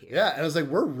rapidly here. Yeah. And I was like,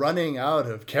 we're running out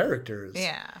of characters.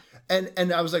 Yeah.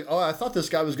 And I was like, oh, I thought this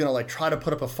guy was going to like try to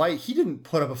put up a fight. He didn't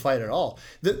put up a fight at all.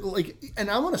 And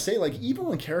I want to say, like, even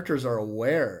when characters are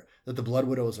aware that the Blood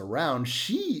Widow is around,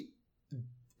 she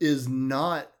is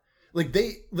not like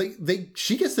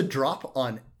she gets the drop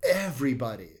on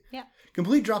everybody. Yeah.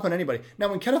 Complete drop on anybody. Now,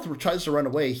 when Kenneth tries to run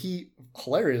away, he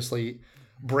hilariously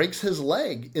breaks his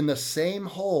leg in the same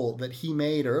hole that he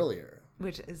made earlier.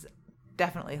 Which is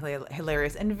definitely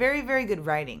hilarious and very, very good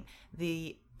writing.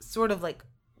 The sort of like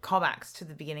callbacks to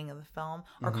the beginning of the film,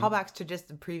 or callbacks to just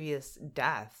the previous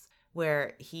deaths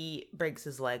where he breaks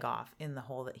his leg off in the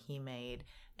hole that he made,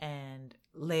 and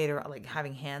later like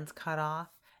having hands cut off,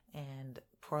 and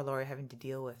poor Laurie having to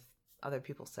deal with other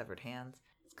people's severed hands.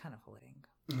 It's kind of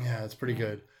fitting. Yeah, it's pretty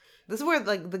good. This is where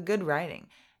like the good writing,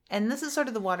 and this is sort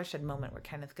of the watershed moment where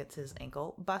Kenneth gets his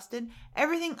ankle busted.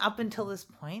 Everything up until this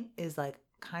point is like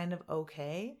kind of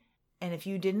okay, and if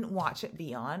you didn't watch it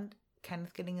beyond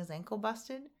Kenneth getting his ankle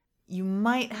busted, you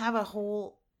might have a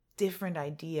whole different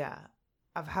idea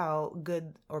of how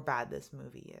good or bad this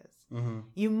movie is. Mm-hmm.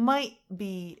 You might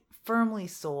be firmly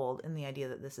sold in the idea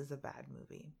that this is a bad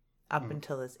movie up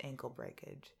until this ankle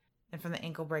breakage. And from the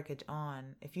ankle breakage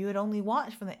on, if you had only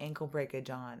watched from the ankle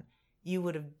breakage on, you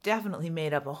would have definitely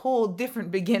made up a whole different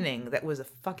beginning that was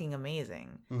fucking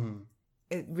amazing. Mm-hmm.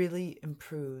 It really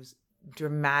improves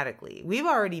dramatically. We've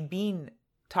already been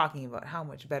talking about how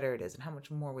much better it is and how much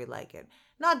more we like it.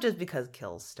 Not just because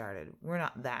kills started. We're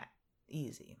not that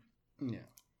easy. Yeah.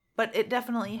 But it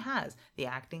definitely has. The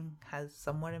acting has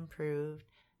somewhat improved.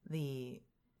 The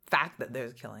fact that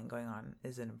there's killing going on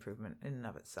is an improvement in and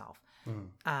of itself.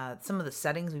 Some of the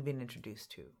settings we've been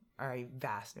introduced to are a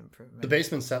vast improvement. The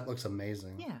basement set looks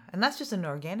amazing. Yeah, and that's just an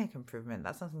organic improvement.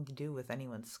 That's nothing to do with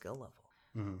anyone's skill level.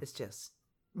 Mm-hmm. It's just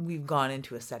we've gone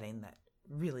into a setting that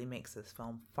really makes this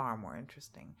film far more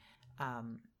interesting.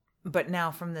 But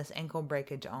now from this ankle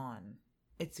breakage on,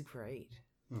 it's great.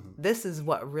 Mm-hmm. This is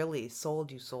what really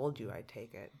sold you, I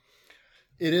take it.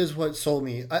 It is what sold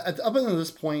me. Up until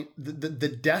this point, the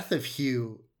death of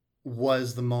Hugh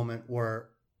was the moment where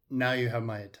now you have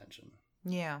my attention.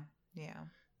 Yeah.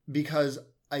 Because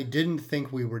I didn't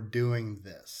think we were doing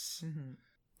this. Mm-hmm.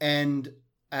 And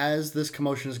as this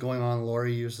commotion is going on,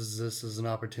 Laurie uses this as an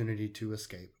opportunity to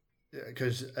escape.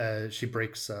 Because she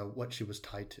breaks what she was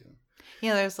tied to.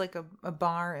 Yeah, there's like a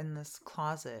bar in this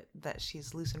closet that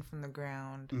she's loosened from the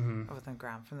ground,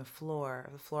 from the floor.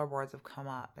 The floorboards have come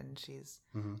up and she's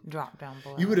dropped down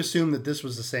below. You would assume that this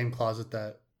was the same closet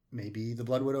that maybe the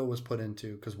Blood Widow was put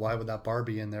into, because why would that bar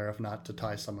be in there if not to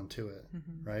tie someone to it,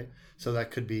 right? So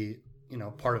that could be,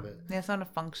 part of it. Yeah, it's not a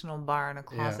functional bar in a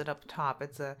closet up top.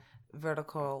 It's a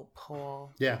vertical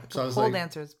pole. Yeah, It's so I a was pole like,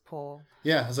 dancer's pole.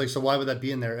 yeah, I was like, so why would that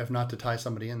be in there if not to tie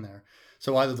somebody in there?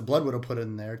 So either the Blood Widow put it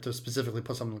in there to specifically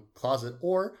put someone in the closet,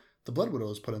 or the Blood Widow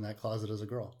was put in that closet as a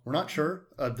girl. We're not sure.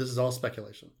 This is all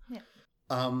speculation. Yeah.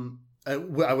 I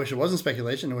wish it wasn't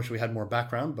speculation. I wish we had more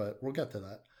background, but we'll get to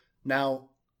that. Now,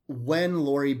 when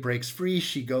Laurie breaks free,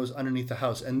 she goes underneath the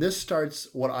house. And this starts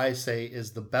what I say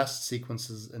is the best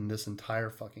sequences in this entire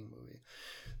fucking movie.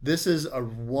 This is a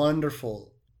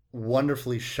wonderfully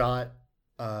shot,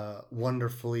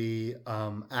 wonderfully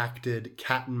acted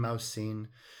cat and mouse scene.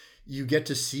 You get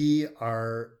to see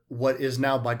what is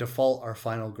now by default our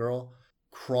final girl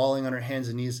crawling on her hands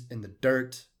and knees in the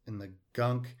dirt, in the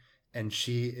gunk, and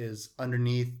she is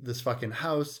underneath this fucking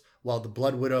house while the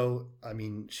Blood Widow, I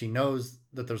mean, she knows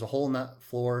that there's a hole in that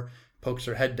floor, pokes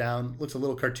her head down, looks a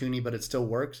little cartoony, but it still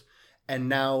works. And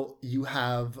now you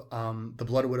have the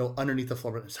Blood Widow underneath the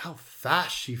floor. But it's how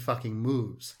fast she fucking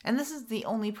moves. And this is the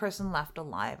only person left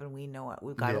alive, and we know it.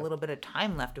 We've got a little bit of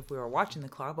time left if we were watching the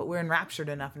clock, but we're enraptured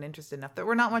enough and interested enough that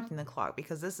we're not watching the clock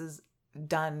because this is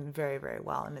done very, very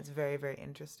well, and it's very, very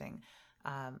interesting.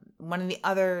 One of the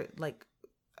other, like,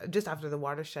 just after the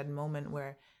watershed moment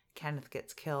where Kenneth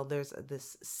gets killed, there's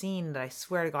this scene that I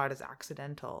swear to God is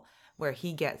accidental, where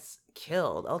he gets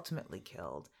killed, ultimately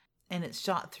killed. And it's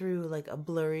shot through like a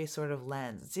blurry sort of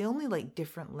lens. It's the only like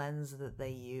different lens that they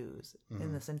use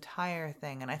in this entire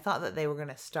thing. And I thought that they were going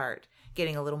to start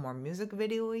getting a little more music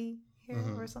video-y here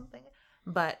or something.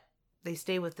 But they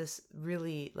stay with this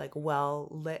really like well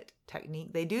lit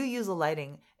technique. They do use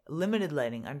limited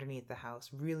lighting underneath the house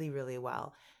really, really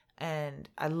well. And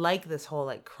I like this whole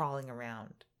like crawling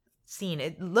around scene.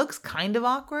 It looks kind of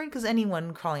awkward because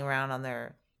anyone crawling around on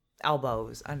their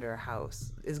elbows under a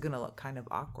house is going to look kind of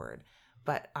awkward,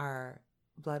 but our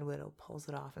Blood Widow pulls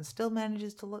it off and still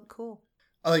manages to look cool.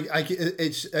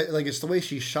 It's the way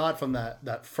she's shot from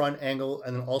that front angle,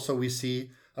 and then also we see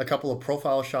a couple of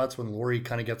profile shots when Laurie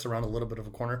kind of gets around a little bit of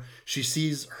a corner. She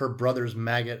sees her brother's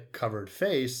maggot covered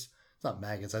face. It's not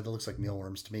maggots, it looks like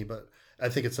mealworms to me, but I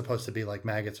think it's supposed to be like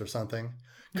maggots or something.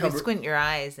 You squint your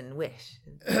eyes and wish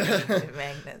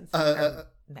magnets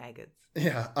maggots.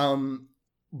 Yeah.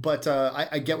 But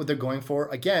I get what they're going for.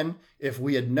 Again, if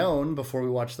we had known before we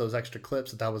watched those extra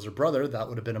clips that was her brother, that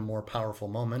would have been a more powerful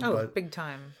moment. Oh, big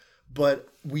time. But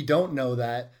we don't know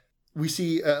that. We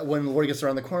see when Laurie gets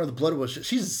around the corner, the Blood Widow,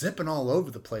 she's zipping all over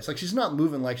the place. Like, she's not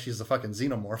moving like she's a fucking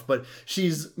xenomorph, but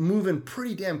she's moving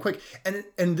pretty damn quick.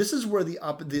 And this is where the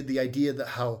idea that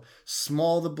how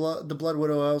small the Blood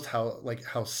Widow is,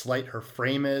 how slight her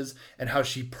frame is, and how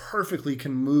she perfectly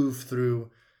can move through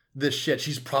this shit.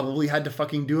 She's probably had to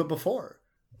fucking do it before.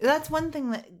 That's one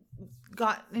thing that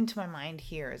got into my mind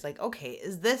here is like, okay,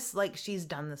 is this like she's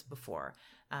done this before?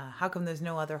 How come there's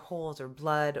no other holes or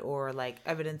blood or like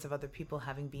evidence of other people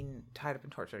having been tied up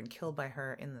and tortured and killed by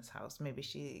her in this house? Maybe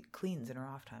she cleans in her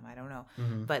off time. I don't know.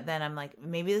 But then I'm like,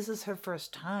 maybe this is her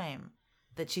first time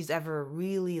that she's ever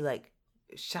really like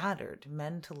shattered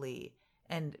mentally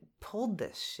and pulled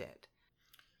this shit.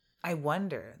 I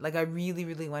wonder, like, I really,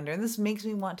 really wonder. And this makes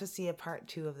me want to see a part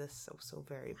 2 of this so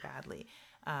very badly.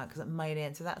 Because it might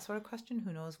answer that sort of question.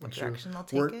 Who knows what direction they'll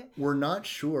take it. We're not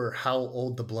sure how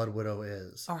old the Blood Widow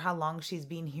is. Or how long she's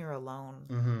been here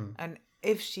alone. And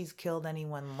if she's killed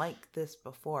anyone like this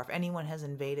before. If anyone has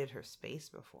invaded her space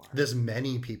before. This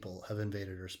many people have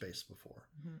invaded her space before.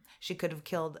 She could have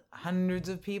killed hundreds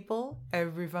of people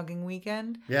every fucking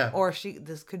weekend. Yeah. Or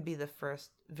this could be the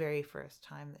very first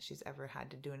time that she's ever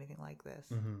had to do anything like this.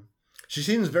 She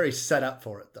seems very set up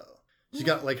for it, though. She's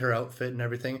got like her outfit and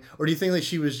everything. Or do you think like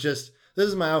she was just, this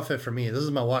is my outfit for me. This is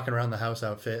my walking around the house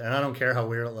outfit. And I don't care how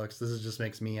weird it looks. Just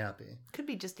makes me happy. Could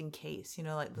be just in case. You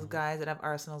know, like those guys that have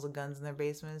arsenals of guns in their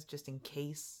basements just in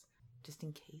case. Just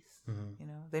in case. You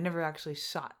know, they never actually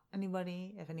shot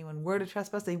anybody. If anyone were to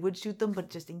trespass, they would shoot them. But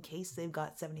just in case they've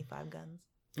got 75 guns.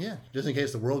 Yeah. Just in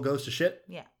case the world goes to shit.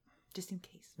 Yeah. Just in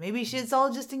case. Maybe it's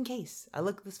all just in case. I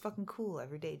look this fucking cool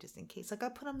every day just in case. Like I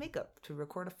put on makeup to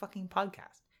record a fucking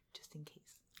podcast. Just in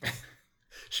case.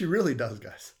 She really does,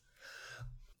 guys.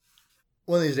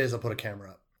 One of these days I'll put a camera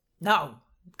up. No.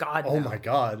 God, Oh no. my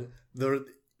God. The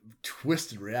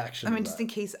twisted reaction. I mean, just in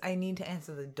case I need to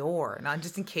answer the door. Not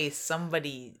just in case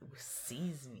somebody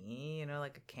sees me, you know,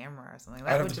 like a camera or something.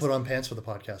 I have to put on pants for the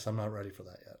podcast. I'm not ready for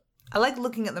that yet. I like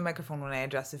looking at the microphone when I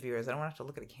address the viewers. I don't want to have to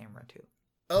look at a camera, too.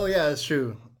 Oh, yeah, that's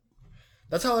true.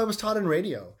 That's how I was taught in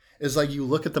radio. Is like you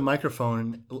look at the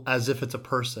microphone as if it's a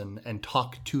person and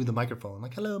talk to the microphone.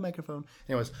 Like, hello, microphone.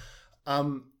 Anyways,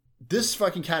 this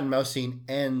fucking cat and mouse scene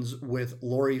ends with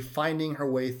Laurie finding her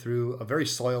way through a very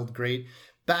soiled grate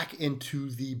back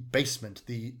into the basement,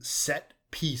 the set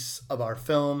piece of our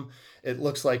film. It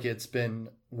looks like it's been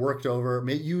worked over.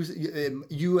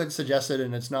 You had suggested,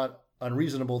 and it's not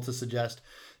unreasonable to suggest,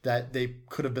 that they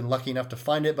could have been lucky enough to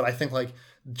find it, but I think like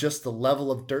just the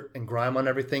level of dirt and grime on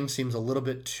everything seems a little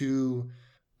bit too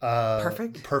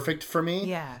perfect for me.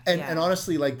 Yeah. And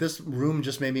honestly, like this room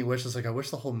just made me wish, it's like, I wish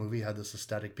the whole movie had this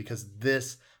aesthetic, because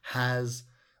this has,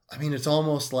 I mean, it's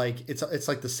almost like it's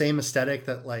like the same aesthetic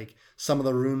that like some of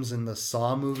the rooms in the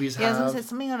Saw movies have. Yeah, I was gonna say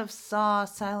something out of Saw,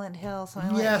 Silent Hill,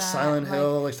 something like that. Yeah, Silent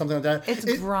Hill, like something like that.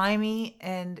 It's grimy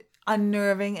and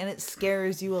unnerving, and it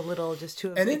scares you a little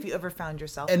if you ever found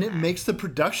yourself. And it makes the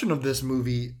production of this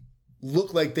movie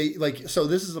look like so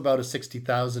this is about a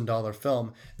 $60,000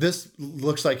 film. This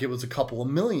looks like it was a couple of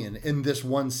million in this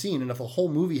one scene. And if the whole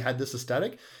movie had this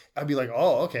aesthetic, I'd be like,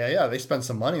 oh, okay, yeah, they spent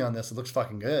some money on this. It looks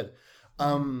fucking good.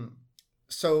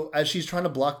 So as she's trying to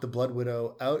block the Blood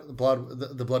Widow out,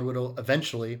 the Blood Widow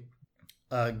eventually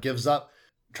gives up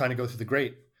trying to go through the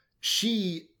grate.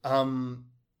 She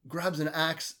grabs an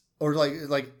axe, or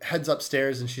like heads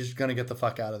upstairs, and she's gonna get the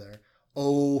fuck out of there.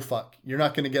 Oh fuck, you're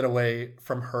not gonna get away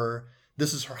from her.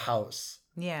 This is her house.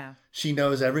 Yeah. She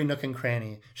knows every nook and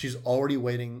cranny. She's already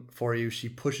waiting for you. She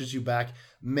pushes you back.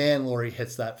 Man, Laurie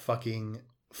hits that fucking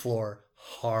floor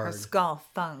hard. Her skull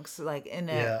thunks like in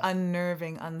an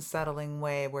unnerving, unsettling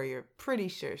way where you're pretty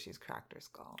sure she's cracked her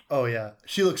skull. Oh yeah.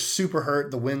 She looks super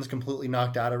hurt. The wind's completely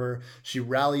knocked out of her. She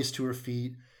rallies to her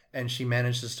feet, and she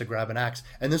manages to grab an axe.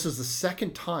 And this is the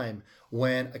second time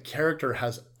when a character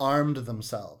has armed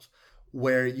themselves,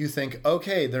 where you think,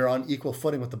 okay, they're on equal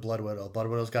footing with the Blood Widow. Blood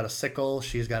Widow's got a sickle.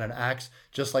 She's got an axe.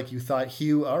 Just like you thought,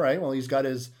 Hugh, all right, well, he's got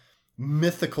his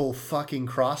mythical fucking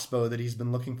crossbow that he's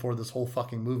been looking for this whole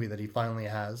fucking movie that he finally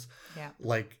has. Yeah.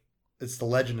 Like, it's the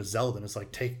Legend of Zelda. And it's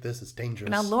like, take this, it's dangerous.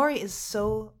 Now, Laurie is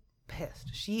so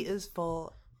pissed. She is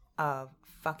full of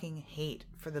fucking hate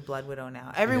for the Blood Widow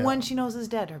now. Everyone she knows is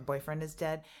dead. Her boyfriend is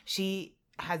dead. She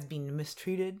has been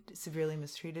mistreated, severely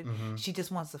mistreated. Mm-hmm. She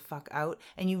just wants to fuck out.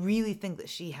 And you really think that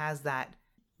she has that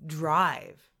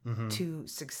drive to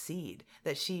succeed,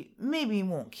 that she maybe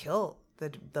won't kill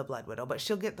the Blood Widow, but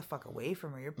she'll get the fuck away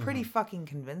from her. You're pretty fucking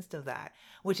convinced of that,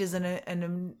 which is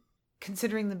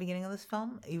considering the beginning of this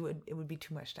film, it would be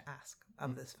too much to ask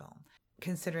of this film.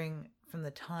 Considering from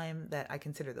the time that I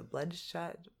consider the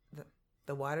bloodshed,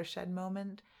 the watershed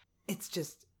moment, it's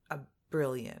just a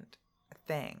brilliant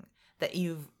thing that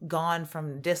you've gone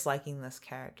from disliking this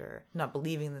character, not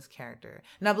believing this character,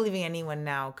 not believing anyone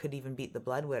now could even beat the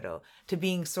Blood Widow, to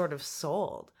being sort of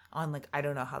sold on like, I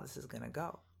don't know how this is going to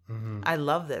go. Mm-hmm. I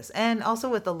love this. And also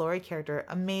with the Laurie character,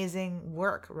 amazing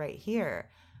work right here.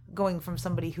 Going from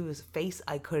somebody whose face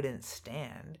I couldn't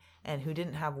stand and who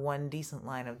didn't have one decent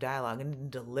line of dialogue and didn't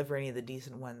deliver any of the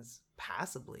decent ones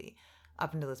passably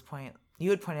up until this point. You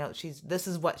would point out this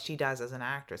is what she does as an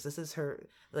actress. This is her,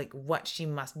 like, what she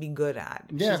must be good at.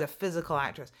 Yeah. She's a physical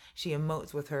actress. She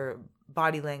emotes with her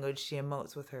body language. She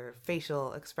emotes with her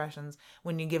facial expressions.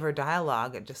 When you give her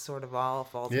dialogue, it just sort of all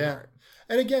falls apart.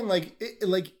 And again,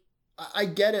 I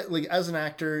get it. Like, as an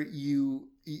actor, you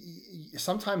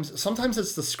sometimes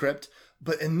it's the script,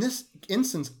 but in this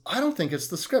instance, I don't think it's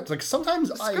the script. Like, sometimes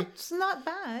the script's not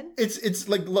bad. It's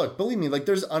like, look, believe me, like,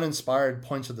 there's uninspired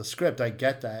points of the script. I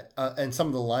get that, and some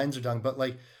of the lines are done, but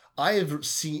like, I have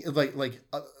seen like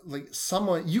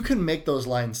someone, you can make those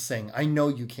lines sing. I know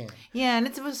you can. Yeah, and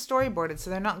it was storyboarded,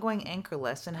 so they're not going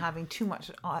anchorless and having too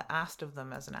much asked of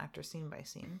them as an actor, scene by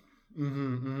scene.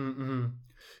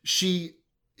 She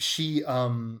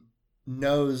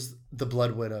knows the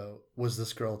Blood Widow was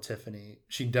this girl, Tiffany.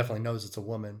 She definitely knows it's a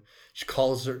woman.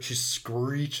 She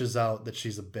screeches out that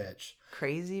she's a bitch.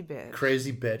 Crazy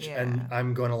bitch. Yeah. And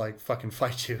I'm going to like fucking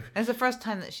fight you. It's the first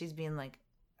time that she's being like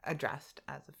addressed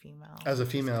as a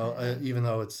female. Even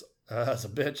though it's as a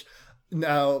bitch.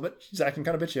 No, but she's acting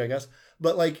kind of bitchy, I guess.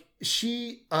 But like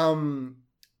the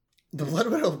Blood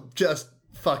Widow just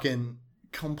fucking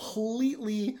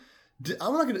completely,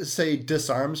 I'm not going to say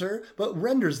disarms her, but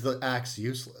renders the axe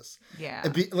useless. Yeah.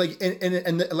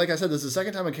 And like I said, this is the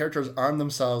second time a character has armed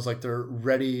themselves like they're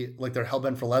ready, like they're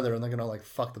hellbent for leather, and they're going to like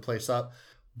fuck the place up.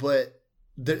 But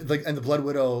and the Blood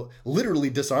Widow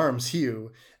literally disarms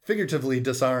Hugh, figuratively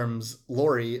disarms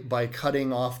Laurie by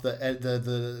cutting off the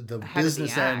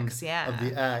business end of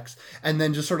the axe, and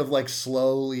then just sort of like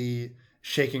slowly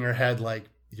shaking her head like,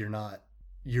 you're not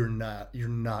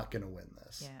going to win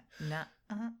this. Yeah.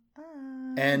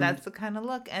 And that's the kind of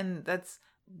look, and that's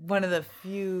one of the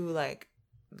few like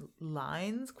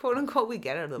lines, quote unquote, we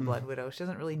get out of the Blood Widow. She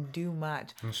doesn't really do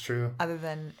much. That's true. Other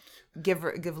than give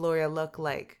Laurie a look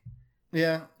like.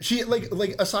 Yeah, she like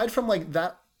aside from like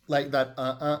that like that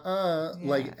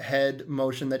like head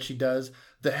motion that she does.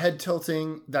 The head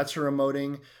tilting, that's her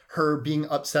emoting. Her being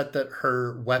upset that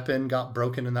her weapon got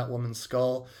broken in that woman's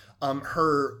skull.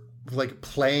 Her like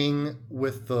playing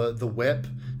with the whip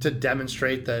to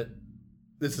demonstrate that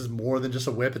this is more than just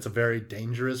a whip. It's a very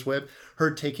dangerous whip. Her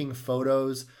taking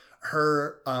photos.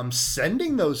 Her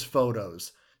sending those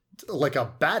photos like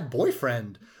a bad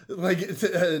boyfriend. Like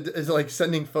it's like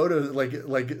sending photos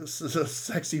like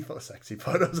sexy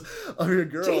photos of your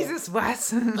girl. Jesus,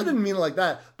 Wes. I didn't mean it like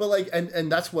that, but like and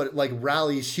that's what like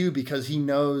rallies Hugh, because he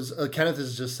knows Kenneth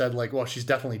has just said like, well, she's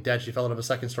definitely dead. She fell out of a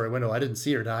second story window. I didn't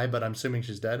see her die, but I'm assuming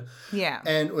she's dead. Yeah.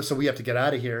 And so we have to get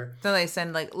out of here. So they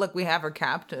send like, look, we have her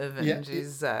captive and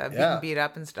she's being beat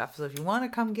up and stuff. So if you want to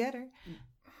come get her.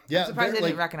 Yeah. I'm surprised they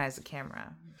didn't recognize the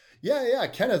camera. Yeah.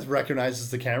 Kenneth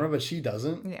recognizes the camera, but she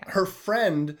doesn't. Yeah. Her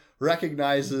friend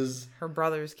recognizes her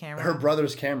brother's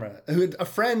camera. A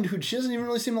friend who she doesn't even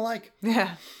really seem to like.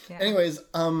 Yeah. Anyways,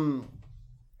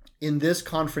 in this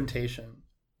confrontation,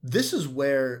 this is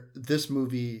where this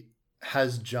movie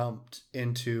has jumped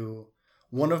into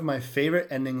one of my favorite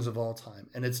endings of all time.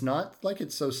 And it's not like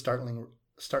it's so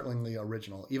startlingly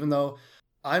original, even though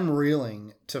I'm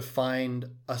reeling to find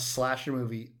a slasher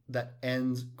movie that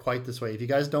ends quite this way. If you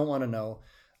guys don't want to know,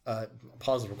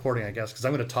 pause the recording, I guess, because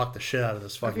I'm going to talk the shit out of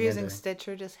this fucking If you're using ending.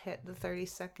 Stitcher, just hit the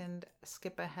 30-second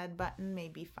skip ahead button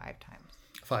maybe 5 times.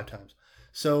 5 times.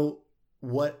 So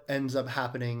what ends up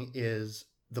happening is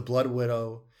the Blood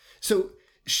Widow. So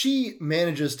she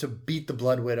manages to beat the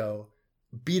Blood Widow,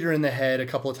 beat her in the head a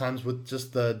couple of times with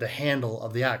just the handle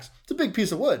of the axe. It's a big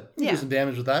piece of wood. You do some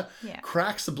damage with that. Yeah.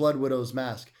 Cracks the Blood Widow's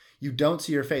mask. You don't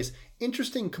see her face.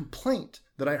 Interesting complaint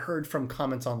that I heard from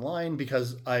comments online,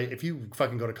 because if you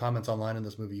fucking go to comments online in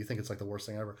this movie, you think it's like the worst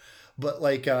thing ever. But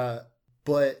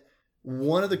but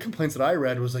one of the complaints that I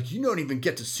read was like, you don't even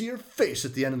get to see her face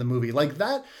at the end of the movie. Like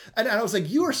that. And I was like,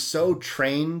 you are so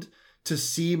trained to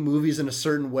see movies in a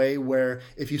certain way where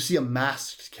if you see a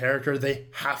masked character, they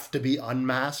have to be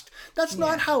unmasked. That's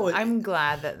not how it... I'm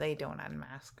glad that they don't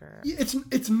unmask her.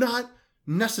 It's not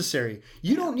necessary.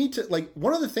 You don't need to, like,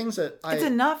 one of the things that it's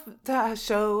enough to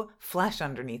show flesh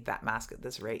underneath that mask at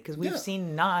this rate, because we've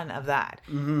seen none of that.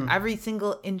 Mm-hmm. Every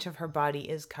single inch of her body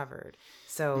is covered.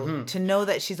 So to know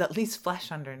that she's at least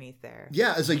flesh underneath there.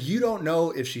 Yeah, it's like you don't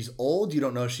know if she's old, you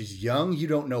don't know if she's young, you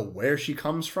don't know where she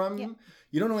comes from. Yeah.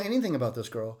 You don't know anything about this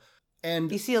girl.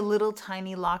 And you see a little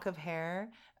tiny lock of hair.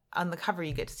 On the cover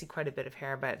you get to see quite a bit of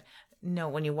hair, but no,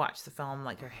 when you watch the film,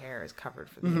 like her hair is covered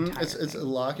for the entire thing. It's a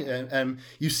lock, and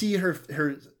you see her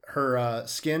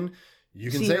skin.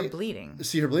 You can see her bleeding.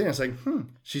 See her bleeding. It's like,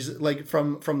 she's like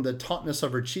from the tautness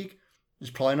of her cheek.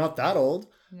 She's probably not that old,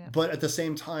 but at the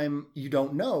same time, you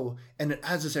don't know, and it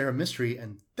adds this air of mystery,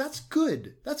 and that's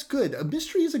good. That's good. A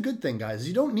mystery is a good thing, guys.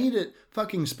 You don't need it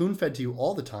fucking spoon fed to you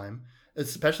all the time.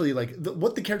 Especially like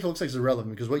what the character looks like is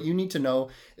irrelevant, because what you need to know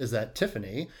is that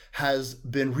Tiffany has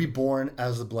been reborn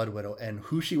as the Blood Widow, and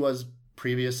who she was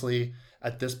previously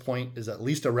at this point is at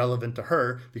least irrelevant to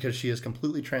her, because she has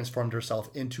completely transformed herself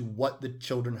into what the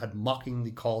children had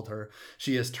mockingly called her.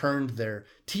 She has turned their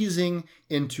teasing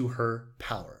into her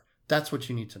power. That's what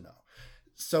you need to know.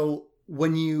 So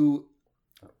you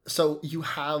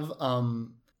have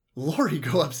Laurie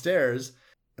go upstairs,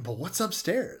 but what's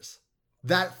upstairs?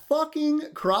 That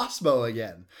fucking crossbow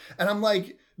again. And I'm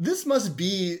like, this must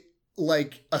be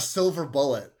like a silver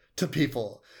bullet to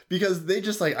people, because they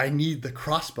just like, I need the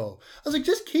crossbow. I was like,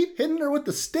 just keep hitting her with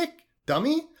the stick,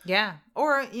 dummy. Yeah.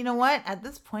 Or you know what? At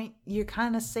this point, you're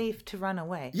kind of safe to run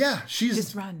away. Yeah.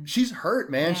 Just run. She's hurt,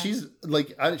 man. Yeah. She's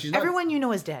like, she's not... Everyone you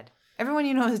know is dead. Everyone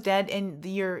you know is dead, and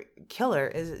your killer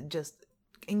is just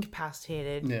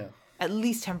incapacitated. Yeah. At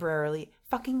least temporarily.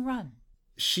 Fucking run.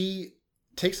 She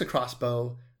takes the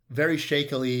crossbow, very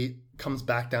shakily comes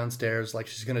back downstairs like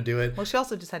she's gonna do it. Well, she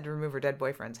also just had to remove her dead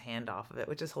boyfriend's hand off of it,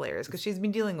 which is hilarious, because she's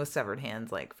been dealing with severed hands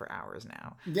like for hours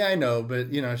now. Yeah, I know,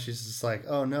 but you know, she's just like,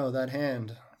 oh no, that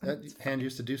hand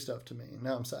used to do stuff to me.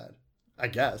 Now I'm sad, I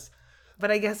guess. But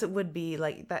I guess it would be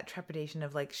like that trepidation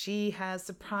of like, she has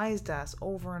surprised us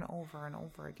over and over and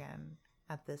over again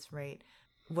at this rate.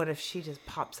 What if she just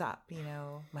pops up,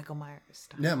 Michael Myers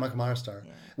style? Yeah, Michael Myers style,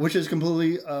 which is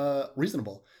completely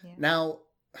reasonable. Yeah. Now,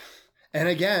 and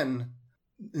again,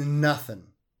 nothing.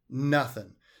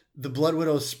 The Blood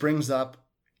Widow springs up,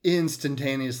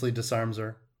 instantaneously disarms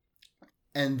her,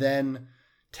 and then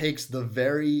takes the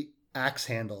very axe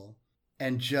handle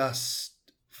and just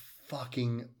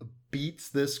fucking beats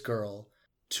this girl.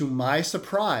 To my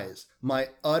surprise,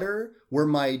 where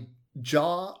my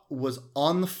jaw was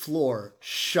on the floor,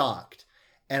 shocked,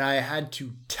 and I had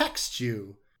to text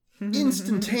you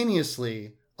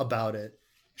instantaneously about it,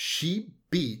 she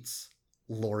beats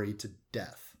Laurie to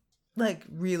death. Like,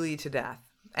 really to death.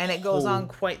 And it goes on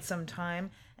quite some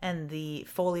time. And the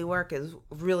Foley work is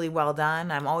really well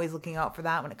done. I'm always looking out for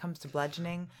that when it comes to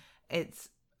bludgeoning. It's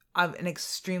an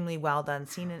extremely well done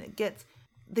scene. And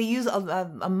they use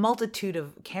a multitude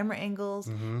of camera angles.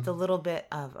 Mm-hmm. It's a little bit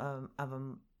of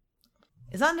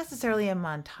it's not necessarily a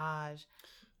montage.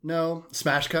 No,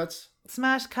 smash cuts.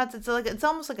 Smash cuts. It's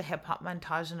almost like a hip hop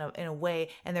montage in a way,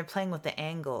 and they're playing with the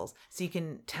angles, so you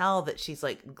can tell that she's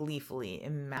like gleefully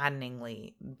and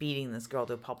maddeningly beating this girl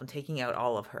to a pulp and taking out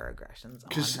all of her aggressions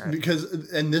on her.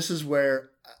 And this is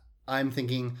where I'm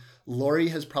thinking Laurie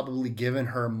has probably given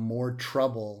her more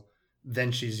trouble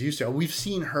than she's used to. We've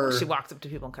seen her. She walks up to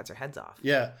people and cuts their heads off.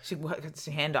 Yeah, she cuts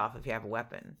your hand off if you have a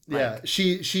weapon. Yeah,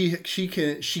 she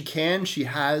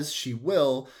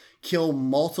will kill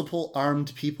multiple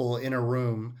armed people in a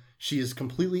room. She is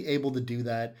completely able to do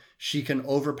that. She can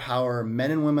overpower men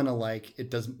and women alike.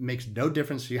 It makes no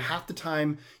difference to you. Half the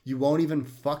time, you won't even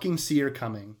fucking see her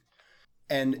coming.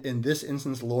 And in this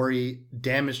instance, Laurie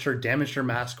damaged her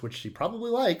mask, which she probably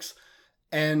likes.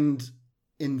 And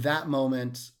in that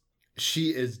moment, she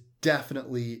is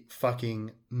definitely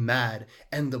fucking mad.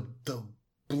 And the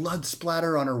blood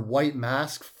splatter on her white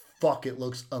mask, fuck, it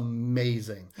looks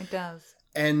amazing. It does.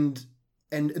 And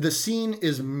the scene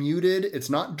is muted. It's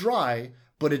not dry,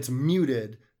 but it's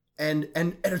muted. And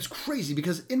it's crazy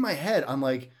because in my head, I'm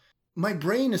like, my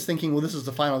brain is thinking, well, this is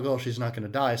the final girl. She's not going to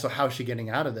die. So how's she getting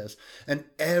out of this? And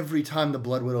every time the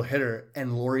Blood Widow hit her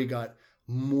and Laurie got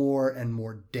more and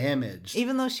more damaged.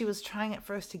 Even though she was trying at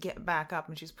first to get back up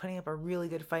and she was putting up a really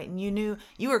good fight. And you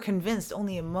were convinced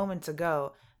only a moment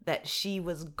ago that she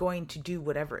was going to do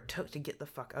whatever it took to get the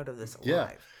fuck out of this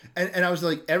alive. Yeah. And I was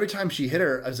like, every time she hit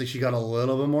her, I was like, she got a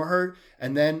little bit more hurt.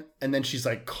 And then she's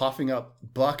like coughing up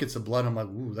buckets of blood. I'm like,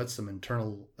 ooh, that's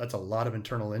a lot of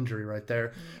internal injury right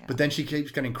there. Yeah. But then she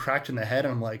keeps getting cracked in the head.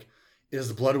 And I'm like, is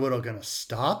the Blood Widow going to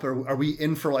stop? Or are we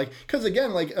in for because again,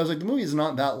 I was like, the movie is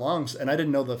not that long and I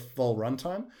didn't know the full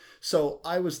runtime. So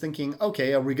I was thinking,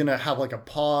 okay, are we going to have a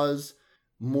pause?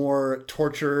 More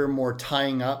torture, more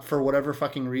tying up for whatever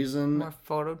fucking reason. More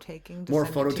photo taking. More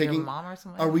photo taking. Mom or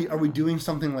something. Are we doing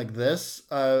something like this?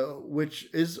 Which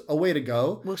is a way to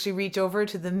go. Will she reach over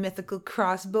to the mythical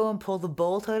crossbow and pull the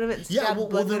bolt out of it and stab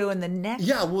Blood Widow in the neck?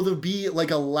 Yeah. Will there be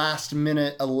a last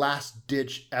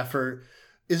ditch effort?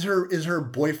 Is her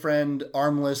boyfriend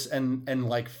armless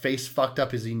and face fucked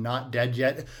up? Is he not dead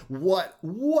yet?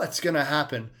 What's gonna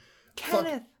happen?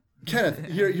 Kenneth,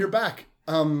 you're back.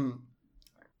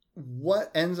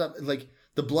 What ends up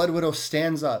the Blood Widow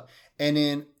stands up and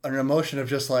in an emotion of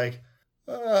just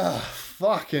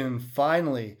fucking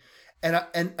finally. And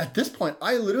at this point,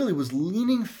 I literally was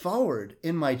leaning forward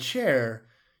in my chair,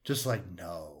 just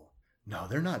no,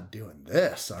 they're not doing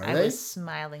this, are they? I was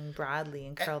smiling broadly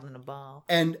and curled in a ball.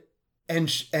 And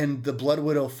the Blood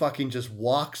Widow fucking just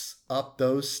walks up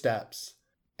those steps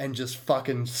and just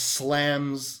fucking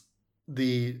slams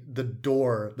the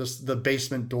door, the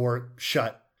basement door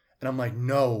shut. And I'm like,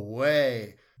 no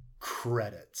way.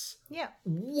 Credits. Yeah.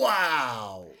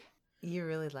 Wow. You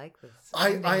really like this.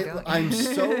 I'm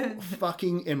so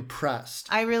fucking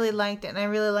impressed. I really liked it. And I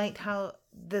really liked how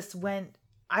this went.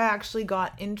 I actually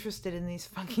got interested in these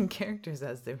fucking characters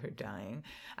as they were dying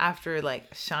after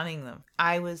shunning them.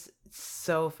 I was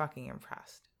so fucking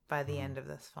impressed by the end of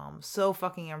this film. So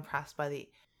fucking impressed by the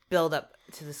build up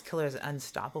to this killer is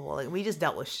unstoppable. We just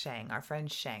dealt with Shang, our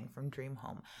friend Shang from Dream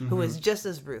Home, who was just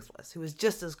as ruthless, who was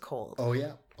just as cold. Oh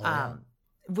yeah.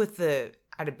 With the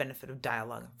added benefit of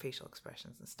dialogue and facial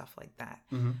expressions and stuff like that.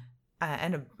 Mm-hmm.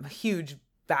 And a huge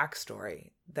backstory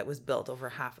that was built over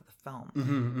half of the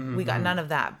film. We got none of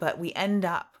that, but we end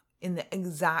up in the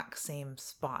exact same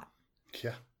spot.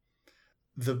 Yeah.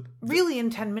 Really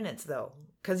in 10 minutes though,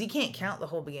 because you can't count the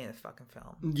whole beginning of the fucking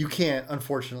film. You can't,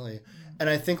 unfortunately. And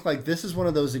I think this is one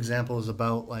of those examples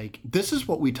about this is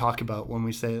what we talk about when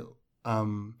we say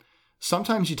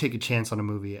sometimes you take a chance on a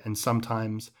movie and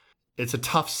sometimes it's a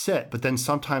tough sit, but then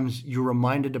sometimes you're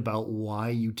reminded about why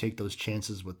you take those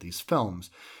chances with these films.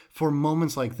 For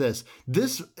moments like this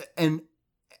and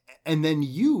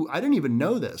then I didn't even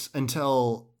know this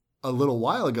until a little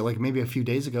while ago, maybe a few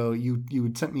days ago, you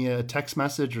had sent me a text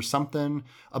message or something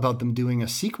about them doing a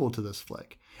sequel to this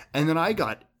flick. And then I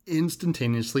got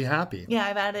instantaneously happy. Yeah,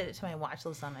 I've added it to my watch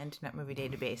list on the Internet Movie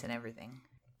Database and everything.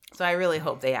 So I really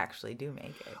hope they actually do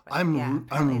make it. But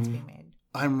it's being made.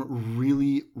 I'm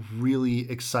really, really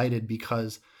excited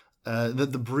because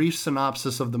the brief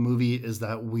synopsis of the movie is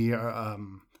that we are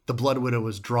the Blood Widow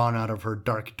is drawn out of her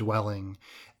dark dwelling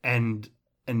and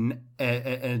and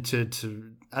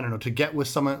to I don't know, to get with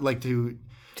someone, like to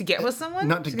get with someone?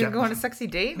 Not to get go on a with- sexy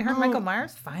date? Her and No. Michael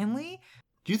Myers? Finally?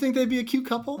 Do you think they'd be a cute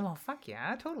couple? Well, fuck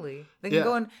yeah, totally. They can Yeah.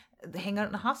 go and hang out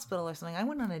in a hospital or something. I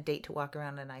went on a date to walk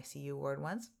around an ICU ward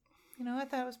once. You know, I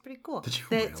thought it was pretty cool. Did you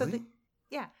So really?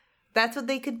 yeah, that's what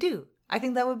they could do. I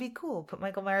think that would be cool. Put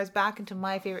Michael Myers back into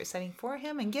my favorite setting for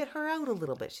him and get her out a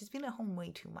little bit. She's been at home way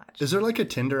too much. Is there like a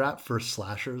Tinder app for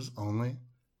slashers only?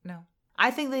 No. I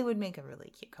think they would make a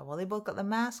really cute couple. They both got the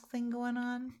mask thing going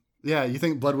on. Yeah, you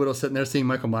think Blood Widow's sitting there seeing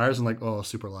Michael Myers and like, oh,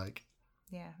 super like.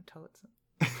 Yeah, totes.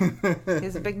 He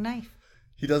has a big knife.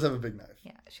 He does have a big knife.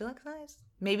 Yeah, she likes knives.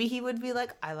 Maybe he would be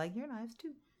like, I like your knives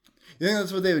too. You think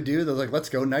that's what they would do? They're like, let's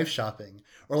go knife shopping,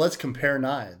 or let's compare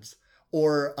knives,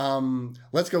 or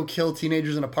let's go kill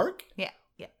teenagers in a park. Yeah,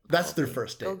 yeah. That's their probably.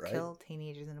 first date, Go right? kill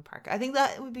teenagers in a park. I think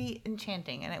that would be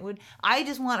enchanting, and it would. I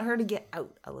just want her to get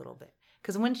out a little bit,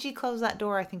 because when she closed that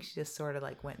door, I think she just sort of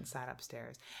like went and sat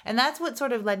upstairs, and that's what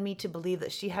sort of led me to believe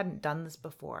that she hadn't done this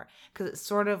before, because it's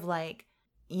sort of like,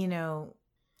 you know.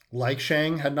 Like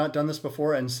Shang had not done this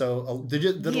before, and so did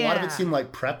a lot of Yeah. it seem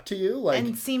like prep to you? Like, And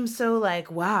it seems so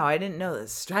like, wow, I didn't know that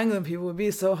strangling people would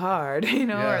be so hard, you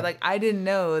know, Yeah. or like I didn't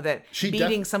know that She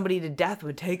beating somebody to death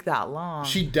would take that long.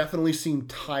 she definitely seemed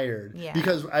tired. Yeah.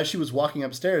 Because as she was walking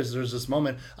upstairs, there's this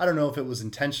moment. I don't know if it was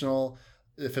intentional,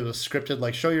 if it was scripted,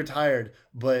 like show you're tired,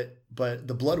 but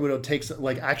the Blood Widow takes,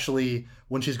 like, actually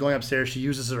when she's going upstairs, she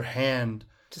uses her hand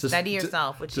to steady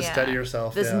yourself, which to steady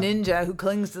yourself. This yeah. ninja who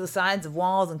clings to the sides of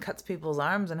walls and cuts people's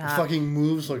arms in half. Fucking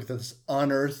moves like this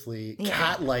unearthly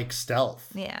cat-like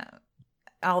stealth. Yeah,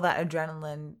 all that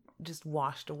adrenaline just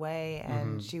washed away,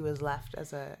 and Mm-hmm. she was left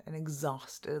as an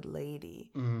exhausted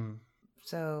lady. Mm.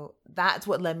 So that's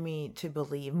what led me to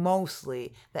believe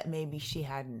mostly that maybe she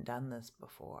hadn't done this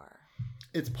before.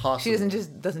 It's possible. She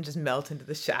doesn't just melt into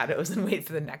the shadows and wait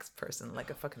for the next person like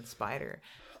a fucking spider.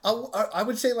 I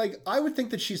would say, like, I would think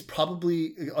that she's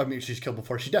probably, I mean, she's killed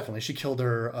before. She killed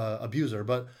her abuser,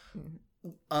 but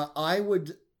I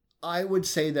would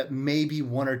say that maybe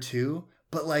one or two,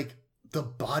 but like the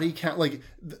body count, like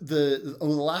the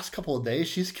last couple of days,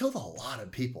 she's killed a lot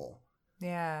of people.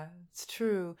 Yeah, it's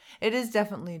true. It is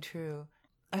definitely true.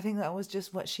 I think that was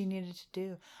just what she needed to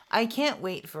do. I can't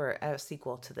wait for a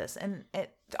sequel to this. And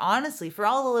honestly, for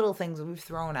all the little things we've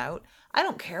thrown out, I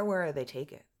don't care where they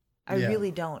take it. I Yeah.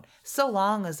 really don't. So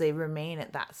long as they remain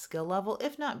at that skill level,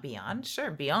 if not beyond. Sure,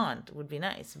 beyond would be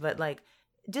nice. But like,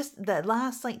 just the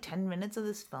last like 10 minutes of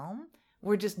this film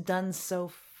were just done so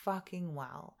fucking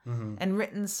well. Mm-hmm. And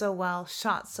written so well,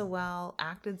 shot so well,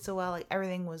 acted so well. Like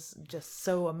everything was just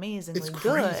so amazingly It's good.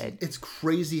 crazy. It's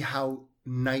crazy how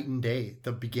night and day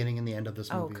the beginning and the end of this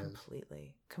Oh, movie is.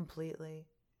 completely.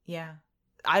 Yeah.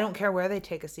 I don't care where they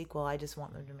take a sequel. I just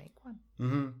want them to make one.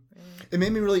 Mm-hmm. It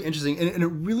made me really interesting, and it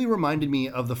really reminded me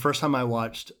of the first time I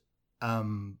watched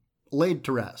Laid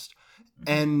to Rest.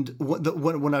 And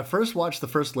when I first watched the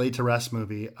first Laid to Rest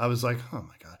movie, I was like, oh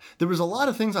my God. There was a lot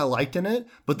of things I liked in it,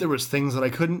 but there was things that I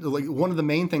couldn't, like, one of the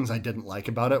main things I didn't like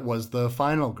about it was the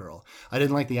final girl. I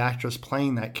didn't like the actress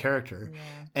playing that character.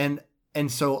 Yeah. And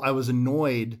so I was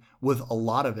annoyed with a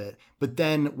lot of it. But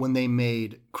then when they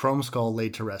made Chrome Skull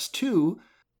Laid to Rest 2,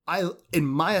 in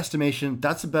my estimation,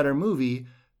 that's a better movie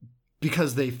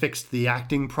because they fixed the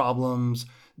acting problems.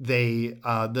 They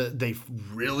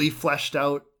really fleshed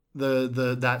out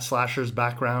that slasher's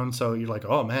background. So you're like,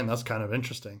 oh man, that's kind of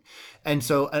interesting. And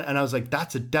so, and I was like,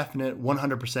 that's a definite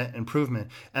 100% improvement.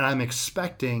 And I'm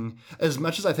expecting, as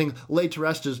much as I think Laid to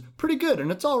Rest is pretty good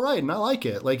and it's all right and I like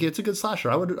it, like it's a good slasher.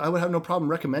 I would have no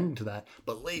problem recommending to that.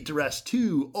 But Laid to Rest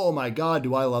 2, oh my God,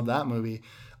 do I love that movie.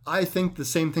 I think the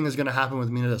same thing is going to happen with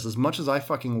me to this. As much as I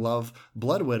fucking love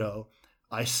Blood Widow,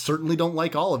 I certainly don't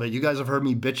like all of it. You guys have heard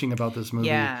me bitching about this movie.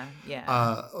 Yeah.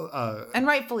 And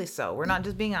rightfully so. We're not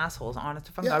just being assholes, honest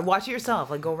to fucking Yeah. God. Watch it yourself.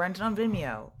 Like, go rent it on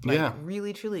Vimeo. Like, Yeah.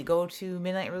 really, truly, go to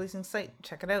Midnight Releasing site.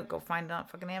 Check it out. Go find it on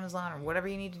fucking Amazon or whatever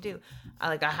you need to do.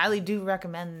 I highly do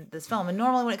recommend this film. And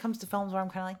normally when it comes to films where I'm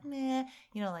kind of like, meh,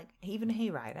 you know, like, even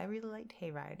Hayride. I really liked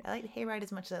Hayride. I liked Hayride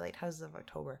as much as I liked Houses of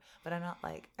October. But I'm not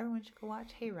like, everyone should go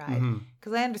watch Hayride.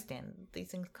 Because I understand these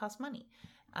things cost money.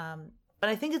 But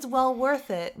I think it's well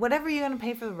worth it. Whatever you're going to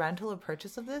pay for the rental or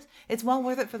purchase of this, it's well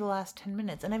worth it for the last 10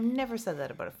 minutes. And I've never said that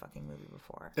about a fucking movie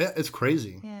before. Yeah, it's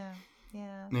crazy. Yeah.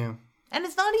 Yeah. And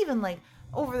it's not even like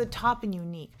over the top and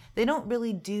unique. They don't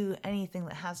really do anything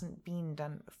that hasn't been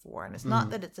done before. And it's not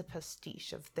that it's a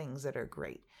pastiche of things that are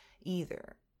great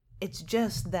either. It's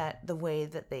just that the way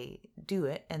that they do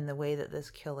it and the way that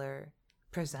this killer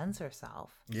presents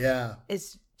herself Yeah.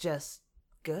 is just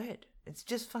good. It's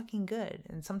just fucking good.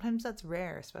 And sometimes that's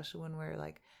rare, especially when we're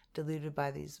like diluted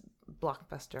by these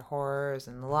blockbuster horrors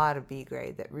and a lot of B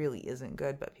grade that really isn't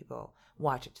good, but people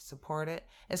watch it to support it.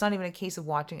 It's not even a case of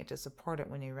watching it to support it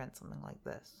when you rent something like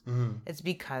this. It's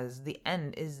because the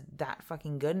end is that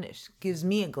fucking good, and it gives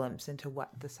me a glimpse into what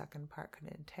the second part could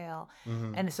entail.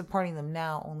 And supporting them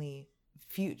now only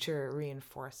future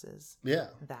reinforces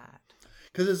that.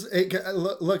 Because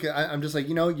look, I'm just like,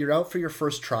 you're out for your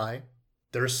first try.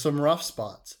 There's some rough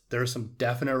spots. There's some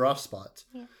definite rough spots.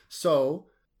 Yeah. So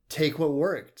take what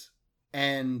worked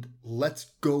and let's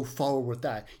go forward with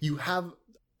that. You have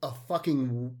a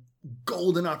fucking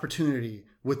golden opportunity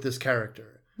with this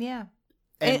character. Yeah.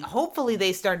 And hopefully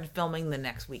they started filming the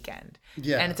next weekend.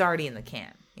 Yeah. And it's already in the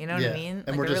can. You know what I mean?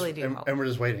 And I really do. And we're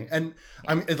just waiting. And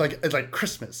it's like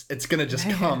Christmas. It's gonna just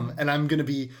come, and I'm gonna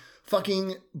be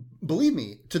fucking, believe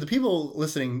me, to the people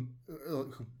listening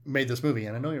who made this movie,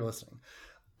 and I know you're listening.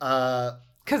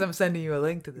 Because I'm sending you a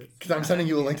link to this. Because I'm sending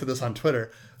you a link to this on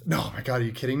Twitter. No, oh my God, are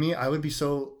you kidding me? I would be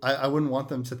so. I wouldn't want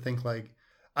them to think like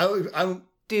I.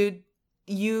 Dude,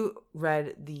 you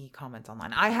read the comments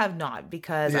online. I have not,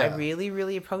 because I really,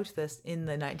 really approached this in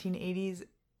the 1980s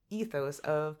ethos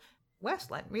of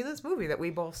Wes lent me this movie that we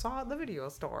both saw at the video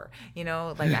store.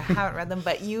 I haven't read them,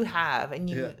 but you have, and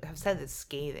you have said it's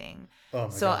scathing. Oh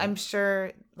my God. I'm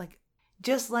sure,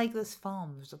 just like this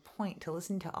film, there's a point to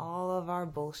listen to all of our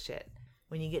bullshit.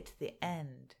 When you get to the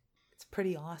end, it's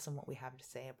pretty awesome what we have to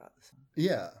say about this one.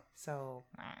 Yeah. So.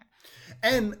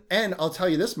 And I'll tell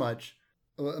you this much.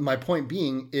 My point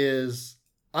being is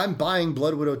I'm buying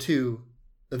Blood Widow 2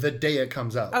 the day it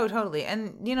comes out. Oh, totally.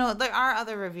 And, there are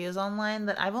other reviews online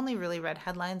that I've only really read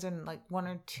headlines and one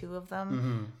or two of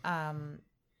them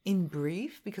in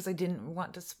brief, because I didn't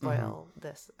want to spoil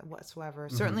this whatsoever.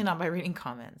 Certainly not by reading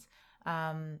comments.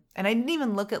 And I didn't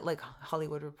even look at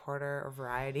Hollywood Reporter or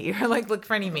Variety or look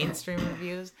for any mainstream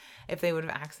reviews if they would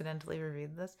have accidentally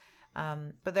reviewed this.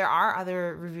 But there are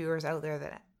other reviewers out there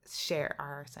that share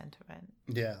our sentiment.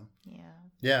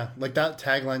 Yeah, like that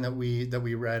tagline that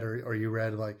we read or you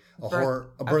read, birth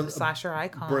of a slasher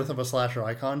icon. Birth of a slasher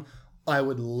icon. I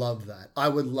would love that. I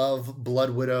would love Blood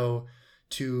Widow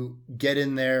to get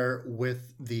in there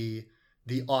with the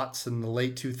aughts and the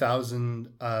late 2000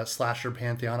 slasher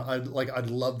pantheon. I'd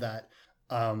love that.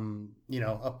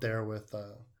 Up there with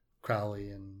Crowley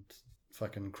and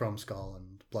fucking Chrome Skull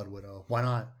and Blood Widow. Why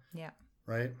not? Yeah.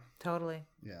 Right? Totally.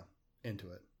 Yeah. Into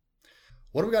it.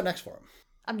 What do we got next for him?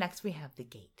 Up next, we have The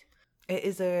Gate. It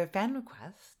is a fan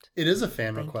request. It is a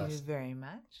fan request. Thank you very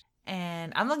much.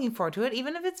 And I'm looking forward to it,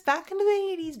 even if it's back into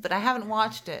the 80s, but I haven't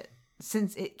watched it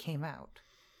since it came out.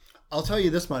 I'll tell you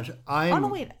this much. Oh, no,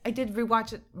 wait. I did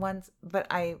rewatch it once, but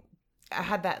I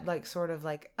had that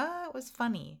it was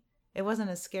funny. It wasn't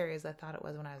as scary as I thought it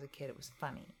was when I was a kid. It was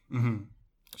funny. Mm-hmm.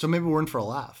 So maybe we're in for a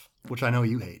laugh, which I know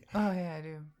you hate. Oh, yeah, I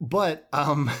do. But,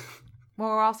 well,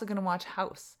 we're also going to watch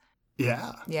House.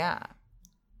 Yeah. Yeah.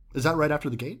 Is that right after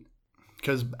The Gate?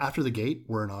 Because after The Gate,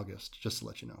 we're in August, just to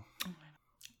let you know. Oh,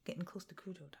 getting close to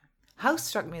Cujo time. House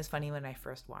struck me as funny when I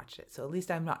first watched it, so at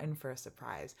least I'm not in for a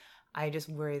surprise. I just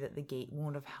worry that The Gate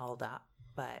won't have held up,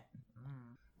 but...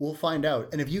 We'll find out.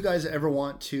 And if you guys ever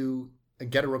want to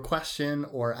get a request in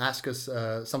or ask us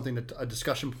something, a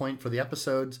discussion point for the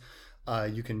episodes,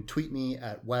 you can tweet me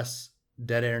at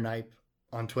WesDeadAirNipe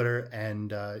on Twitter,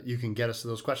 and you can get us to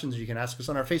those questions. You can ask us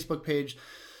on our Facebook page,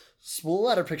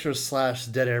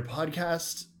 Splatterpictures/Dead Air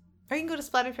Podcast. Or you can go to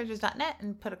splatterpictures.net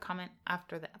and put a comment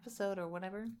after the episode or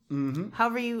whatever.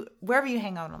 Mm-hmm. Wherever you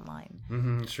hang out online.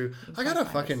 Mm-hmm, it's true. I got a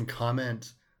fucking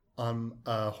comment on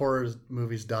a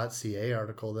horrormovies.ca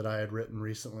article that I had written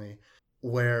recently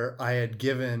where I had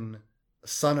given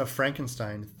Son of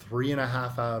Frankenstein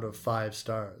 3.5 out of 5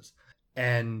 stars.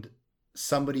 And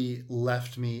somebody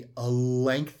left me a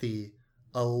lengthy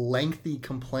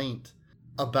complaint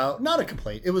about, not a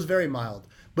complaint, it was very mild,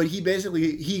 but he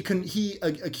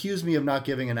accused me of not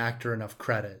giving an actor enough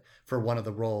credit for one of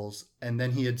the roles, and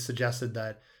then he had suggested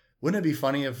that wouldn't it be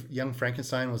funny if Young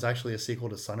Frankenstein was actually a sequel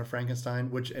to Son of Frankenstein,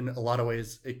 which in a lot of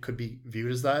ways it could be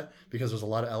viewed as that because there's a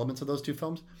lot of elements of those two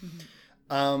films.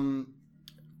 And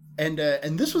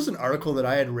this was an article that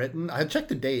I had written. I checked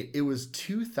the date. It was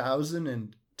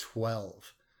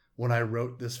 2012 when I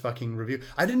wrote this fucking review.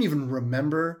 I didn't even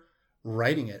remember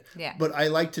writing it. Yeah. But I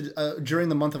like to, during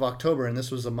the month of October, and this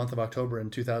was the month of October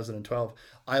in 2012,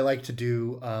 I like to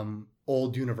do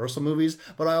old Universal movies,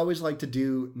 but I always like to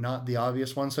do not the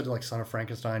obvious ones, such as like Son of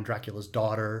Frankenstein, Dracula's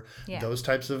Daughter, those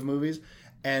types of movies.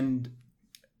 And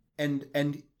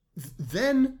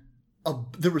then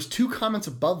there was 2 comments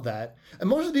above that, and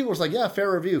most of the people was like, yeah,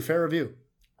 fair review.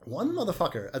 One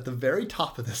motherfucker at the very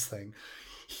top of this thing,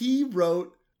 he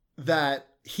wrote that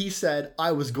he said,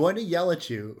 I was going to yell at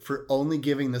you for only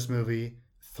giving this movie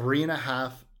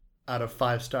 3.5 out of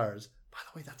 5 stars. By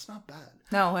the way, that's not bad.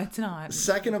 No, it's not.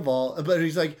 Second of all, but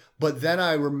he's like, but then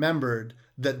I remembered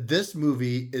that this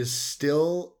movie is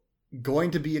still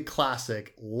going to be a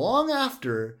classic long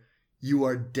after you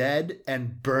are dead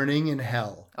and burning in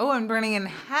hell. Oh, and burning in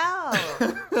hell.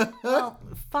 Well,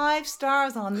 5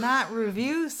 stars on that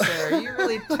review, sir. You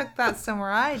really took that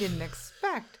somewhere I didn't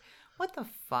expect. What the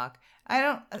fuck?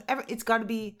 It's got to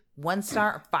be 1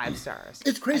 star or 5 stars.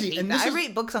 It's crazy. I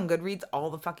rate books on Goodreads all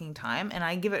the fucking time, and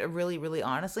I give it a really, really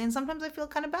honestly. And sometimes I feel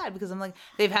kind of bad because I'm like,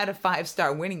 they've had a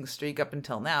 5-star winning streak up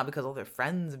until now because all their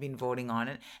friends have been voting on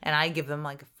it, and I give them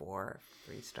like a 4 or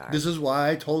 3 stars. This is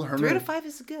why I told Herman 3 out of 5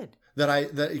 is good.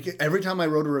 That every time I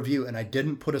wrote a review and I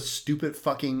didn't put a stupid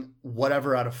fucking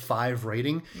whatever out of 5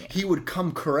 rating, he would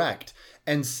come correct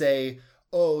and say,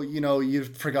 oh, you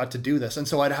forgot to do this. And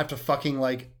so I'd have to fucking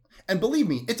like, and believe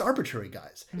me, it's arbitrary,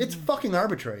 guys. Mm-hmm. It's fucking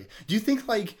arbitrary. Do you think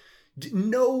like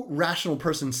no rational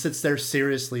person sits there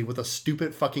seriously with a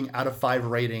stupid fucking out of 5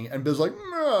 rating and is like, 3.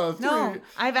 No,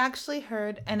 I've actually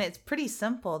heard, and it's pretty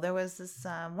simple. There was this,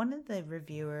 one of the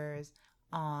reviewers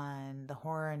on the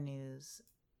Horror News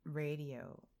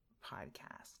radio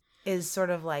podcast is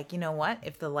sort of like, you know what?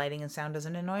 If the lighting and sound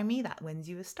doesn't annoy me, that wins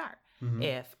you a star. Mm-hmm.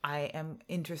 If I am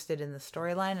interested in the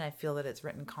storyline and I feel that it's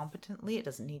written competently, it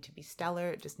doesn't need to be stellar.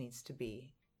 It just needs to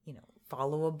be,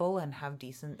 followable and have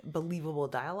decent, believable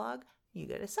dialogue. You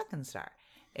get a 2nd star.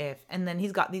 And then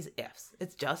he's got these ifs.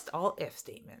 It's just all if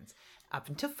statements up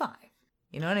until 5.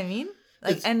 You know what I mean?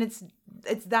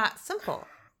 It's that simple.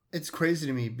 It's crazy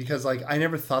to me because like I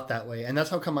never thought that way, and that's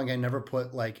how come like I never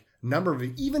put like number of,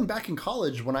 even back in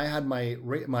college when I had my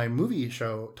movie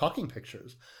show Talking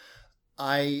Pictures,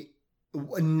 I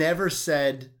never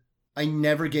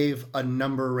gave a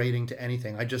number rating to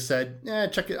anything. I just said,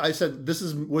 check it. I said, this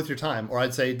is worth your time. Or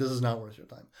I'd say, this is not worth your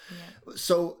time. Yeah.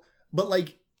 So, but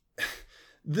like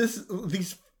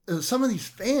some of these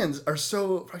fans are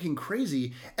so fucking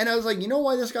crazy. And I was like, you know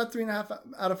why this got 3.5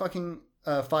 out of fucking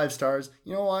 5 stars?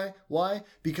 You know why? Why?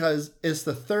 Because it's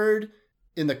the 3rd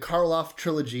in the Karloff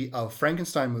trilogy of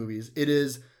Frankenstein movies. It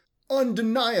is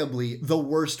undeniably the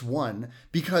worst one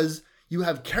because you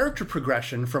have character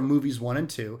progression from movies 1 and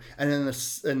 2, and in the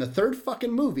 3rd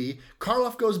fucking movie,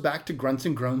 Karloff goes back to grunts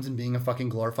and groans and being a fucking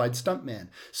glorified stuntman.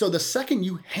 So the second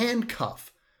you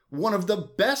handcuff one of the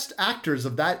best actors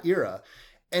of that era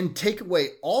and take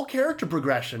away all character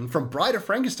progression from Bride of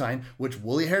Frankenstein, which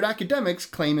woolly-haired academics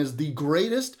claim is the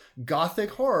greatest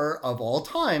gothic horror of all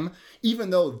time,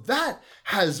 even though that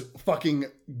has fucking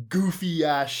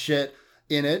goofy-ass shit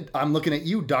in it. I'm looking at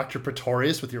you, Dr.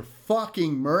 Pretorius, with your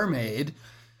fucking mermaid.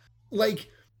 Like,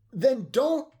 then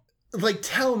don't, like,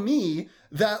 tell me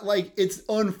that, like, it's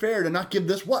unfair to not give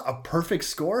this, a perfect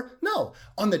score? No.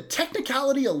 On the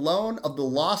technicality alone of the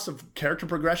loss of character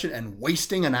progression and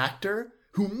wasting an actor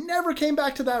who never came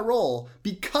back to that role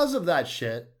because of that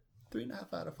shit,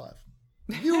 3.5 out of 5.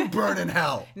 You burn in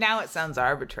hell. Now it sounds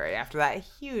arbitrary after that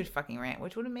huge fucking rant,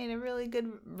 which would have made a really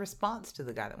good response to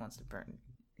the guy that wants to burn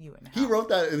you in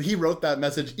hell. He wrote that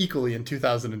message equally in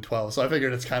 2012, so I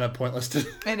figured it's kind of pointless to...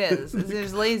 It is.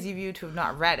 There's lazy of you to have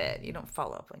not read it. You don't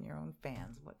follow up on your own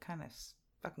fans. What kind of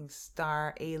fucking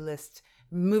star A-list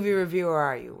movie reviewer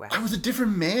are you, Wes? I was a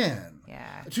different man.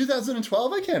 Yeah.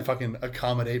 2012, I can't fucking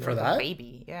accommodate for that.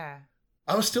 Baby, yeah.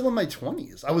 I was still in my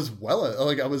 20s. I was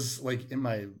I was in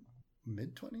my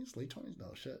mid-20s, late 20s? No,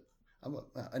 shit.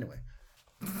 Anyway.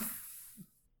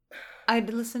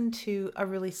 I'd listened to a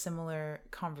really similar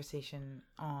conversation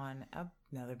on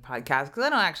another podcast because I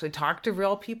don't actually talk to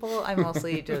real people. I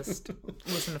mostly just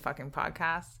listen to fucking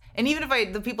podcasts. And even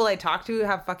if the people I talk to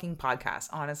have fucking podcasts,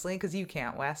 honestly, because you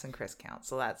can't, Wes, and Chris count.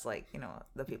 So that's like,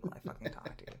 the people I fucking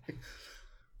talk to.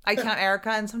 I count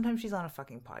Erica, and sometimes she's on a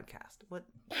fucking podcast. What?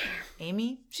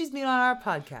 Amy? She's been on our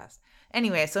podcast.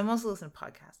 Anyway, so I mostly listen to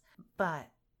podcasts. But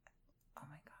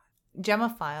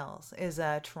Gemma Files is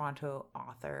a Toronto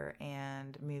author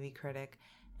and movie critic,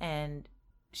 and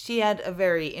she had a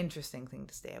very interesting thing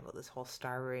to say about this whole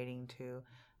star rating too.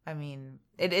 I mean,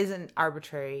 it isn't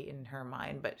arbitrary in her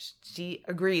mind, but she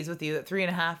agrees with you that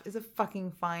 3.5 is a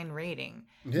fucking fine rating.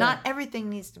 Yeah. Not everything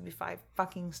needs to be 5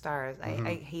 fucking stars. Mm-hmm.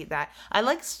 I hate that. I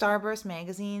like Starburst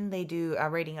magazine. They do a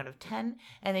rating out of 10,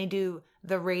 and they do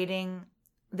the rating.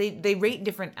 They rate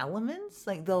different elements.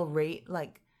 Like they'll rate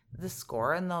like the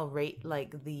score, and they'll rate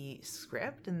like the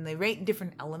script, and they rate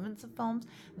different elements of films.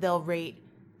 They'll rate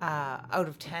out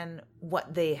of 10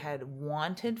 what they had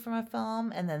wanted from a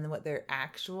film, and then what their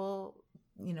actual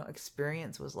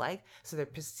experience was like, so their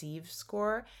perceived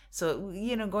score. So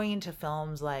going into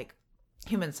films like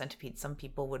Human Centipede, some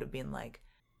people would have been like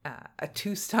a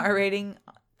 2-star rating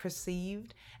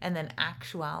perceived, and then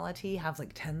actuality has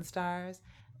like 10 stars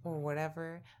or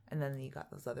whatever. And then you got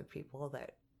those other people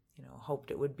that, you know, hoped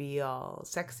it would be all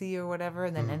sexy or whatever,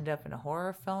 and then ended up in a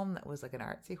horror film that was like an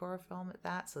artsy horror film at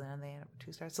that. So then they end up with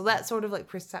 2 stars. So that sort of like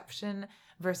perception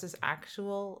versus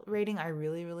actual rating, I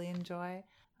really, really enjoy.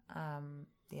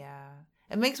 Yeah.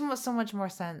 It makes so much more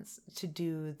sense to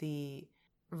do the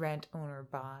rent, own, or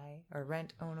buy, or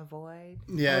rent, own, avoid.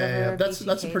 Yeah. That's a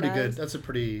pretty does.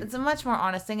 good. It's a much more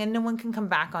honest thing, and no one can come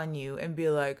back on you and be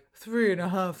like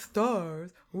 3.5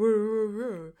 stars.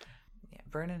 Yeah,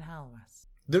 burn in hell, Wes.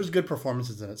 There's good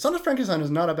performances in it. Son of Frankenstein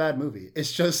is not a bad movie.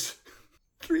 It's just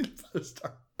 3.5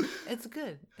 stars. It's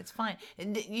good. It's fine.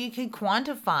 You can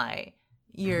quantify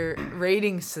your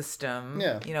rating system,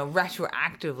 you know,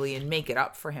 retroactively and make it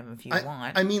up for him if you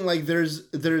want. I mean, like,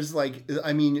 there's like,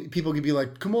 I mean, people could be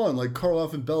like, come on, like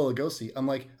Karloff and Bela Lugosi. I'm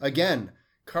like, again,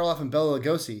 Karloff and Bela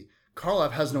Lugosi.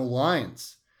 Karloff has no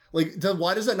lines. Like,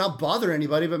 why does that not bother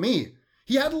anybody but me?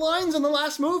 He had lines in the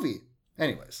last movie.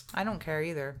 Anyways. I don't care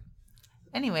either.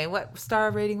 Anyway, what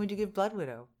star rating would you give Blood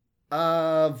Widow?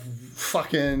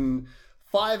 Fucking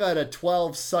 5 out of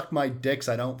 12 suck my dicks.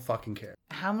 I don't fucking care.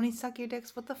 How many suck your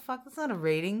dicks? What the fuck? That's not a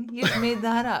rating. You just made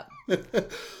that up.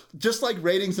 Just like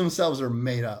ratings themselves are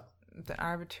made up. The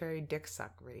arbitrary dick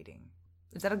suck rating.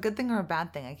 Is that a good thing or a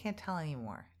bad thing? I can't tell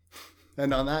anymore.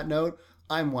 And on that note,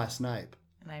 I'm Wes Knipe.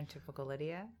 And I'm Typical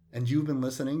Lydia. And you've been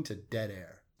listening to Dead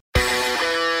Air.